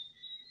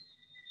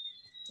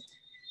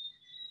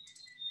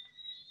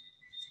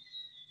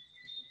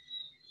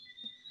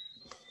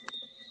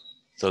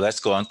 So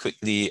let's go on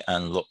quickly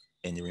and look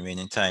in the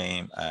remaining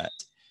time at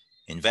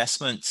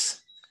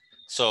investments.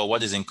 So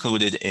what is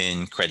included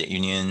in credit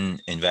union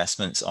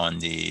investments on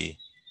the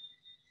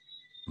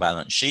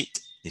balance sheet?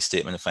 The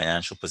statement of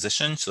financial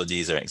position. So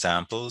these are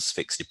examples: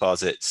 fixed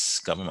deposits,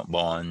 government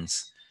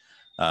bonds,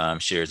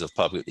 shares of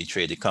publicly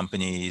traded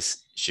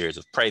companies, shares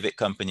of private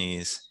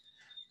companies,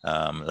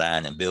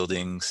 land and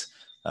buildings.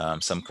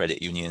 Some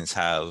credit unions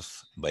have,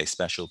 by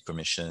special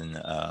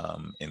permission,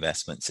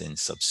 investments in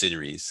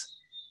subsidiaries.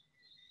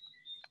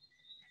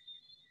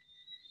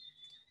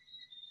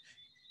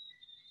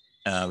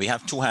 We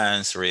have two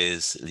hands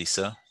raised.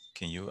 Lisa,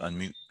 can you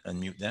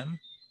unmute them?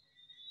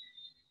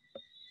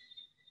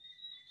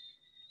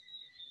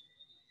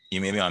 You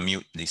may be on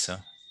mute,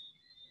 Lisa.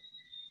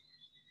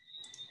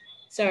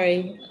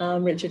 Sorry,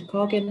 Richard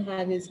Corkin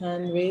had his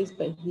hand raised,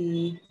 but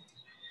he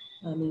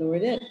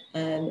lowered it,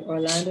 and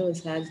Orlando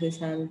has had his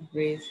hand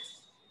raised.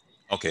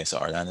 Okay, so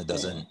Orlando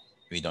doesn't,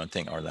 we don't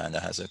think Orlando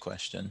has a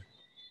question.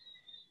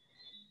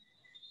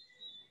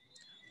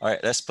 All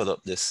right, let's put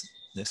up this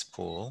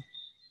poll.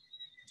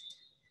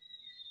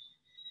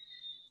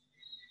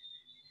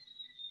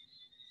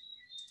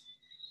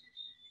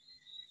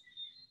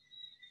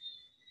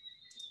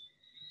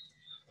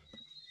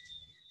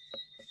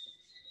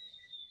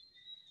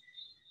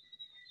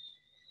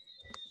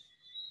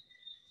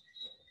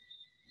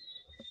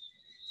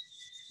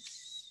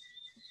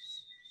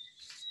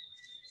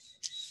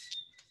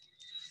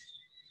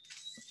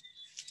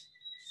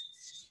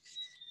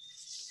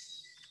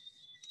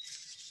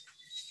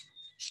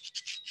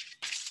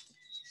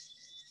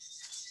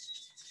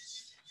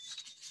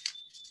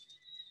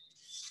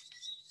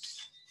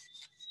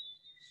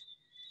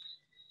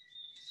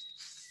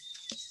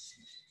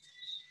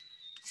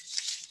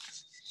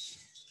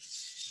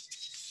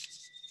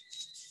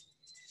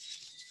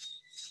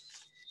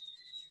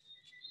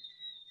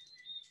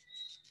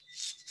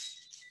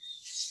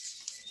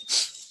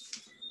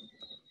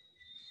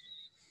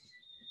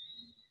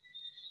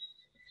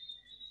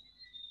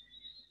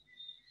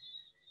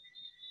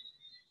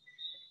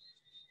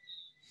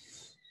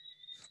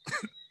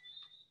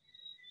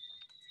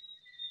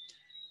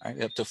 All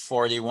right, up to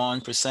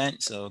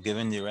 41%. So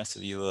giving the rest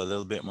of you a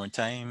little bit more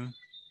time.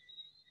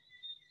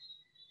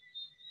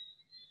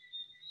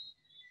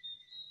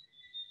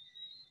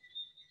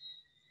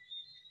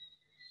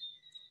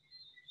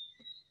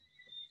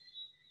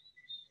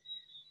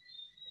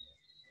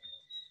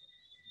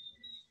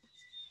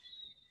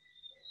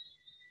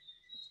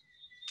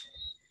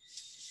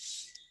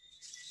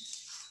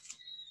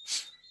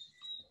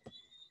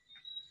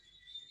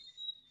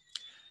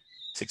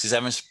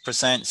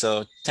 %,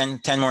 so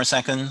 10 more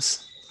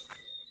seconds.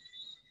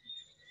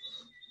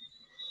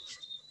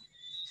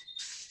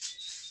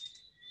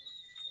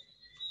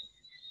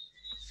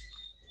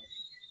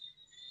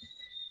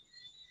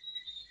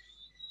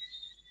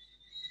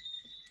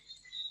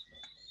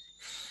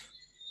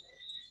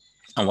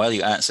 And while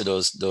you answer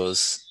this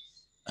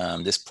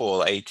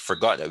poll, I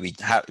forgot that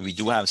we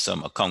do have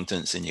some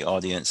accountants in the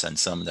audience, and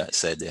some that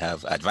said they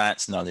have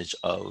advanced knowledge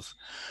of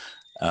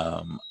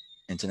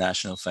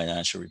international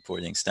financial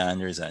reporting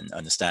standards and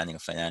understanding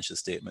of financial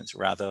statements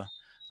rather.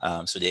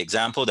 So the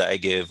example that I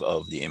give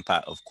of the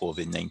impact of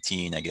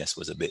COVID-19, I guess,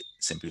 was a bit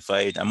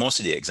simplified, and most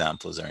of the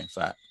examples are in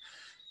fact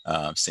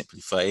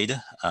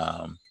simplified.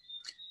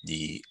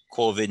 The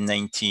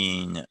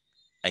COVID-19,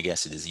 I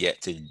guess it is yet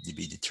to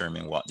be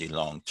determined what the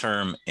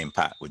long-term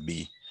impact would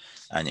be.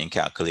 And in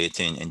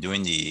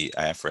doing the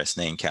IFRS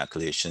 9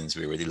 calculations,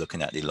 we're really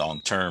looking at the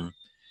long-term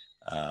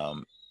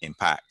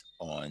impact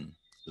on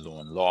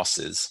loan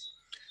losses.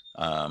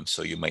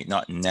 So you might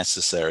not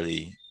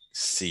necessarily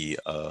see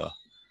a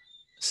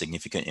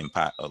significant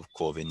impact of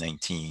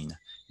COVID-19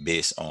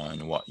 based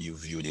on what you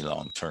view the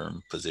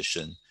long-term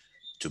position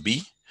to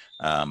be.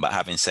 But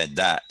having said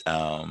that,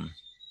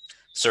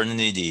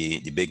 certainly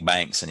the big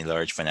banks and the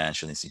large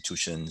financial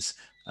institutions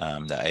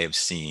that I have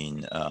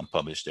seen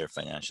publish their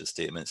financial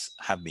statements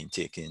have been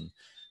taking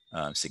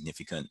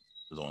significant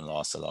loan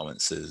loss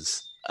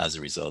allowances as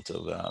a result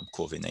of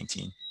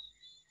COVID-19.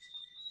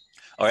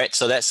 All right,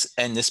 so let's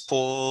end this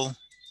poll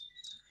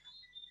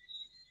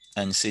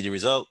and see the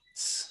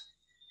results.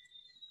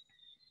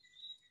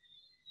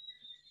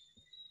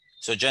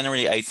 So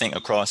generally, I think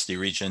across the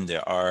region,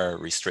 there are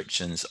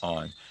restrictions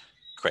on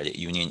credit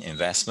union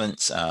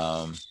investments.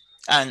 And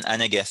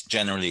I guess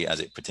generally, as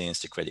it pertains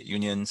to credit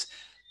unions,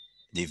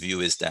 the view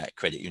is that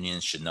credit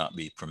unions should not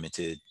be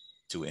permitted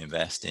to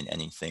invest in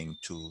anything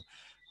too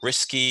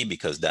risky,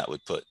 because that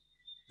would put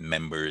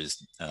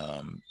members'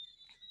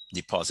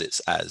 deposits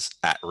as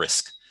at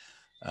risk.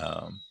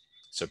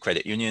 So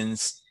credit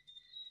unions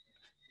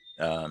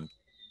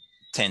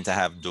tend to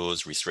have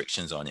those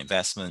restrictions on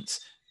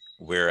investments,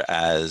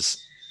 whereas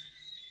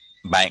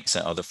banks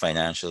and other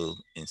financial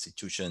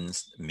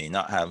institutions may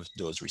not have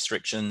those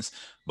restrictions,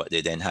 but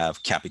they then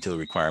have capital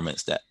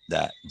requirements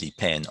that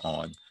depend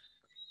on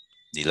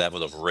the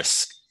level of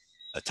risk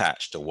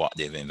attached to what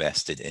they've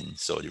invested in.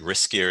 So the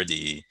riskier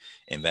the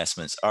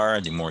investments are,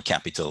 the more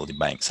capital the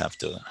banks have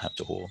to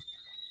hold.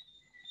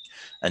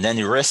 And then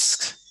the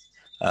risk,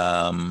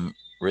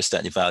 risk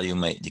that the value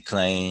might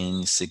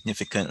decline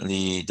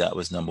significantly. That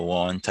was number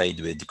one, tied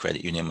with the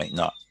credit union might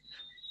not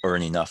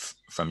earn enough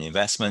from the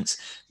investments.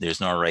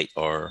 There's no right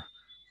or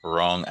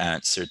wrong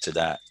answer to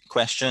that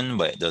question,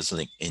 but it does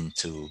link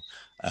into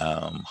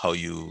how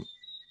you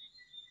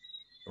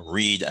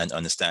read and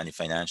understand the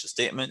financial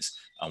statements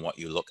and what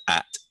you look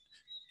at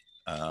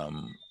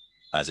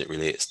as it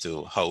relates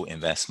to how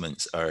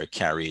investments are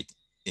carried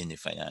in the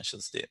financial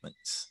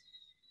statements.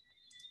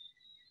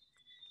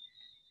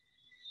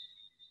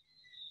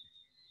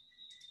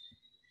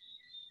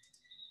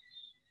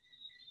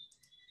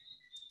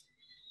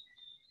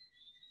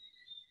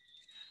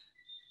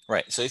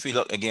 Right, so if we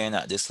look again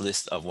at this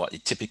list of what the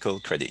typical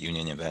credit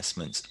union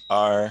investments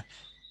are,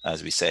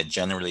 as we said,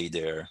 generally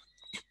they're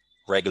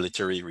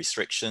regulatory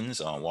restrictions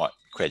on what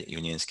credit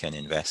unions can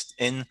invest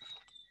in.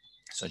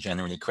 So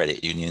generally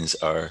credit unions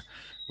are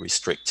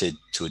restricted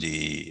to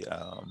the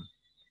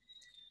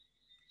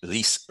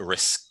least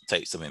risk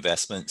types of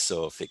investments.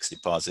 So fixed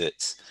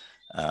deposits,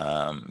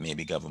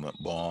 maybe government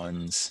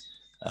bonds.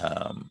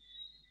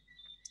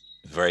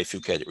 Very few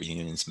credit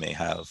unions may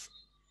have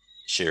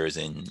shares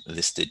in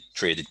listed,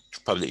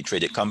 publicly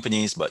traded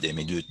companies, but they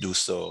may do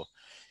so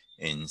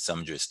in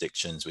some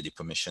jurisdictions with the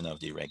permission of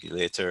the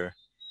regulator.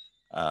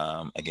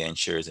 Again,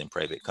 shares in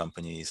private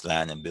companies,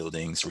 land and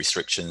buildings,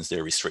 restrictions. There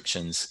are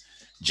restrictions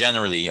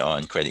generally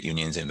on credit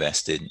unions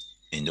invested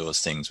in those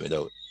things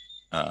without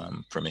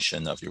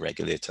permission of the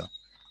regulator.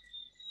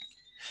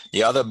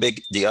 The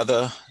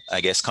other,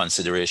 I guess,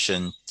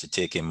 consideration to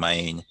take in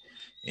mind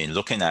in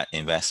looking at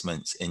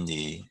investments in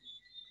the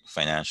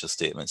financial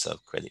statements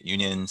of credit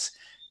unions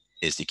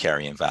is the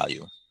carrying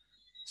value.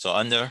 So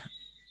under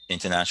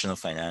international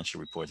financial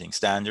reporting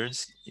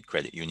standards, the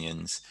credit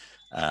unions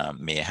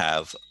may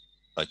have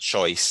a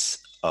choice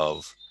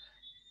of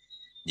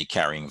the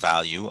carrying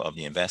value of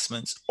the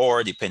investments,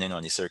 or depending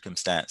on the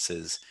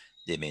circumstances,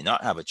 they may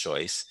not have a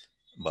choice,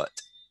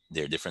 but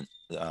there are different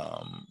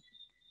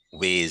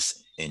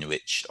ways in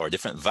which, or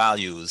different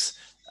values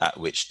at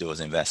which those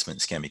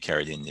investments can be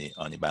carried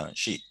on the balance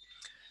sheet.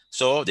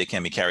 So they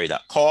can be carried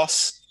at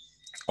cost,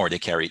 or they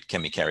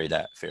can be carried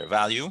at fair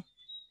value.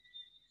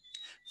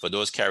 For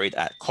those carried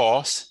at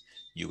cost,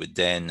 you would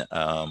then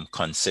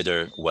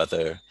consider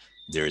whether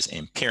there's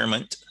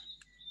impairment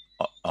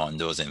on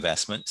those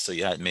investments. So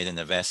you had made an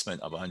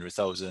investment of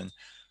 100,000.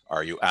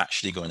 Are you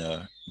actually going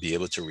to be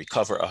able to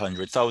recover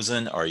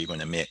 100,000? Or are you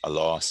going to make a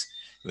loss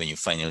when you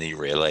finally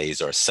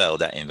realize or sell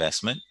that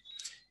investment?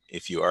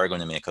 If you are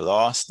going to make a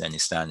loss, then the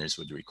standards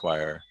would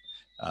require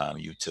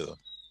you to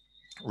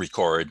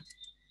record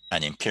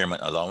an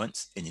impairment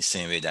allowance in the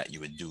same way that you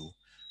would do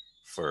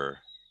for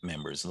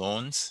members'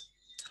 loans.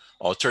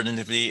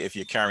 Alternatively, if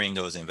you're carrying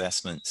those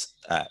investments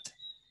at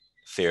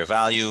fair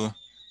value,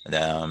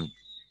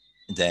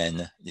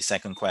 then the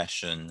second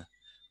question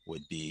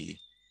would be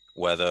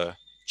whether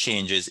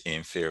changes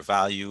in fair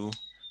value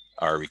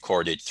are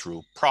recorded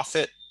through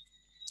profit,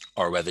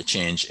 or whether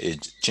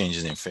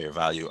changes in fair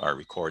value are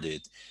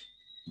recorded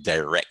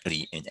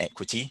directly in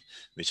equity,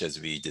 which, as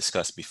we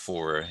discussed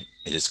before,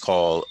 it is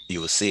called,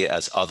 you will see it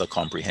as other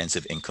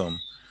comprehensive income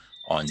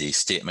on the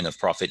statement of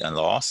profit and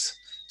loss.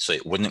 So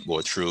it wouldn't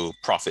go through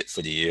profit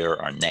for the year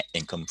or net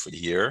income for the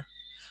year,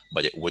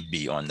 but it would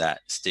be on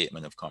that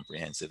statement of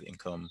comprehensive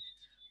income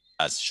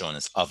as shown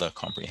as other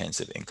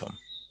comprehensive income.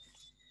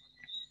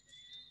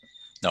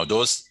 Now,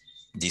 those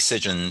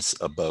decisions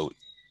about,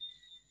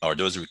 or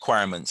those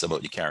requirements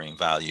about the carrying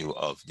value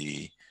of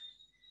the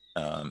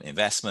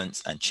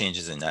investments and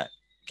changes in that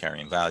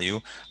carrying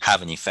value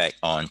have an effect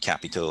on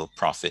capital,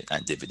 profit,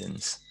 and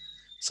dividends.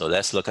 So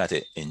let's look at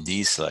it in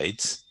these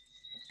slides.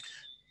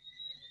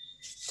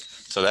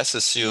 So let's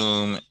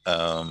assume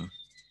the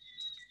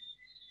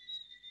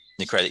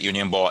credit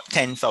union bought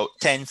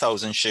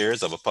 10,000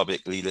 shares of a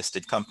publicly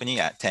listed company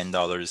at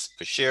 $10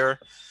 per share.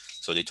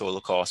 So the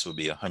total cost would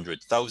be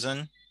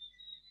 100,000.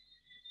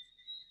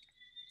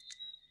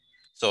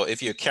 So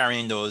if you're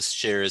carrying those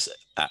shares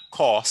at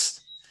cost,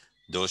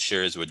 those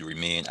shares would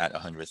remain at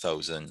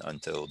 100,000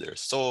 until they're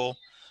sold.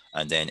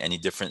 And then any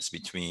difference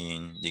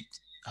between the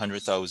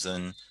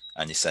 100,000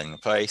 and the selling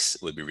price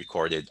would be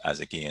recorded as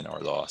a gain or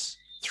loss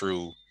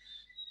through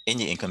in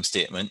the income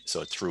statement,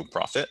 so through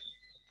profit.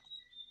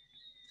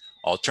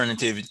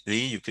 Alternatively,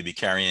 you could be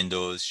carrying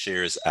those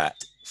shares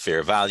at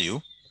fair value.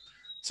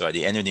 So at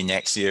the end of the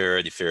next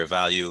year, the fair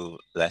value,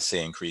 let's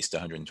say, increased to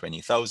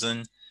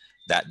 120,000.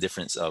 That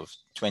difference of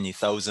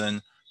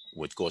 20,000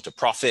 would go to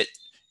profit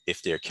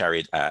if they're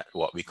carried at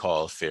what we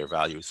call fair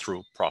value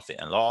through profit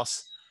and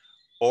loss.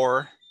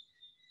 Or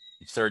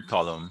the third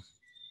column,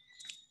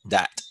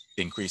 that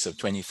increase of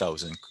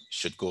 20,000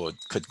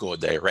 could go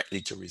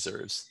directly to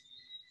reserves.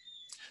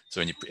 So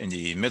in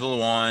the middle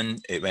one,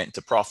 it went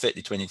to profit.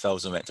 The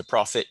 20,000 went to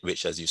profit,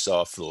 which, as you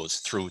saw, flows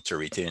through to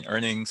retained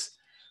earnings.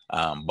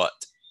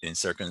 But in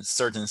certain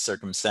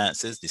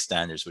circumstances, the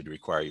standards would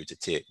require you to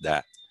take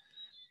that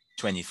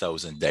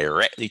 20,000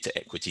 directly to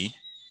equity,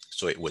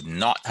 so it would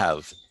not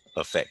have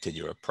affected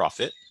your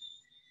profit.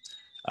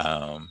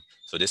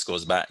 So this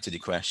goes back to the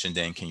question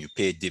then, can you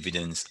pay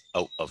dividends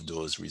out of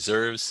those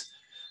reserves?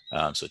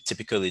 So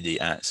typically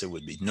the answer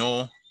would be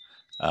no.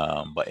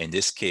 But in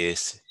this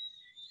case,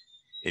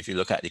 if you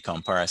look at the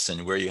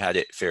comparison where you had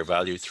it fair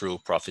value through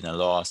profit and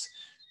loss,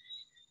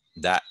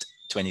 that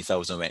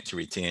 20,000 went to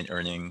retained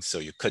earnings, so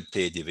you could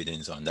pay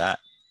dividends on that.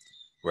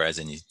 Whereas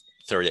in the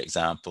third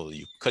example,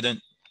 you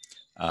couldn't.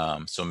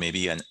 So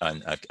maybe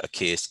a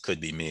case could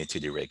be made to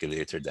the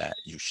regulator that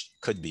you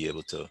should be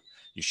able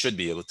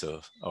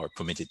to, or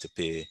permitted to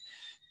pay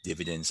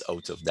dividends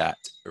out of that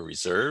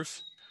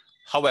reserve.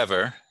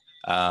 However,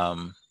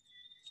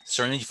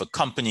 certainly for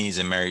companies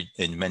in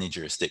many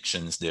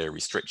jurisdictions, there are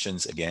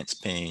restrictions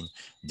against paying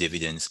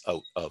dividends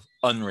out of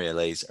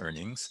unrealized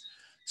earnings.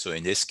 So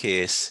in this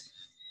case,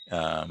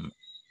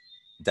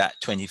 that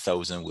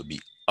 20,000 would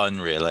be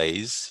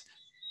unrealized.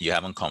 You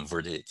haven't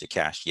converted it to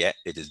cash yet.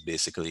 It is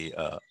basically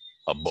a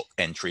book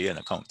entry, an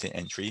accounting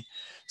entry.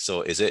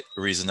 So is it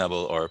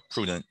reasonable or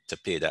prudent to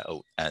pay that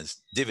out as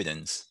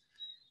dividends?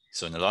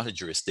 So in a lot of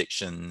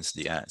jurisdictions,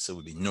 the answer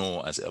would be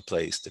no as it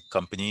applies to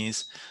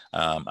companies.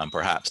 And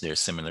perhaps there are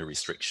similar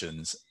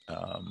restrictions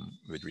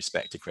with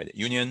respect to credit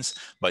unions.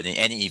 But in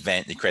any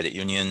event, the credit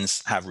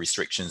unions have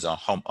restrictions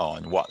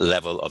on what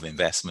level of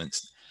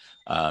investments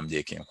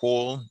they can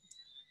hold,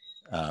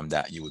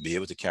 that you would be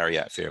able to carry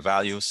at fair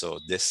value. So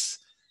this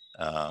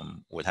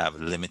would have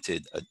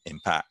limited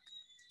impact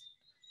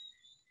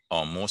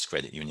on most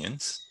credit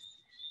unions.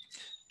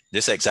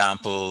 This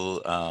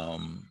example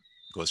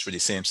goes through the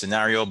same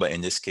scenario, but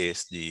in this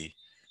case, the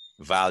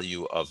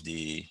value of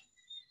the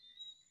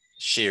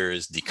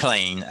shares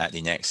decline at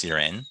the next year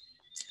end.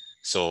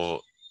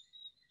 So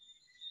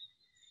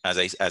as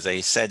I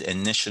said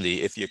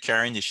initially, if you're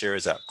carrying the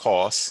shares at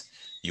cost,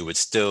 you would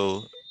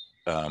still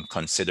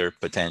consider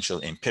potential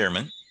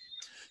impairment.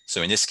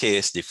 So in this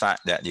case, the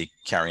fact that the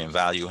carrying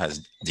value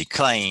has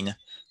declined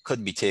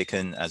could be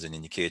taken as an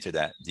indicator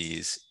that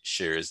these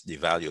shares, the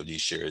value of these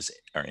shares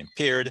are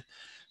impaired.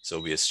 So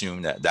we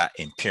assume that that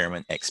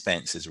impairment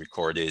expense is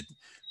recorded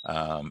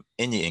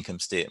in the income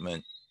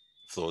statement,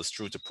 flows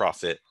through to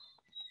profit,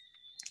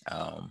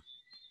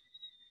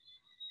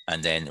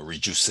 and then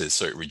reduces.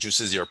 So it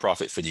reduces your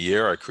profit for the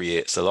year or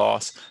creates a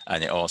loss,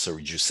 and it also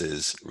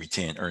reduces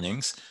retained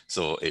earnings.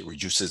 So it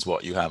reduces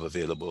what you have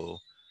available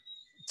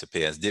to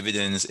pay as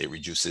dividends. It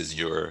reduces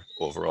your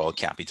overall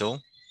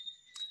capital.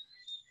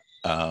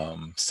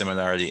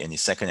 Similarly, in the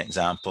second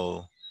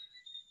example,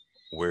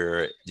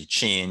 where the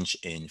change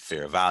in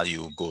fair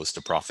value goes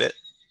to profit.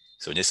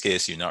 So in this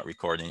case, you're not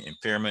recording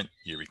impairment,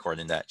 you're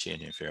recording that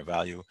change in fair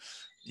value.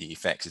 The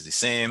effect is the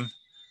same.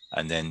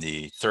 And then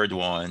the third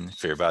one,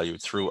 fair value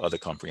through other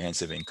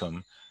comprehensive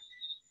income.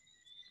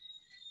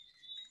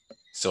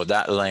 So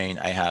that line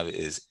I have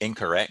is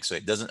incorrect. So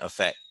it doesn't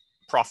affect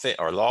profit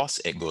or loss,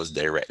 it goes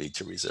directly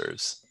to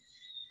reserves.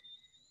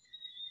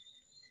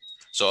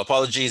 So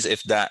apologies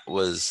if that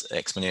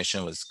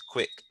explanation was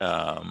quick,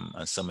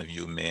 and some of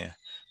you may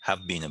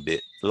have been a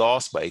bit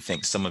lost, but I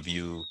think some of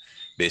you,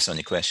 based on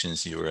the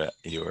questions you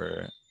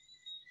were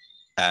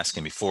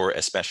asking before,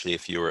 especially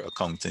if you're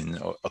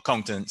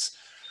accountants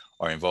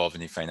or involved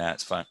in the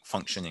finance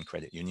function in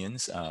credit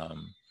unions,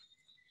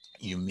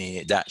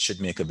 that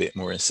should make a bit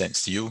more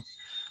sense to you.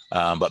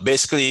 But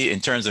basically, in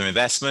terms of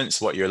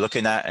investments, what you're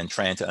looking at and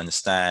trying to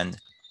understand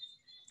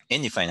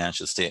in the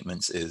financial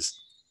statements is,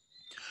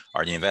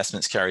 are the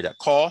investments carried at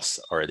cost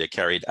or are they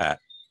carried at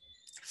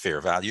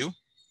fair value?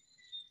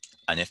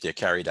 And if they're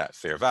carried at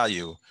fair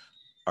value,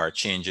 are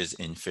changes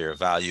in fair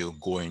value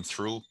going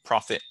through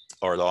profit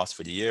or loss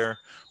for the year,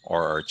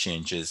 or are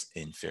changes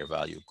in fair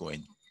value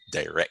going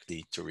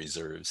directly to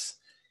reserves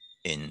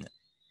in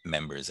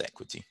members'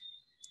 equity?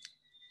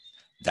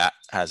 That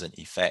has an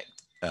effect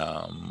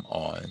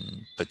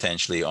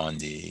potentially on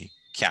the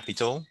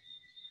capital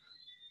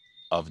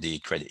of the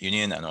credit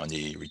union and on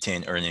the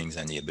retained earnings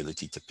and the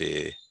ability to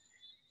pay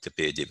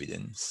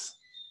dividends.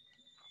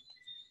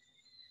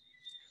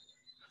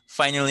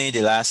 Finally,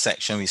 the last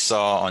section we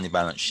saw on the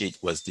balance sheet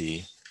was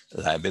the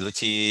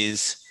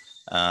liabilities.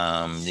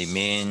 The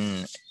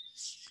main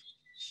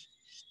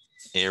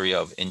area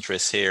of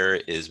interest here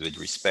is with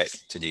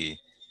respect to the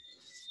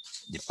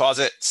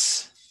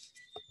deposits.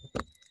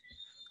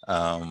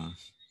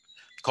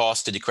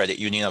 Cost to the credit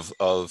union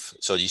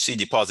so you see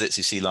deposits,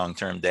 you see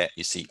long-term debt,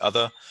 you see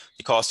other.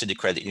 The cost to the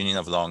credit union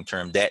of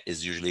long-term debt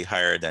is usually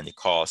higher than the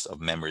cost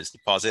of members'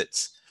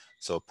 deposits.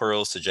 So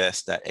Pearl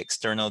suggests that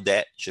external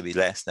debt should be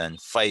less than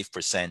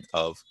 5%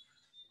 of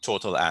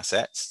total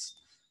assets.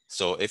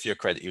 So if your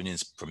credit union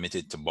is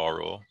permitted to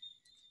borrow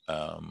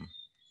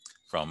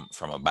from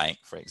a bank,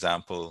 for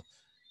example,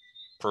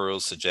 Pearl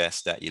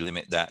suggests that you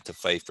limit that to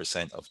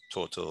 5% of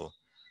total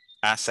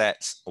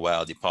assets,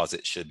 while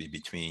deposits should be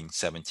between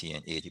 70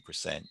 and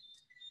 80%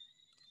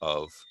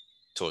 of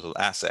total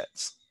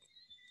assets.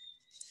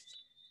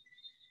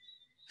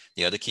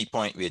 The other key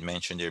point we had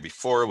mentioned there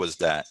before was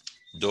that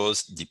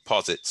those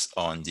deposits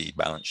on the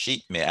balance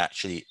sheet may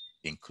actually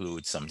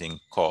include something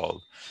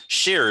called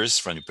shares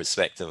from the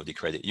perspective of the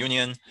credit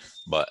union,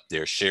 but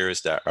they're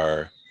shares that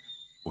are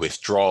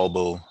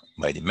withdrawable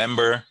by the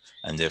member,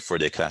 and therefore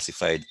they're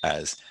classified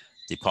as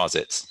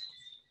deposits.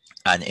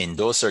 And in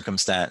those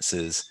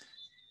circumstances,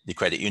 the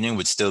credit union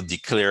would still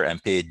declare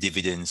and pay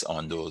dividends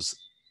on those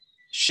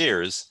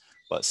shares,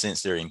 but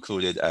since they're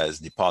included as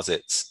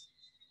deposits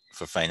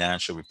for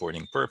financial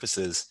reporting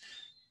purposes,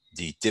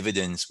 the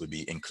dividends would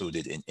be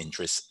included in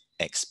interest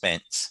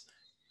expense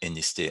in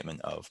the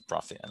statement of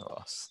profit and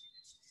loss.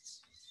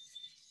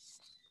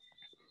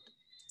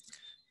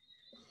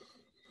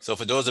 So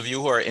for those of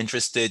you who are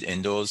interested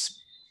in those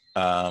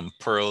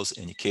Pearls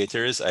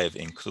indicators, I've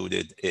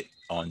included it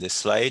on this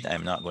slide.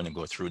 I'm not going to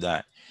go through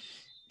that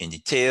in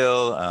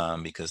detail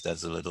because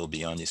that's a little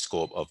beyond the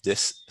scope of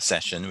this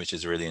session, which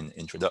is really an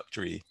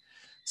introductory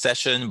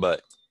session,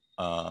 but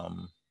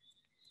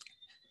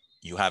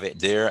you have it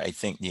there. I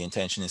think the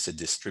intention is to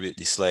distribute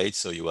the slides,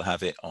 so you will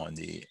have it on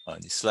the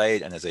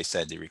slide. And as I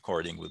said, the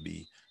recording will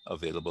be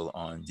available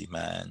on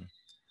demand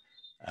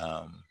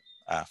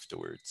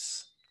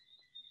afterwards.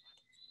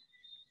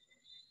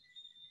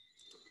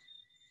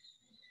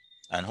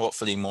 And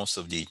hopefully most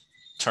of the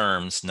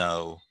terms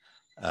now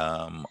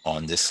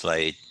on this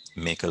slide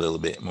make a little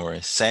bit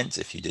more sense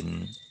if you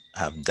didn't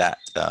have that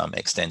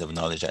extent of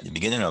knowledge at the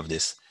beginning of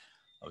this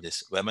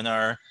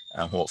webinar.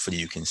 And hopefully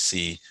you can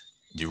see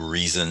the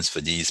reasons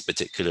for these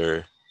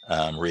particular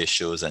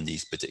ratios and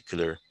these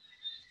particular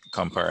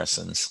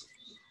comparisons.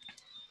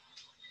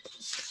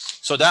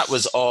 So that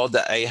was all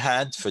that I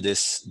had for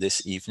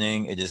this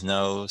evening. It is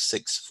now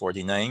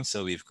 6:49,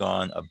 so we've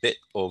gone a bit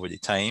over the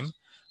time.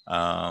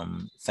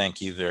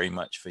 Thank you very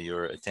much for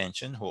your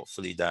attention.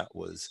 Hopefully that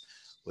was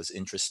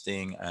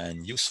interesting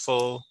and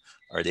useful.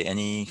 Are there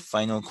any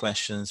final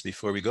questions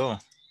before we go?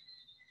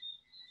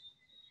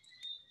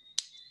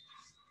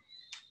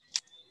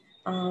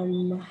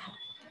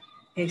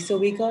 Okay, so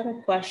we got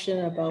a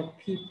question about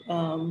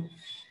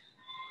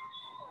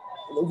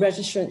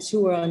registrants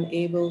who were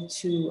unable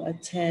to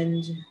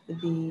attend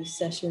the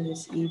session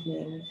this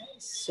evening.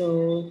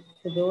 So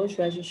for those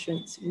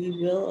registrants, we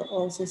will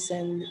also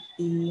send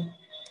the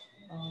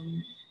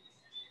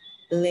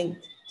link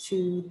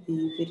to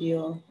the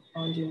video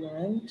on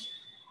demand.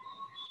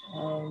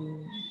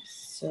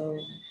 So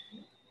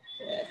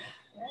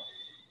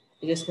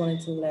I just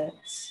wanted to let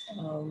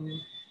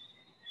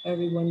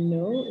everyone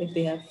know if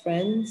they have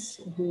friends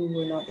who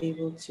were not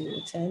able to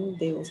attend,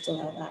 they will still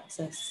have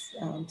access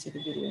to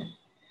the video.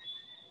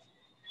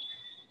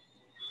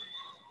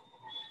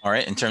 All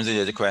right, in terms of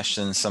the other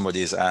questions,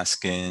 somebody is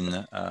asking,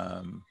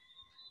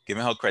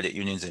 given how credit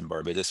unions in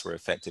Barbados were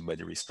affected by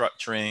the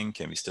restructuring,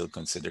 can we still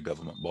consider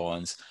government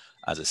bonds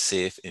as a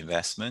safe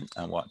investment,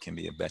 and what can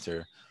be a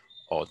better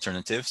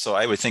alternative? So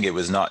I would think it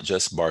was not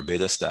just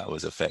Barbados that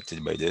was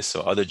affected by this.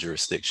 So other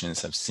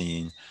jurisdictions have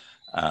seen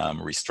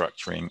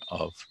restructuring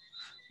of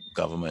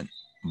government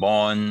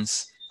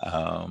bonds.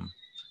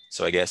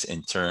 So I guess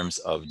in terms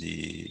of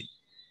the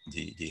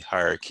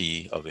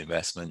hierarchy of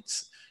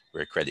investments,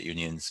 where credit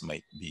unions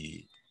might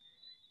be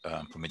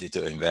permitted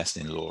to invest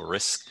in lower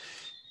risk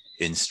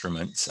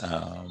instruments,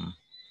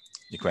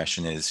 the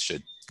question is,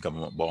 should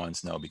government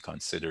bonds now be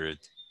considered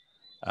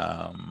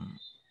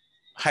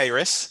high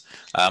risk?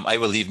 I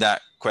will leave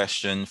that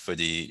question for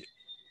the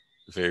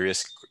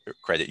various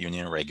credit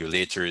union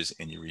regulators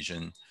in the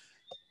region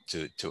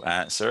to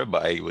answer,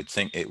 but I would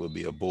think it would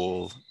be a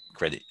bold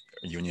credit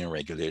union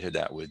regulator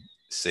that would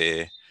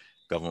say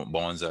government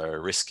bonds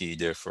are risky,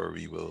 therefore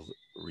we will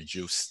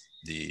reduce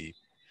the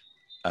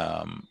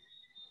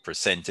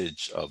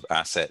percentage of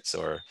assets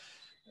or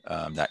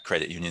that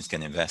credit unions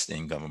can invest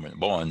in government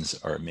bonds,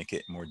 or make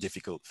it more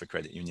difficult for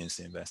credit unions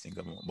to invest in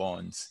government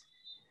bonds.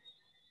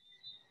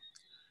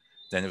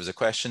 Then there was a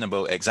question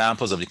about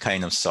examples of the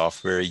kind of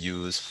software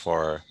used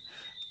for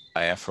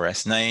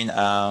IFRS 9.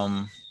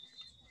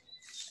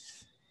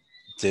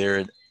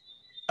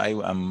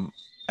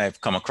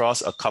 I've come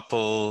across a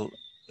couple,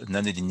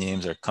 none of the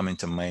names are coming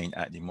to mind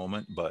at the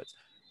moment, but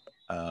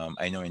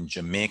I know in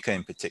Jamaica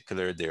in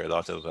particular, there are a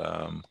lot of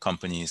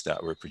companies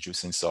that were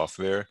producing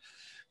software.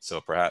 So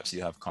perhaps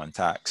you have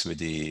contacts with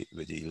the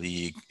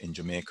league in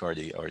Jamaica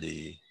or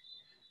the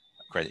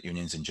credit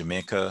unions in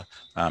Jamaica.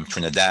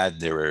 Trinidad,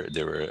 there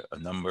were a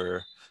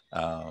number.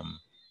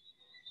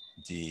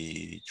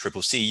 The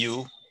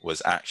CCCU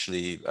was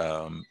actually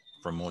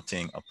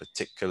promoting a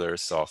particular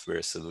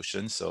software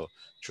solution. So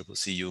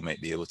CCCU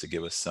might be able to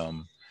give us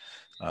some,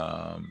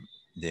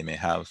 they may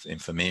have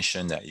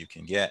information that you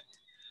can get.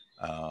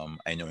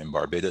 I know in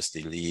Barbados,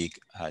 the league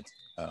had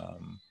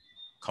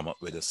come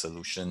up with a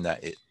solution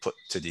that it put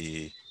to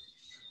the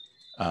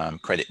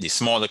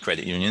smaller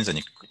credit unions,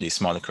 and the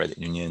smaller credit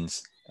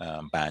unions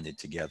banded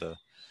together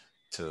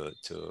to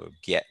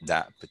get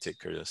that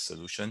particular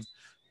solution.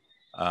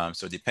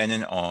 So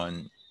depending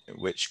on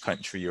which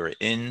country you're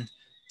in,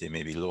 there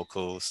may be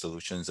local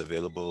solutions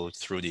available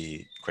through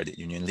the credit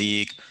union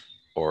league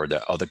or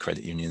that other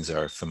credit unions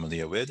are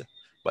familiar with,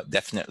 but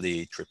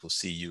definitely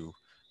CCCU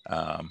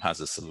has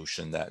a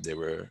solution that they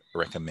were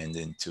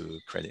recommending to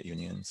credit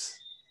unions.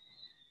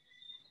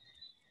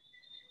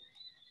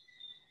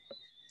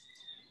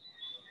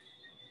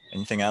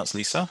 Anything else,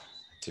 Lisa?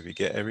 Did we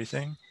get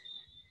everything?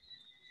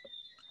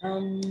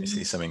 I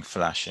see something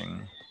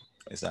flashing.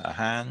 Is that a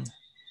hand?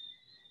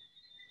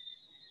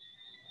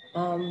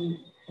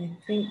 I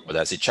think, Or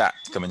that's a chat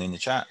coming in the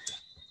chat.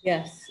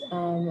 yes,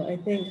 I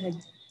think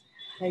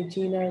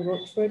Hygina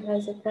Rochford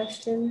has a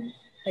question.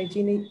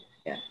 Hygina,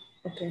 yeah,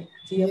 okay.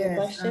 Do you have a Yes,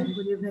 question?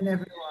 good evening,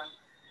 everyone.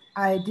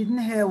 I didn't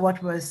hear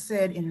what was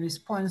said in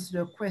response to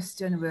the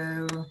question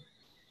where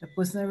the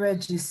person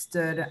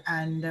registered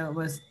and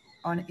was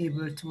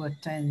unable to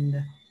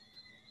attend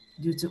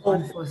due to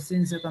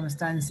unforeseen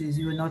circumstances.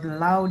 You were not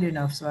loud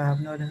enough, so I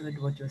have not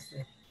heard what you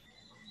said.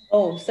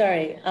 Oh,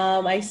 sorry.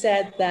 I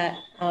said that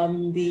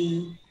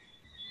the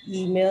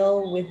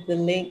email with the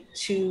link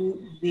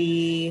to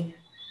the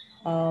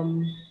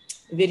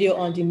video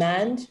on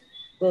demand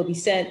will be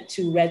sent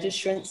to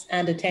registrants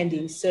and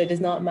attendees. So it does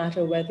not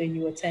matter whether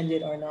you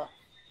attended or not.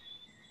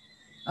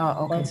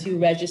 Oh, okay. Once you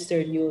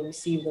registered, you will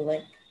receive the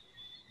link.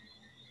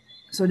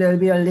 So there will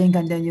be a link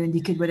and then you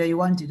indicate whether you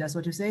want it. That's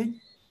what you're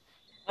saying?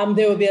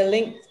 There will be a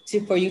link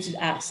for you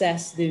to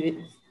access the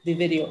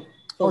video.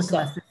 Oh, to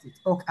access it.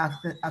 Okay,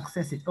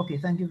 access it. Okay,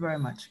 thank you very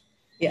much.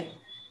 Yeah.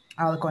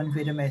 I'll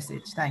convey the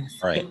message. Thanks.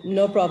 All right.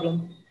 No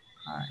problem.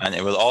 All right. And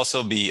it will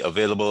also be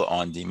available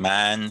on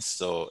demand.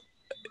 So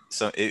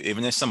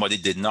even if somebody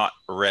did not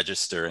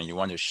register and you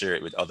want to share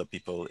it with other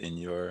people in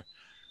your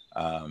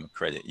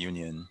credit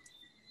union,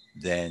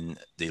 then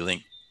the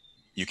link,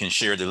 you can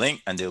share the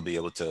link and they'll be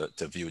able to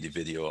view the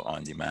video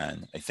on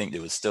demand. I think they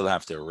will still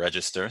have to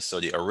register. So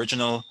the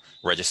original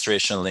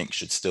registration link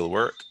should still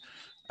work.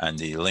 And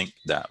the link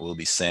that will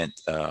be sent,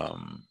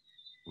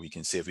 we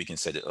can see if we can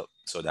set it up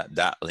so that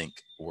that link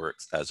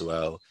works as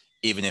well,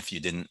 even if you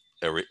didn't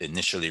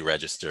initially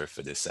register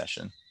for this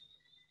session.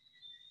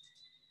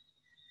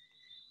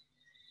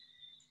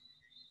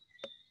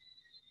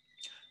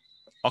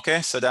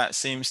 Okay, so that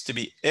seems to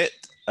be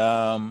it.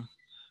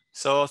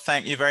 So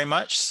thank you very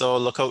much. So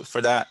look out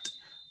for that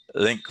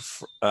link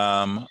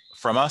from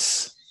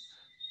us.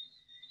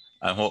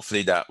 And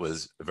hopefully that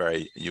was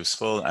very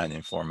useful and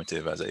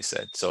informative, as I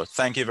said. So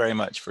thank you very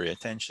much for your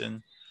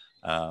attention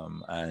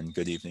and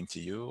good evening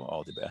to you.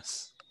 All the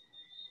best.